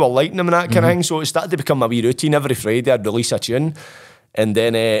them, people were liking them and that kind of thing. So it started to become a wee routine. Every Friday I'd release a tune. And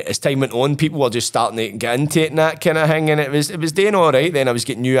then as time went on, people were just starting to get into it and that kind of thing. And it was doing all right. Then I was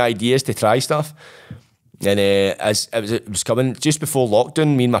getting new ideas to try stuff. And as it was coming, just before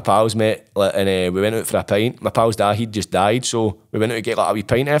lockdown, me and my pals met and we went out for a pint. My pal's dad, he'd just died. So we went out to get like a wee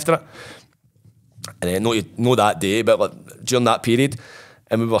pint after it. And not that day, but like, during that period.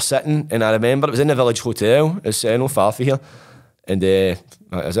 And we were sitting, and I remember it was in the Village Hotel. It's no far from here. And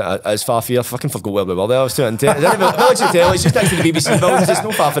it's far from here. I fucking forgot where we were there. I was too into it. It's in the Village Hotel. It's just next to the BBC buildings. It's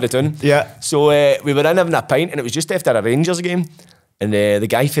no far for the town. Yeah. So we were in having a pint, and it was just after a Rangers game. And the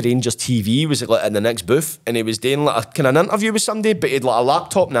guy for Rangers TV was like in the next booth, and he was doing like a kind of an interview with somebody, but he had like a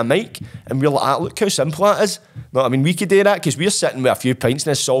laptop and a mic, and we were like, look how simple that is. No, I mean, we could do that because we're sitting with a few pints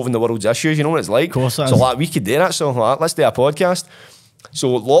and solving the world's issues. You know what it's like. Of course, so like we could do that. So like, let's do a podcast.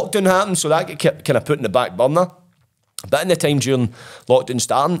 So lockdown happened, so that got kind of put in the back burner. But in the time during lockdown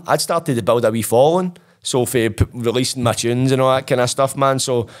starting, I'd started to build a wee following. So for releasing my tunes and all that kind of stuff, man.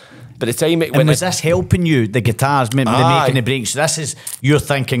 So by the time it went... And was this helping you, the guitars, the making the breaks? So this is, you're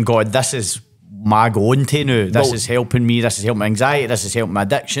thinking, God, this is my going to now. This is helping me, this is helping my anxiety, this is helping my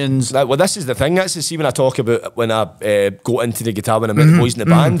addictions. Well, this is the thing. That's see when I talk about when I got into the guitar, when I met the boys in the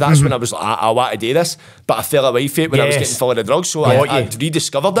band, that's when I was like, I want to do this. But I fell away from it when I was getting full of the drugs. So I'd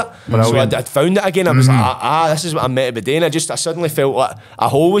rediscovered it. So I'd found it again. I was like, this is what I'm meant to be doing. I suddenly felt like a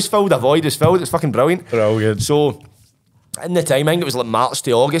hole was filled, a void was filled. It's fucking brilliant. So in the time, I think it was like March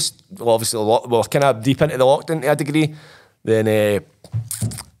to August. Well, obviously, we're kind of deep into the lockdown to a degree. Then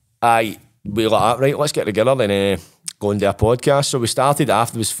we were like, right, let's get together and go and do a podcast. So we started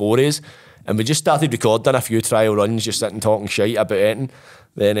after those 4 days, and we just started recording a few trial runs, just sitting talking shite about it.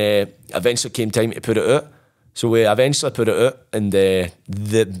 Then eventually came time to put it out. So we eventually put it out, and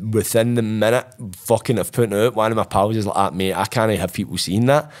within the minute fucking of putting it out, one of my pals is like, mate, I can't have people seeing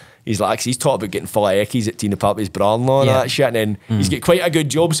that. He's like, cause he's talked about getting full of eckies at Tina Party's brother-in-law and all that shit, and then he's got quite a good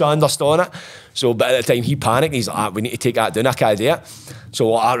job, so I understand it. So, but at the time he panicked, and he's like, we need to take that down, I can't do it.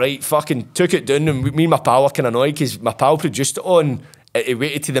 So, alright, fucking took it down, and me and my pal were kind of annoyed, because my pal produced it on, he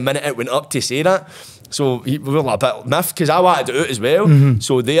waited to the minute it went up to say that. So we were like a bit miffed, because I wanted it out as well.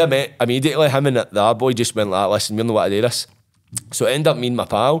 So they met immediately, him and the other boy just went like, listen, we don't know what to do this. So it ended up me and my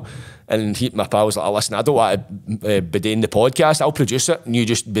pal, and my pal was like, listen, I don't want to be doing the podcast, I'll produce it and you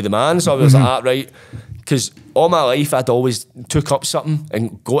just be the man. So I was like, right, because all my life I'd always took up something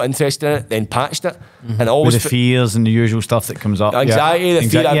and got interested in it, then patched it, and I always with the fears and the usual stuff that comes up, anxiety, the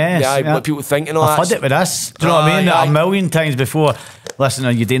fear, what people think and all that. I've had it with this. Do you know what I mean? A million times before. Listen,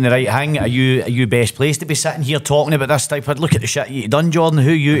 are you doing the right thing? Are you best placed to be sitting here talking about this type of? Look at the shit you've done, Jordan.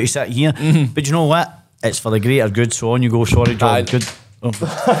 Who are you to sit here? But you know what? It's for the greater good. So on you go. Sorry, Jordan. Good. That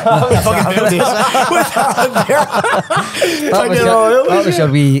was your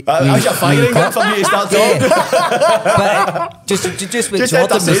wee. That's your firing gun for me to start talking. But just with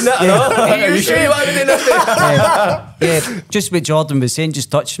Jordan was Are you sure you want to do this? Just what Jordan was saying,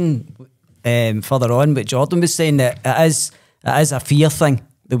 just touching further on, what Jordan was saying, that it is a fear thing,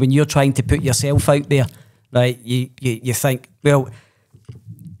 that when you're trying to put yourself out there, right, you think, well,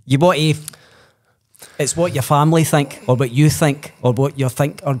 you want to. It's what your family think, or what you think, or what you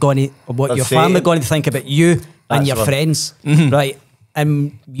think are going to, or what your family are going to think about you and your friends, right?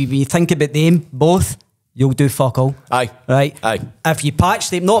 And you think about them both, you'll do fuck all. Right? If you patch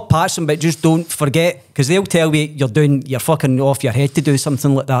them, not patch them, but just don't forget, because they'll tell you you're fucking off your head to do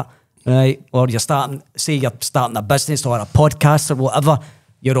something like that, right? Or you're starting a business or a podcast or whatever.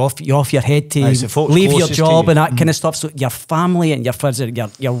 You're off your head to leave your job and that kind of stuff. So your family and your friends are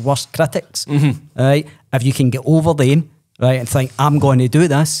your worst critics, right? If you can get over them, right, and think, I'm going to do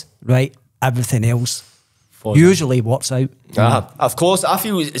this, right, everything else usually works out. Of course, I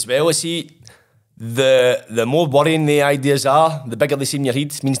feel as well, see, the more worrying the ideas are, the bigger they seem in your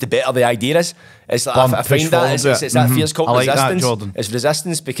head, means the better the idea is. It's like, I find that it's that fear's called resistance. It's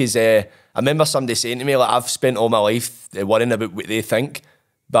resistance, because I remember somebody saying to me, like, I've spent all my life worrying about what they think,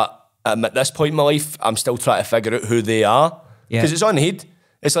 but at this point in my life, I'm still trying to figure out who they are, because it's on the head.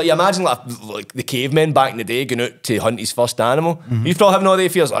 It's like, you imagine like the cavemen back in the day going out to hunt his first animal. You've not having all the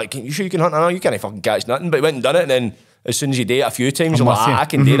fears, like, you sure you can hunt an animal? You can't fucking catch nothing. But he went and done it, and then as soon as you do it a few times, you're like, I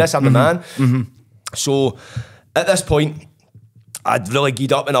can do this, I'm the man. So at this point, I'd really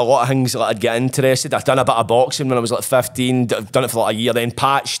geared up in a lot of things, like I'd get interested. I'd done a bit of boxing when I was like 15, I've done it for like a year, then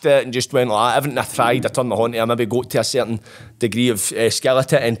patched it and just went like, everything I tried, I turned my hand to, I maybe got to a certain degree of skill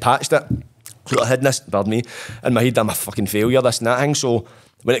at it and patched it. So I had this, pardon me, in my head, I'm a fucking failure, this and that thing. So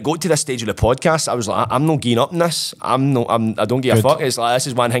when it got to this stage of the podcast, I was like, I'm not geeing up in this. I don't give a fuck. It's like, this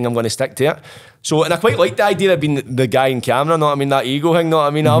is one thing I'm going to stick to it. So, and I quite like the idea of being the guy in camera, know what I mean? That ego thing, know what I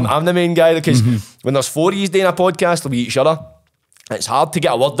mean? I'm the main guy, because when there's 4 of you doing a podcast with each other, it's hard to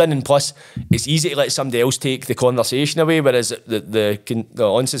get a word in, and plus it's easy to let somebody else take the conversation away, whereas the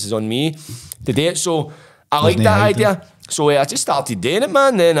onus is on me to do it. So I like that idea. So I just started doing it,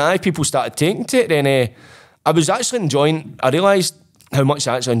 man. Then people started taking to it. Then I was actually enjoying, I realised how much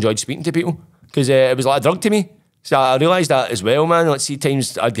I actually enjoyed speaking to people, because it was like a drug to me. So I realised that as well, man. Like, see,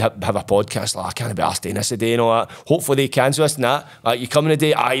 times I'd have a podcast, like, I can't be asked doing this a day and all that. Hopefully they cancel this and that. Like, you coming a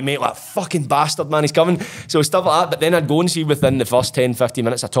day, aye, mate, like, fucking bastard, man, he's coming. So stuff like that. But then I'd go and see within the first 10, 15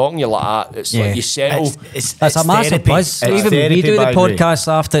 minutes of talking, you're like, it's like you settle. It's a massive buzz. Even we do the podcast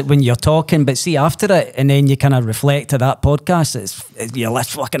after when you're talking, but see, after it, and then you kind of reflect to that podcast, you're like,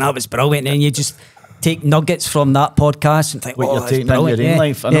 fucking up, it's brilliant. And then you just take nuggets from that podcast and think, what you're taking brilliant. in your own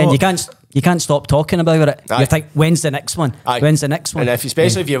life. Yeah, and you can't stop talking about it. Aye. You think, when's the next one? Aye. When's the next one? And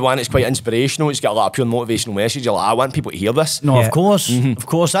especially if you have one that's quite inspirational, it's got a lot of pure motivational message, you're like, I want people to hear this. No, of course. Of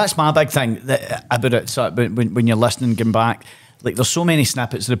course, that's my big thing about it. So when you're listening, going back, like, there's so many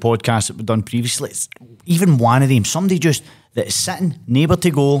snippets of the podcast that we've done previously. It's even one of them, somebody just that is sitting, neighbour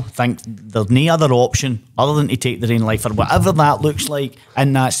to go, think there's no other option other than to take their own life, or whatever that looks like,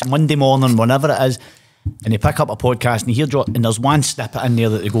 and that's Monday morning, whenever it is, and they pick up a podcast and you hear, and there's one snippet in there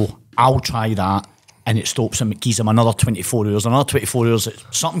that they go, I'll try that, and it stops him, it gives him another 24 hours,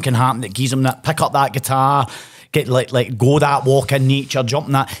 something can happen that gives him that, pick up that guitar, get like go that walk in nature,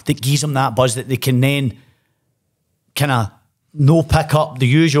 jumping that gives them that buzz that they can then kind of no pick up the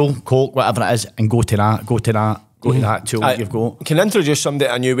usual Coke, whatever it is, and go to that tool that you've got. Can introduce somebody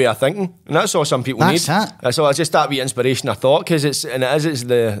to a new way of thinking, and that's all some people need. That's all. It's just that wee inspiration I thought, because it's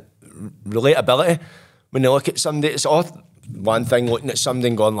the relatability. When they look at somebody, it's all one thing looking at somebody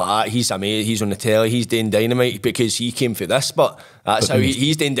and going like, he's amazing, he's on the telly, he's doing dynamite because he came for this, but that's how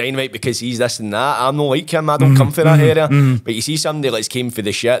he's doing dynamite because he's this and that. I'm not like him, I don't come for that area. But you see somebody like came for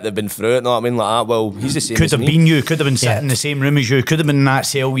the shit, they've been through it, know what I mean? Like that, well, he's the same could as have me. been you, could have been sitting in the same room as you, could have been in that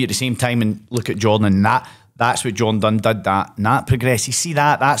cell with you at the same time, and look at Jordan, and that's what John done, did that, and that progress. You see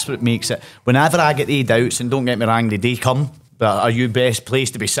that's what makes it. Whenever I get the doubts, and don't get me wrong, the day come, but are you best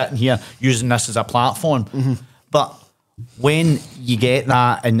placed to be sitting here using this as a platform? But when you get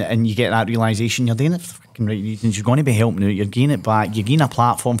that and you get that realisation, you're doing it for fucking right reasons, you're going to be helping out, you're getting it back, you're getting a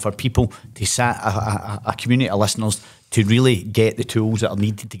platform for people to sit, a community of listeners to really get the tools that are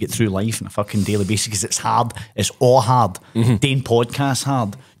needed to get through life on a fucking daily basis, because it's hard, it's all hard. Doing podcasts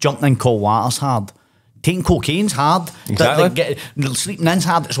hard, jumping in cold water's hard, taking cocaine's hard, exactly. Sleeping in's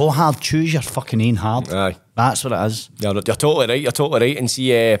hard, it's all hard. Choose your fucking own hard. Aye. That's what it is. You're totally right, and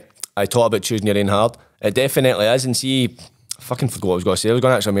see, I talk about choosing your own hard. It definitely is, and see, I fucking forgot what I was going to say. I was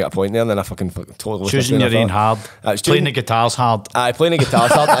going to actually make a point there, and then I fucking totally lost choosing your own hard. Playing the guitar's hard. Aye, playing the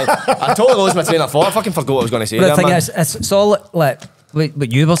guitar's hard. I totally lost my train of thought. I fucking forgot what I was going to say. But the thing is, it's all like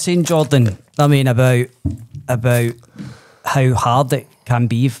what you were saying, Jordan. I mean, about how hard it can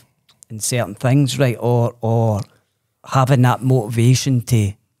be in certain things, right? Or having that motivation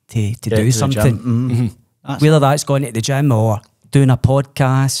to do something. Whether that's going to the gym or doing a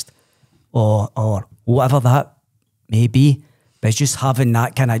podcast or whatever that may be, but it's just having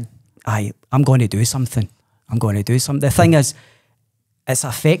that kind of, I'm going to do something. The thing is, it's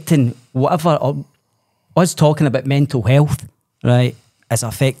affecting whatever, us talking about mental health, right, is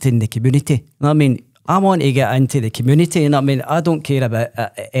affecting the community. You know what I mean? I want to get into the community, and I mean, I don't care about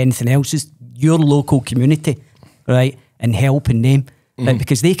anything else, just your local community, right, and helping them, right,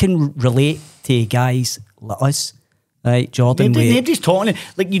 because they can relate to guys like us. Right, Jordan. Nobody's talking.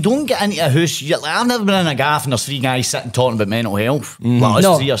 Like, you don't get into a house. I've never been in a gaff and there's three guys sitting talking about mental health. Like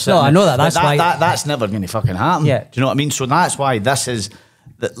us three are sitting. No, I know that. That's why that's never going to fucking happen. Yeah. Do you know what I mean? So that's why this is.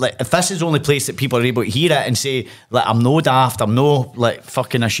 Like, if this is the only place that people are able to hear it and say, like, I'm no daft, I'm no like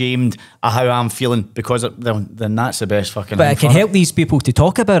fucking ashamed of how I'm feeling, because then that's the best fucking. But it can help these people to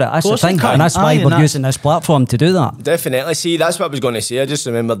talk about it. That's the thing, and that's why we're using this platform to do that. Definitely. See, that's what I was going to say. I just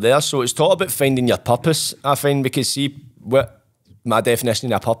remembered there. So it's taught about finding your purpose. I find, because see what my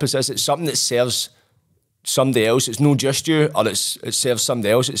definition of a purpose is. It's something that serves somebody else. It's not just you, or it serves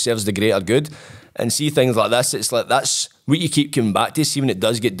somebody else. It serves the greater good. And see things like this, it's like that's what you keep coming back to. See, when it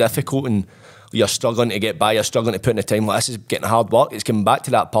does get difficult and you're struggling to get by, you're struggling to put in the time, like this is getting hard work, it's coming back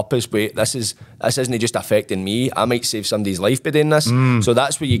to that purpose. Wait, this isn't just affecting me, I might save somebody's life by doing this. So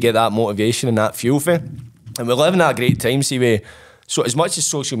that's where you get that motivation and that fuel for. And we're living at a great time, see, where, so as much as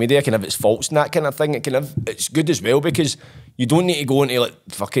social media can have its faults and that kind of thing, it's good as well, because you don't need to go into like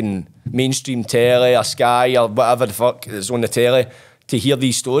fucking mainstream telly or Sky or whatever the fuck is on the telly to hear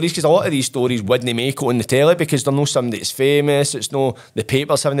these stories, because a lot of these stories wouldn't make it on the telly because they're not somebody that's famous, it's no the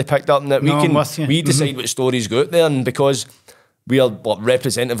papers having picked up, and that we decide what stories go out there, and because we are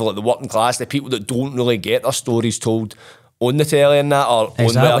representative of like the working class, the people that don't really get their stories told on the telly and that, or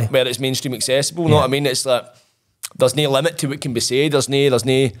on where it's mainstream accessible, you know what I mean? It's like, there's no limit to what can be said. There's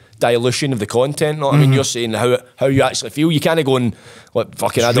no dilution of the content. You know what I mean? You're saying how you actually feel. You can't go and like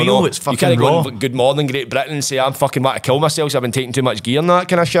fucking I don't know. You can't go on Good Morning Great Britain and say I'm fucking want to kill myself. So I've been taking too much gear and that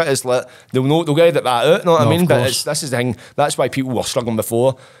kind of shit. It's like they'll get that out. You know what I mean? But this is the thing. That's why people were struggling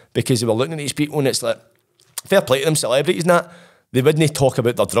before, because they were looking at these people and it's like fair play to them, celebrities and that. They wouldn't talk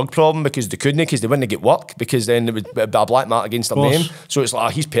about their drug problem because they couldn't, because they wouldn't get work, because then it would be a black mark against their name. So it's like, oh,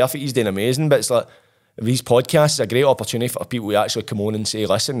 he's perfect, he's doing amazing. But it's like, these podcasts are a great opportunity for people to actually come on and say,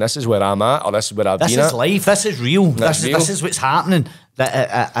 listen, this is where I'm at, or this is where I've been at. This is life, this is real. This is what's happening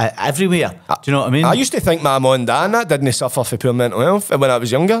everywhere. Do you know what I mean? I used to think my mum and dad didn't suffer for poor mental health when I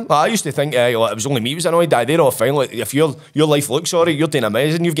was younger. Like, I used to think like, it was only me who was annoyed. They're all fine. Like, if your life looks sorry, you're doing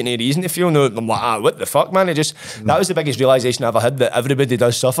amazing, you've got no reason to feel. No, I'm like, what the fuck, man? That was the biggest realisation I ever had, that everybody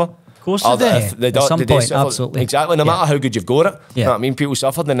does suffer. Of course they do. At some point, absolutely. Exactly, no matter how good you've got it. You know what I mean? People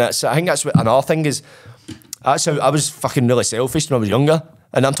suffered, and I think that's what another thing is. That's how I was fucking really selfish when I was younger.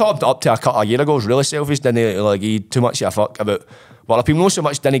 And I'm talking up to a couple of years ago, I was really selfish, didn't like give too much of a fuck about what other people know so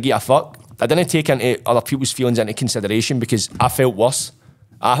much, didn't give a fuck. I didn't take into other people's feelings into consideration because I felt worse.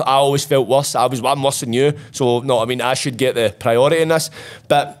 I always felt worse. I'm worse than you. So no, I mean I should get the priority in this.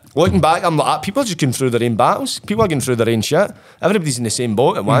 But looking back, I'm like, people are just going through their own battles. People are going through their own shit. Everybody's in the same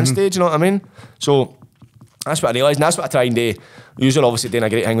boat at one stage, you know what I mean? So that's what I realised, and that's what I try and do. You're obviously doing a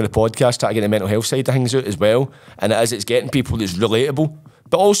great thing with the podcast, trying to get the mental health side of things out as well. And it's getting people that's relatable,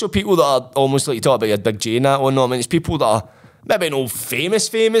 but also people that are almost like you talk about your Big J and that one. I mean, it's people that are maybe not famous,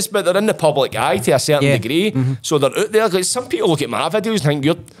 but they're in the public eye to a certain degree. So they're out there. Like, some people look at my videos and think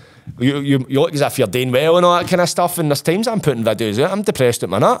you look as if you're doing well and all that kind of stuff. And there's times I'm putting videos out, I'm depressed at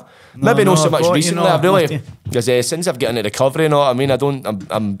my nut. Maybe not so much recently. I've really, because since I've gotten into recovery, you know what I mean.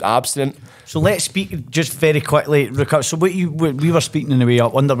 I'm abstinent. So let's speak just very quickly. So we were speaking in the way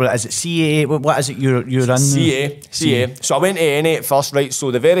up under. Is it CAA? What is it you're in? CAA. So I went to NA at first, right?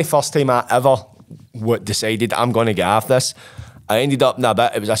 So the very first time I ever decided I'm going to get off this, I ended up in a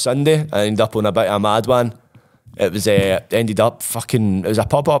bit. It was a Sunday. I ended up on a bit of a mad one. It was ended up fucking. It was a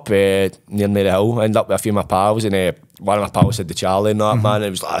pub up near Mary Hill. I ended up with a few of my pals, and one of my pals had the Charlie and that, man. It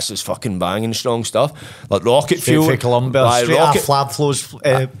was like, this is fucking banging strong stuff, like rocket fuel. For Columbia, like, straight off Pablo's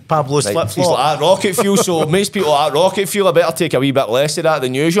flip flop. He's like rocket fuel. So most people are rocket fuel. I better take a wee bit less of that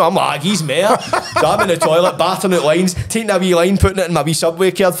than usual. I'm like, he's mayor. So I'm in the toilet, bathing out lines, taking a wee line, putting it in my wee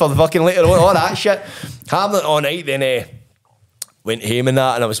Subway card for the fucking later on, all that shit. Having it all night, then went home and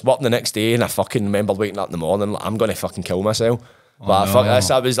that, and I was working the next day, and I fucking remember waking up in the morning like, I'm going to fucking kill myself. But fuck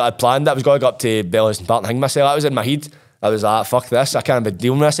this, I planned it. I was going to go up to Bellison Park and hang myself. That was in my head. I was like, fuck this, I can't be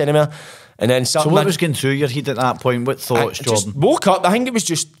dealing with this anymore. And then something. So what was going through your head at that point? What thoughts, Jordan? Just woke up. I think it was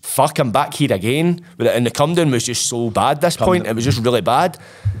just, fuck, I'm back here again. And the come down was just so bad at this point. It was just really bad.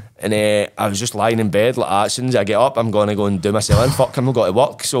 And I was just lying in bed like that. As soon as I get up, I'm going to go and do myself in. Fuck, I'm not going to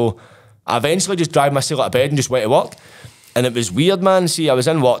work. So I eventually just dragged myself out of bed and just went to work. And it was weird, man. See, I was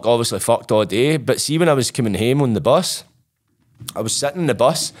in work, obviously fucked all day. But see, when I was coming home on the bus, I was sitting in the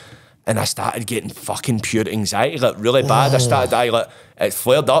bus, and I started getting fucking pure anxiety, like really bad. I started, like, it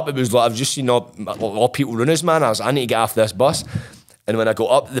flared up. It was like, I've just seen all people runners, man. I need to get off this bus. And when I got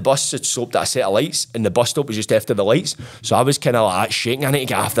up, the bus had stopped at a set of lights, and the bus stop was just after the lights. So I was kind of like shaking. I need to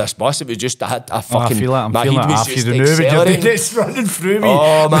get off this bus. It was just, I fucking, I feel like my head was just accelerating. It's running through me.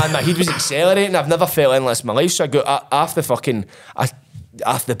 Oh man, my head was accelerating. I've never felt any less in my life. So I got off the fucking,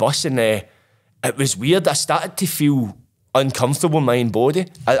 off the bus, and it was weird. I started to feel uncomfortable in my own body.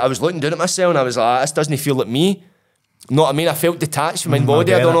 I was looking down at myself, and I was like, this doesn't feel like me. You know what I mean? I felt detached from my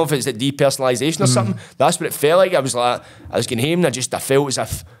body. I don't know if it's a depersonalisation or something. That's what it felt like. I was getting home, and I felt as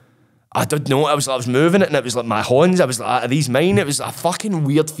if, I don't know, I was moving it, and it was like my horns. I was like, are these mine? It was a fucking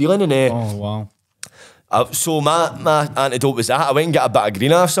weird feeling. And oh wow. So my antidote was that. I went and got a bit of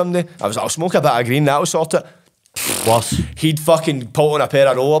green off somebody. I was like, I'll smoke a bit of green, that'll sort it. Worse. He'd fucking pulled on a pair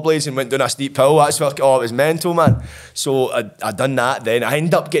of rollerblades and went down a steep hill. That's fucking, it was mental, man. So I done that. Then I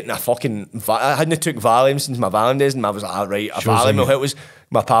ended up getting a fucking, I hadn't took Valium since my Valium days, and I was like, right, a Valium will help us.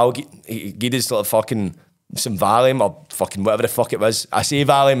 My pal, he gave us sort of fucking some Valium or fucking whatever the fuck it was. I say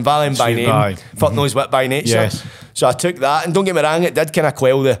Valium by name. Fuck knows what by nature. Yes. So I took that, and don't get me wrong, it did kind of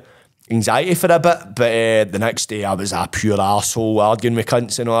quell the anxiety for a bit, but the next day I was a pure arsehole, arguing with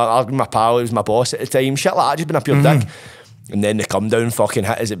cunts and all, arguing with my pal, who was my boss at the time, shit like that, just been a pure dick. And then the come down fucking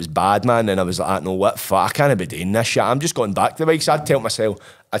hit us, it was bad, man, and I was like, no, what fuck, I can't be doing this shit, I'm just going back to the way, because I'd tell myself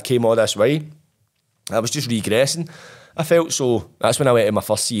I came all this way. I was just regressing, I felt. So that's when I went to my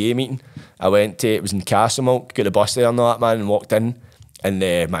first CA meeting. I went to, it was in Castlemilk, got the bus there and all that, man, and walked in, And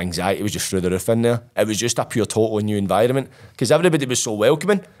my anxiety was just through the roof in there. It was just a pure totally new environment because everybody was so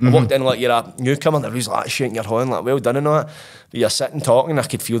welcoming. I walked in like you're a newcomer and everybody's like shaking your hand like well done and all that. But you're sitting talking, I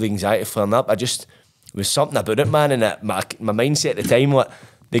could feel the anxiety flaring up. There was something about it, man, and my mindset at the time, like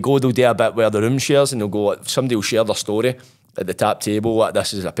they'll do a bit where the room shares and they'll go, like, somebody will share their story at the top table, like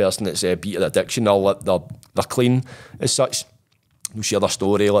this is a person that's beaten addiction, or they're clean as such. They'll share their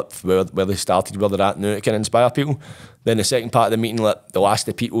story, like where they started, where they're at now, to kind of inspire people. Then the second part of the meeting, like they'll ask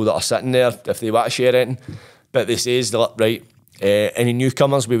the people that are sitting there if they want to share anything. But they say, like, right, any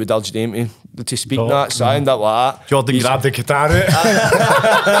newcomers, we would urge them to speak that. So I end up like that. Jordan grabbed the guitar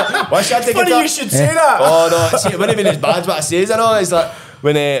out. What's that? Funny you should say that. Oh no, see, it wouldn't have been as bad as what I say, I know. It's like,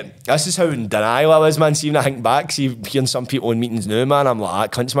 when this is how in denial I was, man. See, when I think back, see, hearing some people in meetings now, man, I'm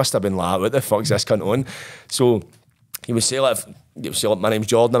like, cunts must have been like, what the fuck's this cunt on? So he would say, like, my name's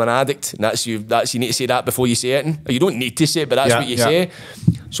Jordan, I'm an addict, and that's you need to say that before you say it. You don't need to say it, but that's what you say.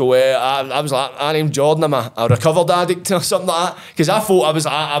 So I was like, my name's Jordan, I'm a recovered addict or something like that, because I thought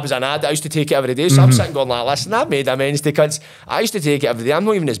I was an addict. I used to take it every day, so I'm sitting going like, listen, I've made amends to cunts. I used to take it every day. I'm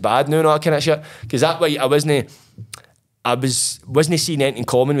not even as bad now and all that kind of shit, because that way I wasn't seeing anything in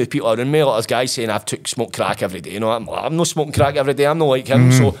common with people around me. Like there's guys saying I've smoked crack every day. You know, I'm not smoking crack every day. I'm not like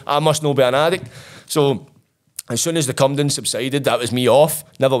him, so I must not be an addict. So as soon as the come down subsided, that was me off.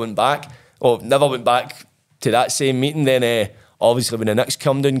 Never went back to that same meeting. Then obviously when the next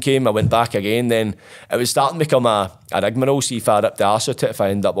come down came, I went back again. Then it was starting to become a rigmarole, see if I'd up the arse with it, if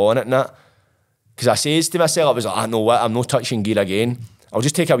I end up on it and that. Because I says to myself, I was like, I know what, I'm not touching gear again. I'll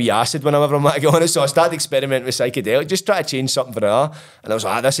just take a wee acid whenever I'm get on it. So I started experimenting with psychedelic, just try to change something for her. And I was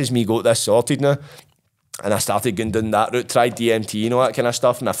like, this is me got this sorted now. And I started going down that route, tried DMT and all that kind of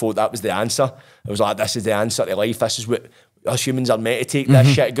stuff, and I thought that was the answer. I was like, this is the answer to life. This is what us humans are meant to take. This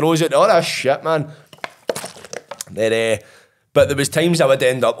shit grows out all this shit, man. Then, but there was times I would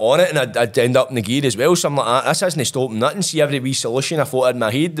end up on it and I'd end up in the gear as well. So I'm like, this isn't stopping nothing. See, every wee solution I thought in my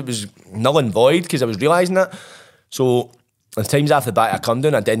head, it was null and void because I was realising it. So the times after the back I come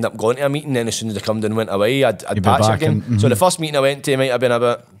down, I'd end up going to a meeting, then as soon as the come down went away, I'd patch it again. So the first meeting I went to might have been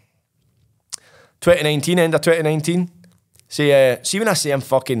about 2019, end of 2019. See when I say I'm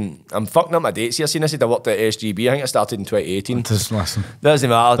fucking up my dates here. See, I said I worked at SGB. I think I started in 2018. Just listen. Doesn't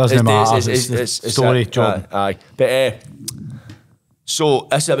matter. It's story, John. Aye. But so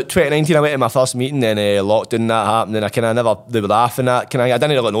this is about 2019. I went to my first meeting, then lockdown that happened, and they were laughing at. I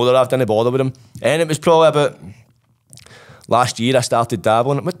didn't really know I didn't bother with them. And it was probably about last year I started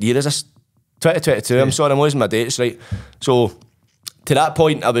dabbling. What year is this? 2022. I'm sorry, I'm losing my dates, right? So to that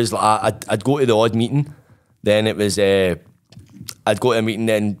point, I was like, I'd go to the odd meeting, then it was, I'd go to a meeting,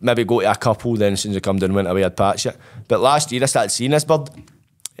 then maybe go to a couple, then as soon as I come down, went away, I'd patch it. But last year I started seeing this bird,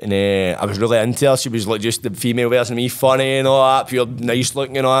 and I was really into her. She was like just the female version of me, funny and all that, pure nice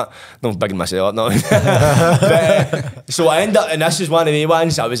looking and all that. No, bigging myself up, no. But, so I ended up, and this is one of the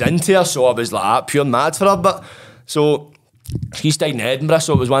ones I was into her, so I was like pure mad for her. But so she stayed in Edinburgh,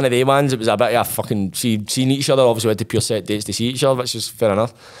 so it was one of the ones. It was a bit of a fucking seeing each other. Obviously, we had to pure set dates to see each other, which is fair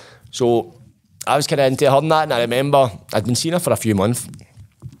enough. So I was kind of into her and that, and I remember I'd been seeing her for a few months,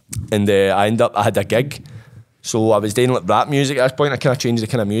 and I had a gig. So I was doing like rap music at this point. I kind of changed the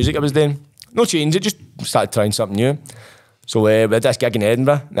kind of music I was doing. No change it, just started trying something new. So we had this gig in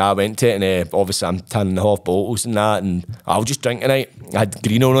Edinburgh, and I went to it, and obviously I'm turning off bottles and that, and I'll just drink tonight. I had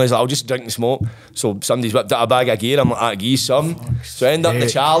green on, I was like, I'll just drink and smoke. So somebody's whipped out a bag of gear, I'm like, I'll give you some. So I ended up in the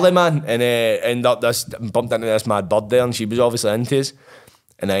Charlie, man, and bumped into this mad bird there, and she was obviously into us.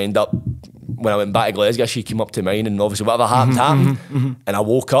 And I ended up, when I went back to Glasgow, she came up to mine, and obviously whatever happened. And I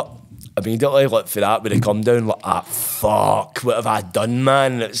woke up immediately, like, for that, with it come down, like, fuck, what have I done,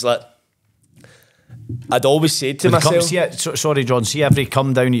 man? And it's like, I'd always said to myself... Sorry, John, see every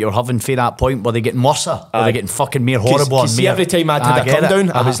come down that you're having for that point, were they getting worse? Or they getting fucking more horrible? See, every time I'd had a come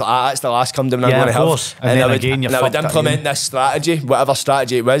down, I was like, that's the last come down I'm going to have. And then I would implement this strategy, whatever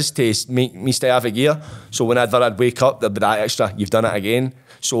strategy it was, to make me stay off a gear. So whenever I'd wake up, there'd be that extra, you've done it again.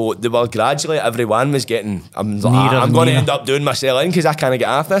 So they were gradually, everyone was getting, I'm going to end up doing myself in because I can't get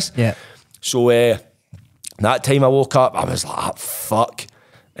off this. Yeah. So that time I woke up, I was like, fuck.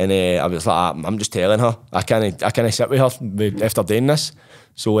 And I was like, I'm just telling her, I can't sit with her after doing this.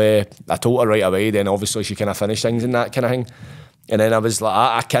 So I told her right away, then obviously she kind of finished things and that kind of thing. And then I was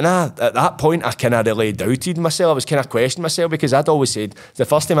like, at that point, I kind of really doubted myself. I was kind of questioning myself because I'd always said, it's the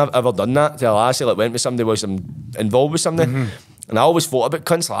first time I've ever done that, till I actually went with somebody, was involved with somebody. And I always thought about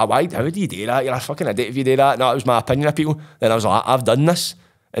cunts, like, how do you do that? You're a fucking idiot if you do that. No, it was my opinion of people. Then I was like, I've done this.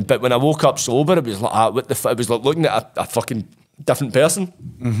 But when I woke up sober, it was like, what the fuck? It was like looking at a fucking different person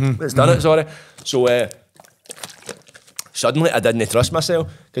that's done it, sorry. So suddenly I didn't trust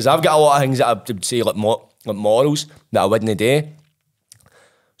myself, because I've got a lot of things that I would say like morals that I wouldn't do.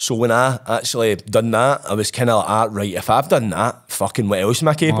 So when I actually done that, I was kind of like, right, if I've done that, fucking what else am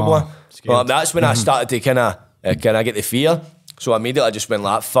I capable of? Well, that's when I started to kind of get the fear. So immediately I just went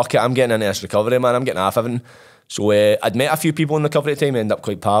like, fuck it, I'm getting into this recovery, man, I'm getting off everything. So I'd met a few people in recovery at the time, ended up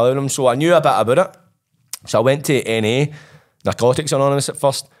quite pal with them, so I knew a bit about it. So I went to NA, Narcotics Anonymous at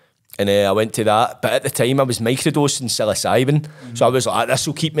first, and I went to that, but at the time I was microdosing psilocybin, so I was like, this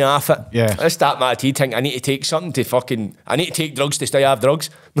will keep me off it. Yeah. I start my tea think I need to take something to I need to take drugs to stay off drugs.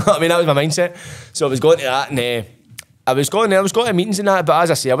 You know what I mean? That was my mindset. So I was going to that, and I was going to meetings and that, but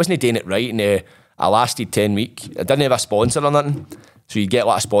as I say, I wasn't doing it right, and I lasted 10 weeks. I didn't have a sponsor or nothing. So you get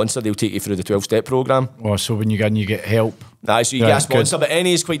like a sponsor, they'll take you through the 12-step programme. Oh, so when you go in, you get help. Nah, so you get a sponsor, but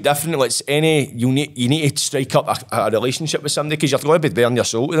NA is quite different. It's NA, you need to strike up a relationship with somebody, because you're going to be bearing your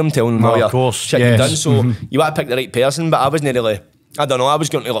soul to them, telling them all your shit you've done. So you want to pick the right person, but I wasn't really, I don't know, I was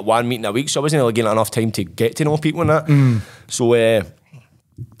going to like one meeting a week, so I wasn't really getting enough time to get to know people and that. So I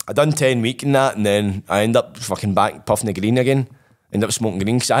done 10 weeks in that, and then I ended up fucking back puffing the green again. Ended up smoking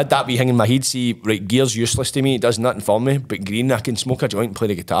green, because I had that wee thing in my head, see, right, gear's useless to me, it does nothing for me, but green, I can smoke a joint and play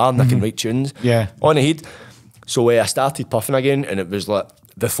the guitar, and I can write tunes on the head. So I started puffing again, and it was like,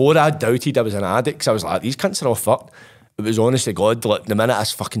 before I doubted I was an addict, because I was like, these cunts are all fucked. It was honest to God, like, the minute I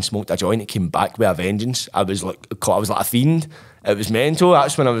fucking smoked a joint, it came back with a vengeance. I was like a fiend. It was mental.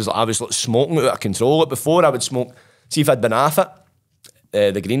 That's when I was like smoking out of control. Like, before I would smoke, see if I'd been off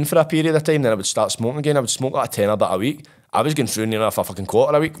it, the green for a period of time, then I would start smoking again. I would smoke like a 10 bit a week. I was going through near enough a fucking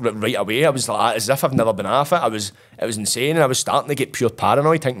quarter a week right away. I was like, as if I've never been off it. It was insane, and I was starting to get pure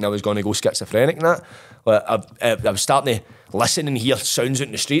paranoid, thinking I was going to go schizophrenic and that. Like, I was starting to listen and hear sounds out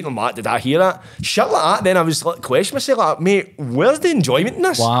in the street, and I'm like, did I hear that? Shit like that. Then I was like, questioning myself, like, mate, where's the enjoyment in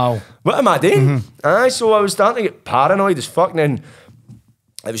this? Wow. What am I doing? So I was starting to get paranoid as fuck, and then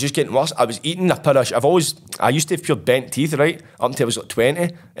it was just getting worse. I was eating a pair of, I used to have pure bent teeth, right? Up until I was like 20,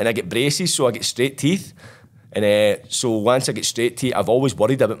 and I get braces, so I get straight teeth. And so once I get straight teeth, I've always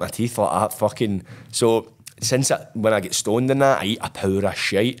worried about my teeth like that fucking. So since when I get stoned in that, I eat a power of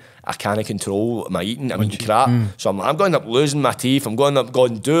shite. I can't control my eating. I'm eating crap. So I'm going to end up losing my teeth. I'm going to up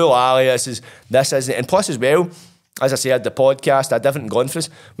going, this isn't. And plus as well, as I said, the podcast, I haven't gone for this.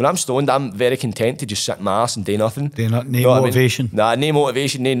 When I'm stoned, I'm very content to just sit in my arse and do nothing. No motivation. Nah, no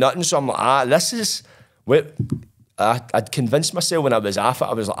motivation, no nothing. So I'm like, this is... I'd convinced myself when I was off it,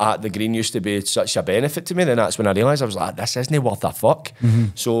 I was like, the green used to be such a benefit to me. Then that's when I realised, I was like, this isn't worth a fuck.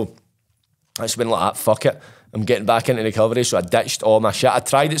 So I just went like, fuck it, I'm getting back into recovery. So I ditched all my shit. I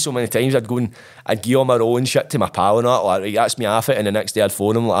tried it so many times. I'd go and I'd give all my own shit to my pal and that, like, right, that's me off it. And the next day I'd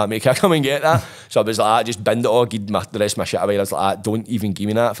phone him like, mate, can I come and get that? So I was like, I just binned it all, give the rest of my shit away. I was like, don't even give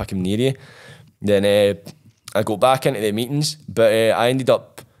me that if I come near you. Then I go back into the meetings, but I ended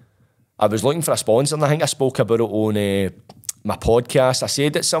up, I was looking for a sponsor, and I think I spoke about it on my podcast. I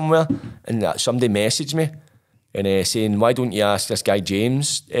said it somewhere, and somebody messaged me and saying, why don't you ask this guy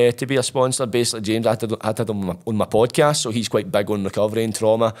James to be a sponsor? Basically, James, I had him on my podcast, so he's quite big on recovery and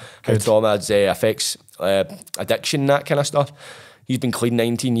trauma, how trauma affects addiction, that kind of stuff. He's been clean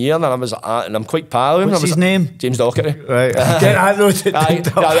 19 years, and I was and I'm quite proud of him. What's his name? James Docherty. Right. I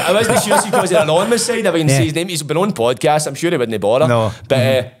wasn't sure because of the anonymous side, I can say his name. He's been on podcast, I'm sure he wouldn't bother. No.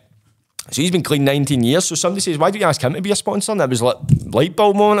 But so he's been clean 19 years. So somebody says, why don't you ask him to be a sponsor? And it was like, light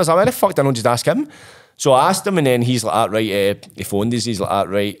bulb moment. I was like, why the fuck did I not just ask him? So I asked him, and then he's like, right, he phoned us, he's like,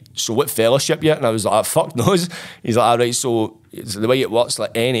 right, so what fellowship yet? And I was like, fuck knows. He's like, right, so it's the way it works,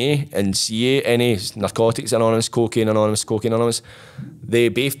 like NA and CA, NA, Narcotics Anonymous, Cocaine Anonymous, they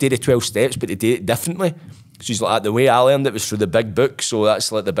both did the 12 steps, but they did it differently. So he's like, the way I learned it was through the big book, so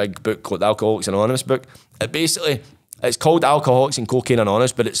that's like the big book called the Alcoholics Anonymous book. It's called Alcoholics and Cocaine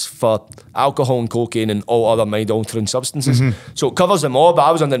Anonymous, but it's for alcohol and cocaine and all other mind-altering substances. So it covers them all, but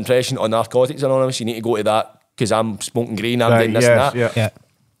I was under the impression on Narcotics Anonymous, you need to go to that because I'm smoking green, I'm doing this and that. Yeah.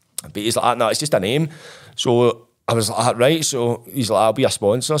 But he's like, no, it's just a name. So I was like, right. So he's like, I'll be a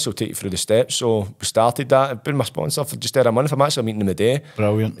sponsor, so I'll take you through the steps. So we started that. I've been my sponsor for just over a month. I'm actually meeting him a day.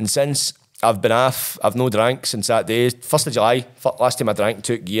 Brilliant. And since I've been off, I've no drank since that day. 1st of July, last time I drank,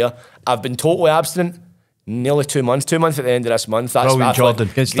 took gear. I've been totally abstinent. Nearly 2 months. 2 months at the end of this month. That's brilliant,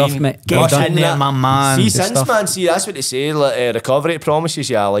 Jordan. Good stuff, mate. Get in there, my man. See, Good since stuff. man, see, that's what they say. Like, recovery promises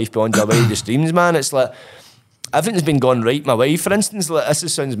you a life beyond your wildest dreams, man. It's like everything's been going right. My wife, for instance, like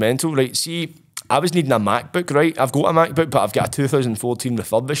this sounds mental, right? See, I was needing a MacBook, right? I've got a MacBook, but I've got a 2014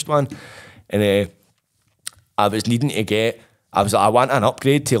 refurbished one, and I was needing to get. I want an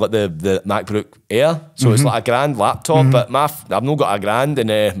upgrade to like the MacBook Air, so it's like a grand laptop, but I've not got a grand,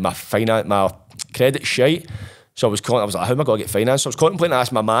 and my credit's shite. So I was like, how am I going to get finance? So I was contemplating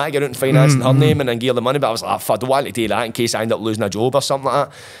asking my ma to get out and finance in her name and then give her the money, but I was like, I don't want to do that in case I end up losing a job or something like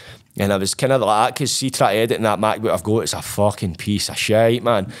that. And I was kind of like that, because see, try to edit in that MacBook I've got, it's a fucking piece of shit,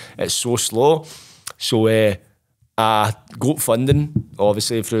 man. It's so slow. So I got funding,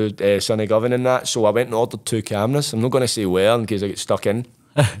 obviously, through Sonny Govan and that. So I went and ordered 2 cameras. I'm not going to say where in case I get stuck in.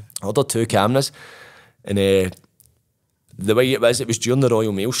 I ordered 2 cameras. And the way it was during the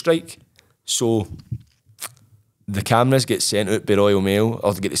Royal Mail strike. So the cameras get sent out by Royal Mail,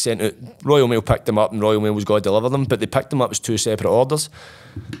 or they get sent out. Royal Mail picked them up and Royal Mail was going to deliver them, but they picked them up as 2 separate orders.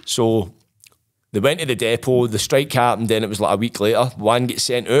 So they went to the depot, the strike happened, then it was like a week later, one gets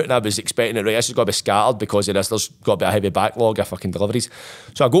sent out, and I was expecting it, right, this is going to be scattered because of this, there's got to be a heavy backlog of fucking deliveries.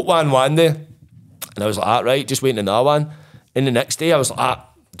 So I got one day, and I was like, right, just waiting another one. And the next day I was like,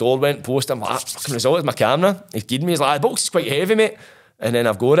 door went post, I'm like, fucking result is my camera. He's given me, he's like, the box is quite heavy, mate. And then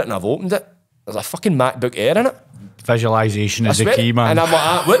I've got it and I've opened it. There's a fucking MacBook Air in it. Visualisation is the key, man. And I'm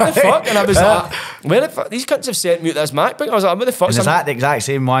like, what the fuck? And I was like, where the fuck? These cunts have sent me out this MacBook. I was like, what the fuck? And is that the exact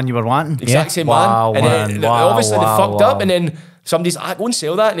same one you were wanting? Exact same wow, one. And then obviously they fucked wow. up, and then somebody's like, go and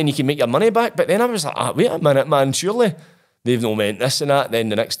sell that and then you can make your money back. But then I was like, wait a minute, man, surely they've no meant this and that. Then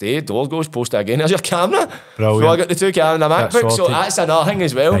the next day, door goes, post it again. There's your camera. Brilliant. So I got the 2 cameras and a MacBook. So that's another thing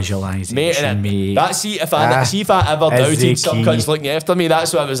as well. Visualisation, mate. That's if I ever doubted some cunts looking after me,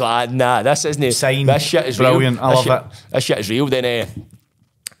 that's what I was like, nah, this isn't. Sign. This shit is Brilliant. real. I love it. This shit is real. Then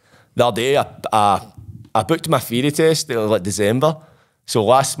the other day, I booked my theory test in like December. So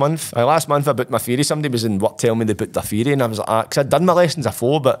last month I booked my theory. Somebody was in work telling me they booked their theory, and I was like, because I'd done my lessons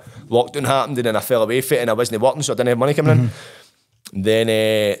before, but lockdown happened and then I fell away from it and I wasn't working, so I didn't have money coming in.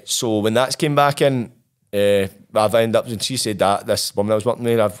 Then, so when that's came back in, I've ended up, and she said that, this woman I was working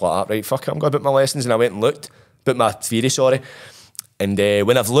with, I've like, right, fuck it, I'm going to book my lessons. And I went and looked, booked my theory, sorry. And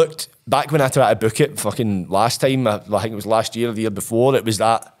when I've looked, back when I tried to book it, fucking last time, I think it was last year or the year before, it was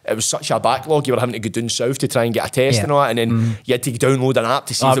such a backlog, you were having to go down south to try and get a test and all that, and then you had to download an app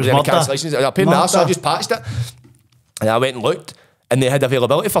to see if there was any cancellations. I paid my ass, so I just patched it. And I went and looked, and they had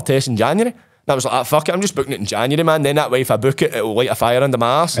availability for tests in January. And I was like, fuck it, I'm just booking it in January, man. Then that way, if I book it, it'll light a fire under my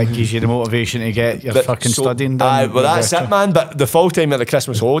arse. It gives you the motivation to get your fucking studying done. Well, that's it, man. But the full time of the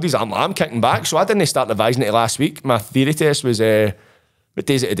Christmas holidays, I'm kicking back. So I didn't start revising it last week. My theory test was, what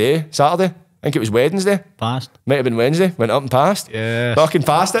day is it today? Saturday? I think it was Wednesday. Passed. Might have been Wednesday. Went up and passed. Yeah. Fucking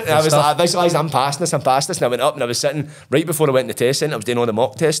passed it. And I was like, I visualised I'm passing this. And I went up and I was sitting right before I went to the test centre. I was doing all the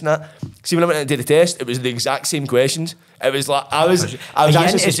mock tests and that. See, when I went to do the test, it was the exact same questions. It was like, I was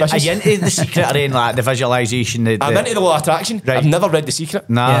actually suspicious. Are you into The Secret or anything like the visualisation? I'm into the Law of Attraction. Right. I've never read The Secret.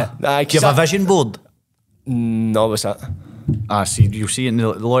 Nah. Do you have a vision board? No, what's that? See, you'll see it in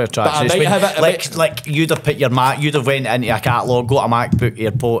the lawyer tracks. Like you'd have put you'd have went into a catalogue, got a MacBook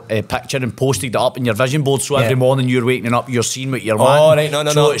Air picture and posted it up in your vision board, so every morning you're waking up, you're seeing what you're wanting. Oh,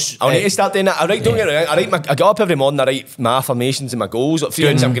 right, no. I'll need to start doing that. I get I get up every morning, I write my affirmations and my goals, like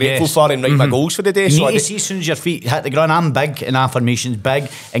things I'm grateful for, and write my goals for the day. You need to see as soon as your feet hit the ground. I'm big in affirmations, big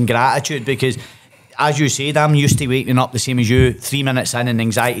in gratitude, because as you said, I'm used to waking up the same as you, 3 minutes in and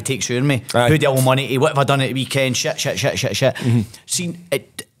anxiety takes over me. Who do I owe money to? What have I done at the weekend? Shit. See,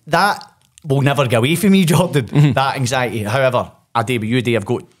 that will never go away from me, Jordan, that anxiety. However, I do with you, Dave, I've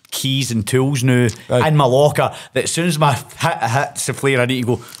got keys and tools now in my locker that as soon as my hits the flare, I need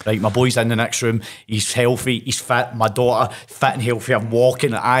to go, right, my boy's in the next room, he's healthy, he's fit, my daughter, fit and healthy, I'm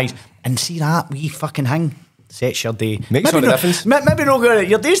walking at eyes. And see that wee fucking thing? Sets your day. Makes all the difference. Maybe not gonna,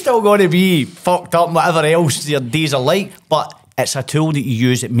 your day's still going to be fucked up and whatever else your days are like, but it's a tool that you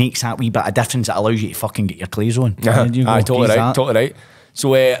use that makes that wee bit of difference that allows you to fucking get your clothes on. Totally right.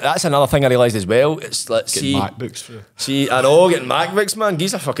 So that's another thing I realised as well. It's like, getting MacBooks through. See, I know, getting MacBooks, man.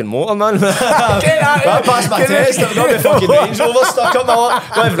 Geez, a fucking motor, man. I passed my test. I've got the fucking Range Rover stuck up my wall.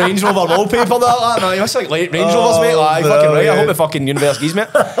 Got have Range Rover wallpaper that, man. You must like Range Rovers, mate. Like, fucking right. I hope the fucking universe gives me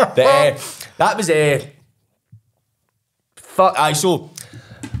it. But that was so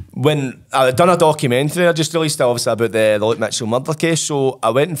when I done a documentary, I just released it obviously about the Luke Mitchell murder case. So I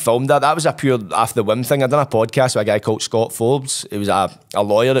went and filmed that. That was a pure after the whim thing. I done a podcast with a guy called Scott Forbes. He was a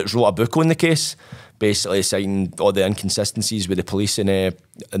lawyer that wrote a book on the case, basically citing all the inconsistencies with the police and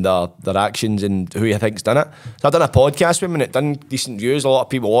their actions and who he thinks done it. So I done a podcast with him and it done decent views, a lot of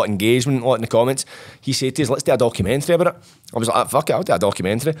people, a lot of engagement, a lot in the comments. He said to us, let's do a documentary about it. I was like, fuck it, I'll do a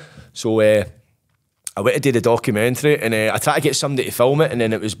documentary. So I went to do the documentary and I tried to get somebody to film it, and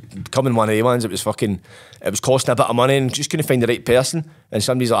then it was becoming one of the ones. It was costing a bit of money and just couldn't find the right person. And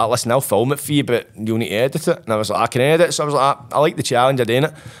somebody's like, listen, I'll film it for you, but you'll need to edit it. And I was like, I can edit it. So I was like, I like the challenge of doing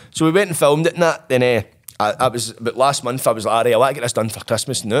it. So we went and filmed it and that. Then I was, but last month I was like, I want to get this done for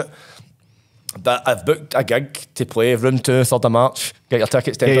Christmas and that. But I've booked a gig to play room 2, 3rd of March. Get your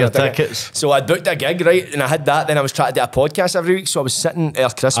tickets, Get your tickets. So I'd booked a gig, right? And I had that. Then I was trying to do a podcast every week. So I was sitting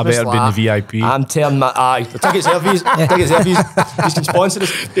at Christmas. I better be in the VIP. I'm telling my the tickets, selfies. Tickets, selfies. You can sponsor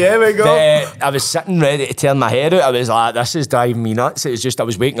us. There we go. I was sitting ready to turn my head out. I was like, this is driving me nuts. It was just, I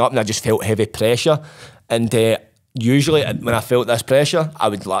was waking up and I just felt heavy pressure. And usually when I felt this pressure, I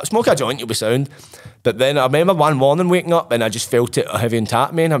would like smoke a joint, you'll be sound. But then I remember one morning waking up and I just felt it heavy and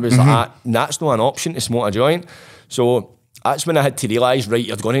tap me, and I was like, that's not an option to smoke a joint. So that's when I had to realise, right,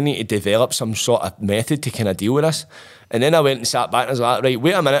 you're going to need to develop some sort of method to kind of deal with this. And then I went and sat back and I was like, right,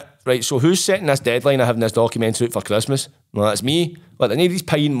 wait a minute, right, so who's setting this deadline of having this documentary out for Christmas? Well, that's me. Like, nobody's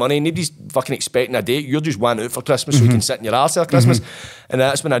paying money, nobody's fucking expecting a date. You're just one out for Christmas so you can sit in your arse at Christmas. And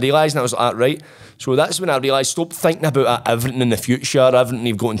that's when I realised, and I was like, right. So that's when I realised, stop thinking about everything in the future, everything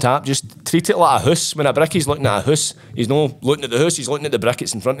you've got on tap. Just treat it like a house. When a brickie's looking at a house, he's not looking at the house, he's looking at the brick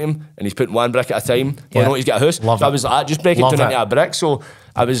that's in front of him, and he's putting one brick at a time. Yeah. I know he's got a house. So I was like, just break it down into a brick. So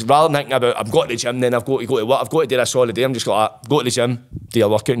I was rather than thinking about, I've got to the gym, then I've got to go to what, I've got to do this all the day. I'm just like, go to the gym, do your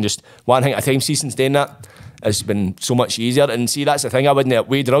workout, and just one thing at a time. See, since doing that, it's been so much easier. And see, that's the thing, I wouldn't have,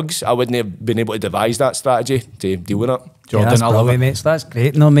 with drugs, I wouldn't have been able to devise that strategy to deal with it. Jordan, that's brilliant, mate. So that's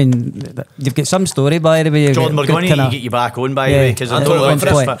great. No, I mean, you've got some story, by the way. Jordan, we're going to get you back on, by the way, because I don't know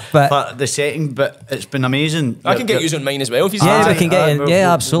for the setting, but it's been amazing. I can get you on mine as well if you yeah, we can get in.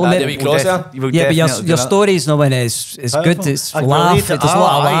 Yeah, absolutely. Yeah, but your story's no one is good. It's laugh. There's a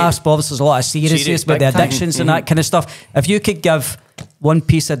lot of laughs, but there's a lot of seriousness with the addictions and that kind of stuff. If you could give one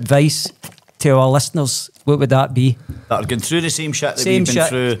piece of advice to our listeners, what would that be? That are going through the same shit that we've been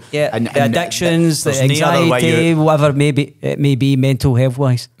through. Yeah, and the addictions, the anxiety, whatever it may be, mental health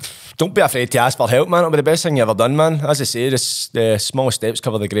wise. Don't be afraid to ask for help, man. It'll be the best thing you ever done, man. As I say, the small steps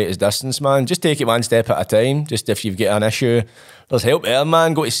cover the greatest distance, man. Just take it one step at a time. Just if you've got an issue, there's help there,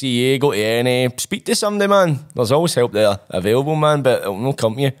 man. Go to CA, go to NA, speak to somebody, man. There's always help there available, man, but it'll not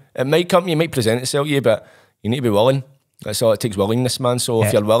come to you. It might come to you, it might present itself to you, but you need to be willing. That's all it takes, willingness, man. So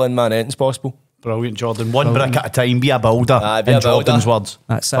if you're willing, man, anything's possible. Brilliant, Jordan. One brick at a time. Be a builder. Be in Jordan's words.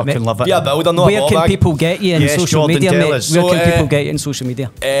 That's it, fucking love it. Be a builder, not Where a can people get you in social media, mate? Where can people get you in social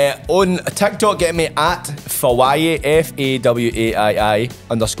media? On TikTok, get me at Fawaii, FAWAII_Hivo,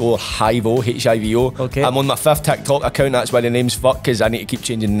 HIVO. Okay. I'm on my 5th TikTok account. That's why the name's fuck, because I need to keep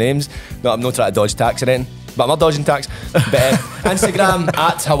changing names. No, I'm not trying to dodge tax or anything. But I'm not dodging tax. But Instagram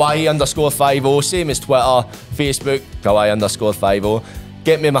at Hawaii_Fivo. Same as Twitter, Facebook, Hawaii_Fivo.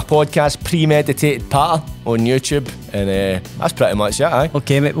 Get me my podcast, Premeditated Patter, on YouTube, and that's pretty much it, aye.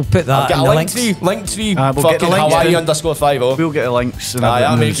 Okay, mate, we'll put that in the links. Link3, fucking Hawaii_Fivo. We'll get the links. And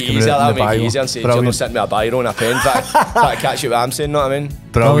that'll make it easier, And say, you're not sitting with a biro and a pen, try to catch you what I'm saying, know what I mean?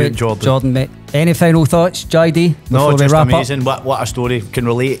 Brilliant, Jordan, mate. Any final thoughts, JD, before we wrap amazing. Up? What a story. Can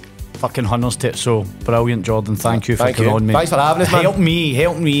relate fucking hundreds to it, so brilliant, Jordan. Thank you for coming on, mate. Thanks for having us, man. Help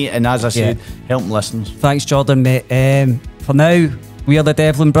me, and as I said, help listeners. Thanks, Jordan, mate. For now, we are the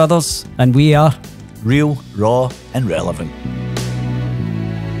Devlin brothers, and we are real, raw, and relevant.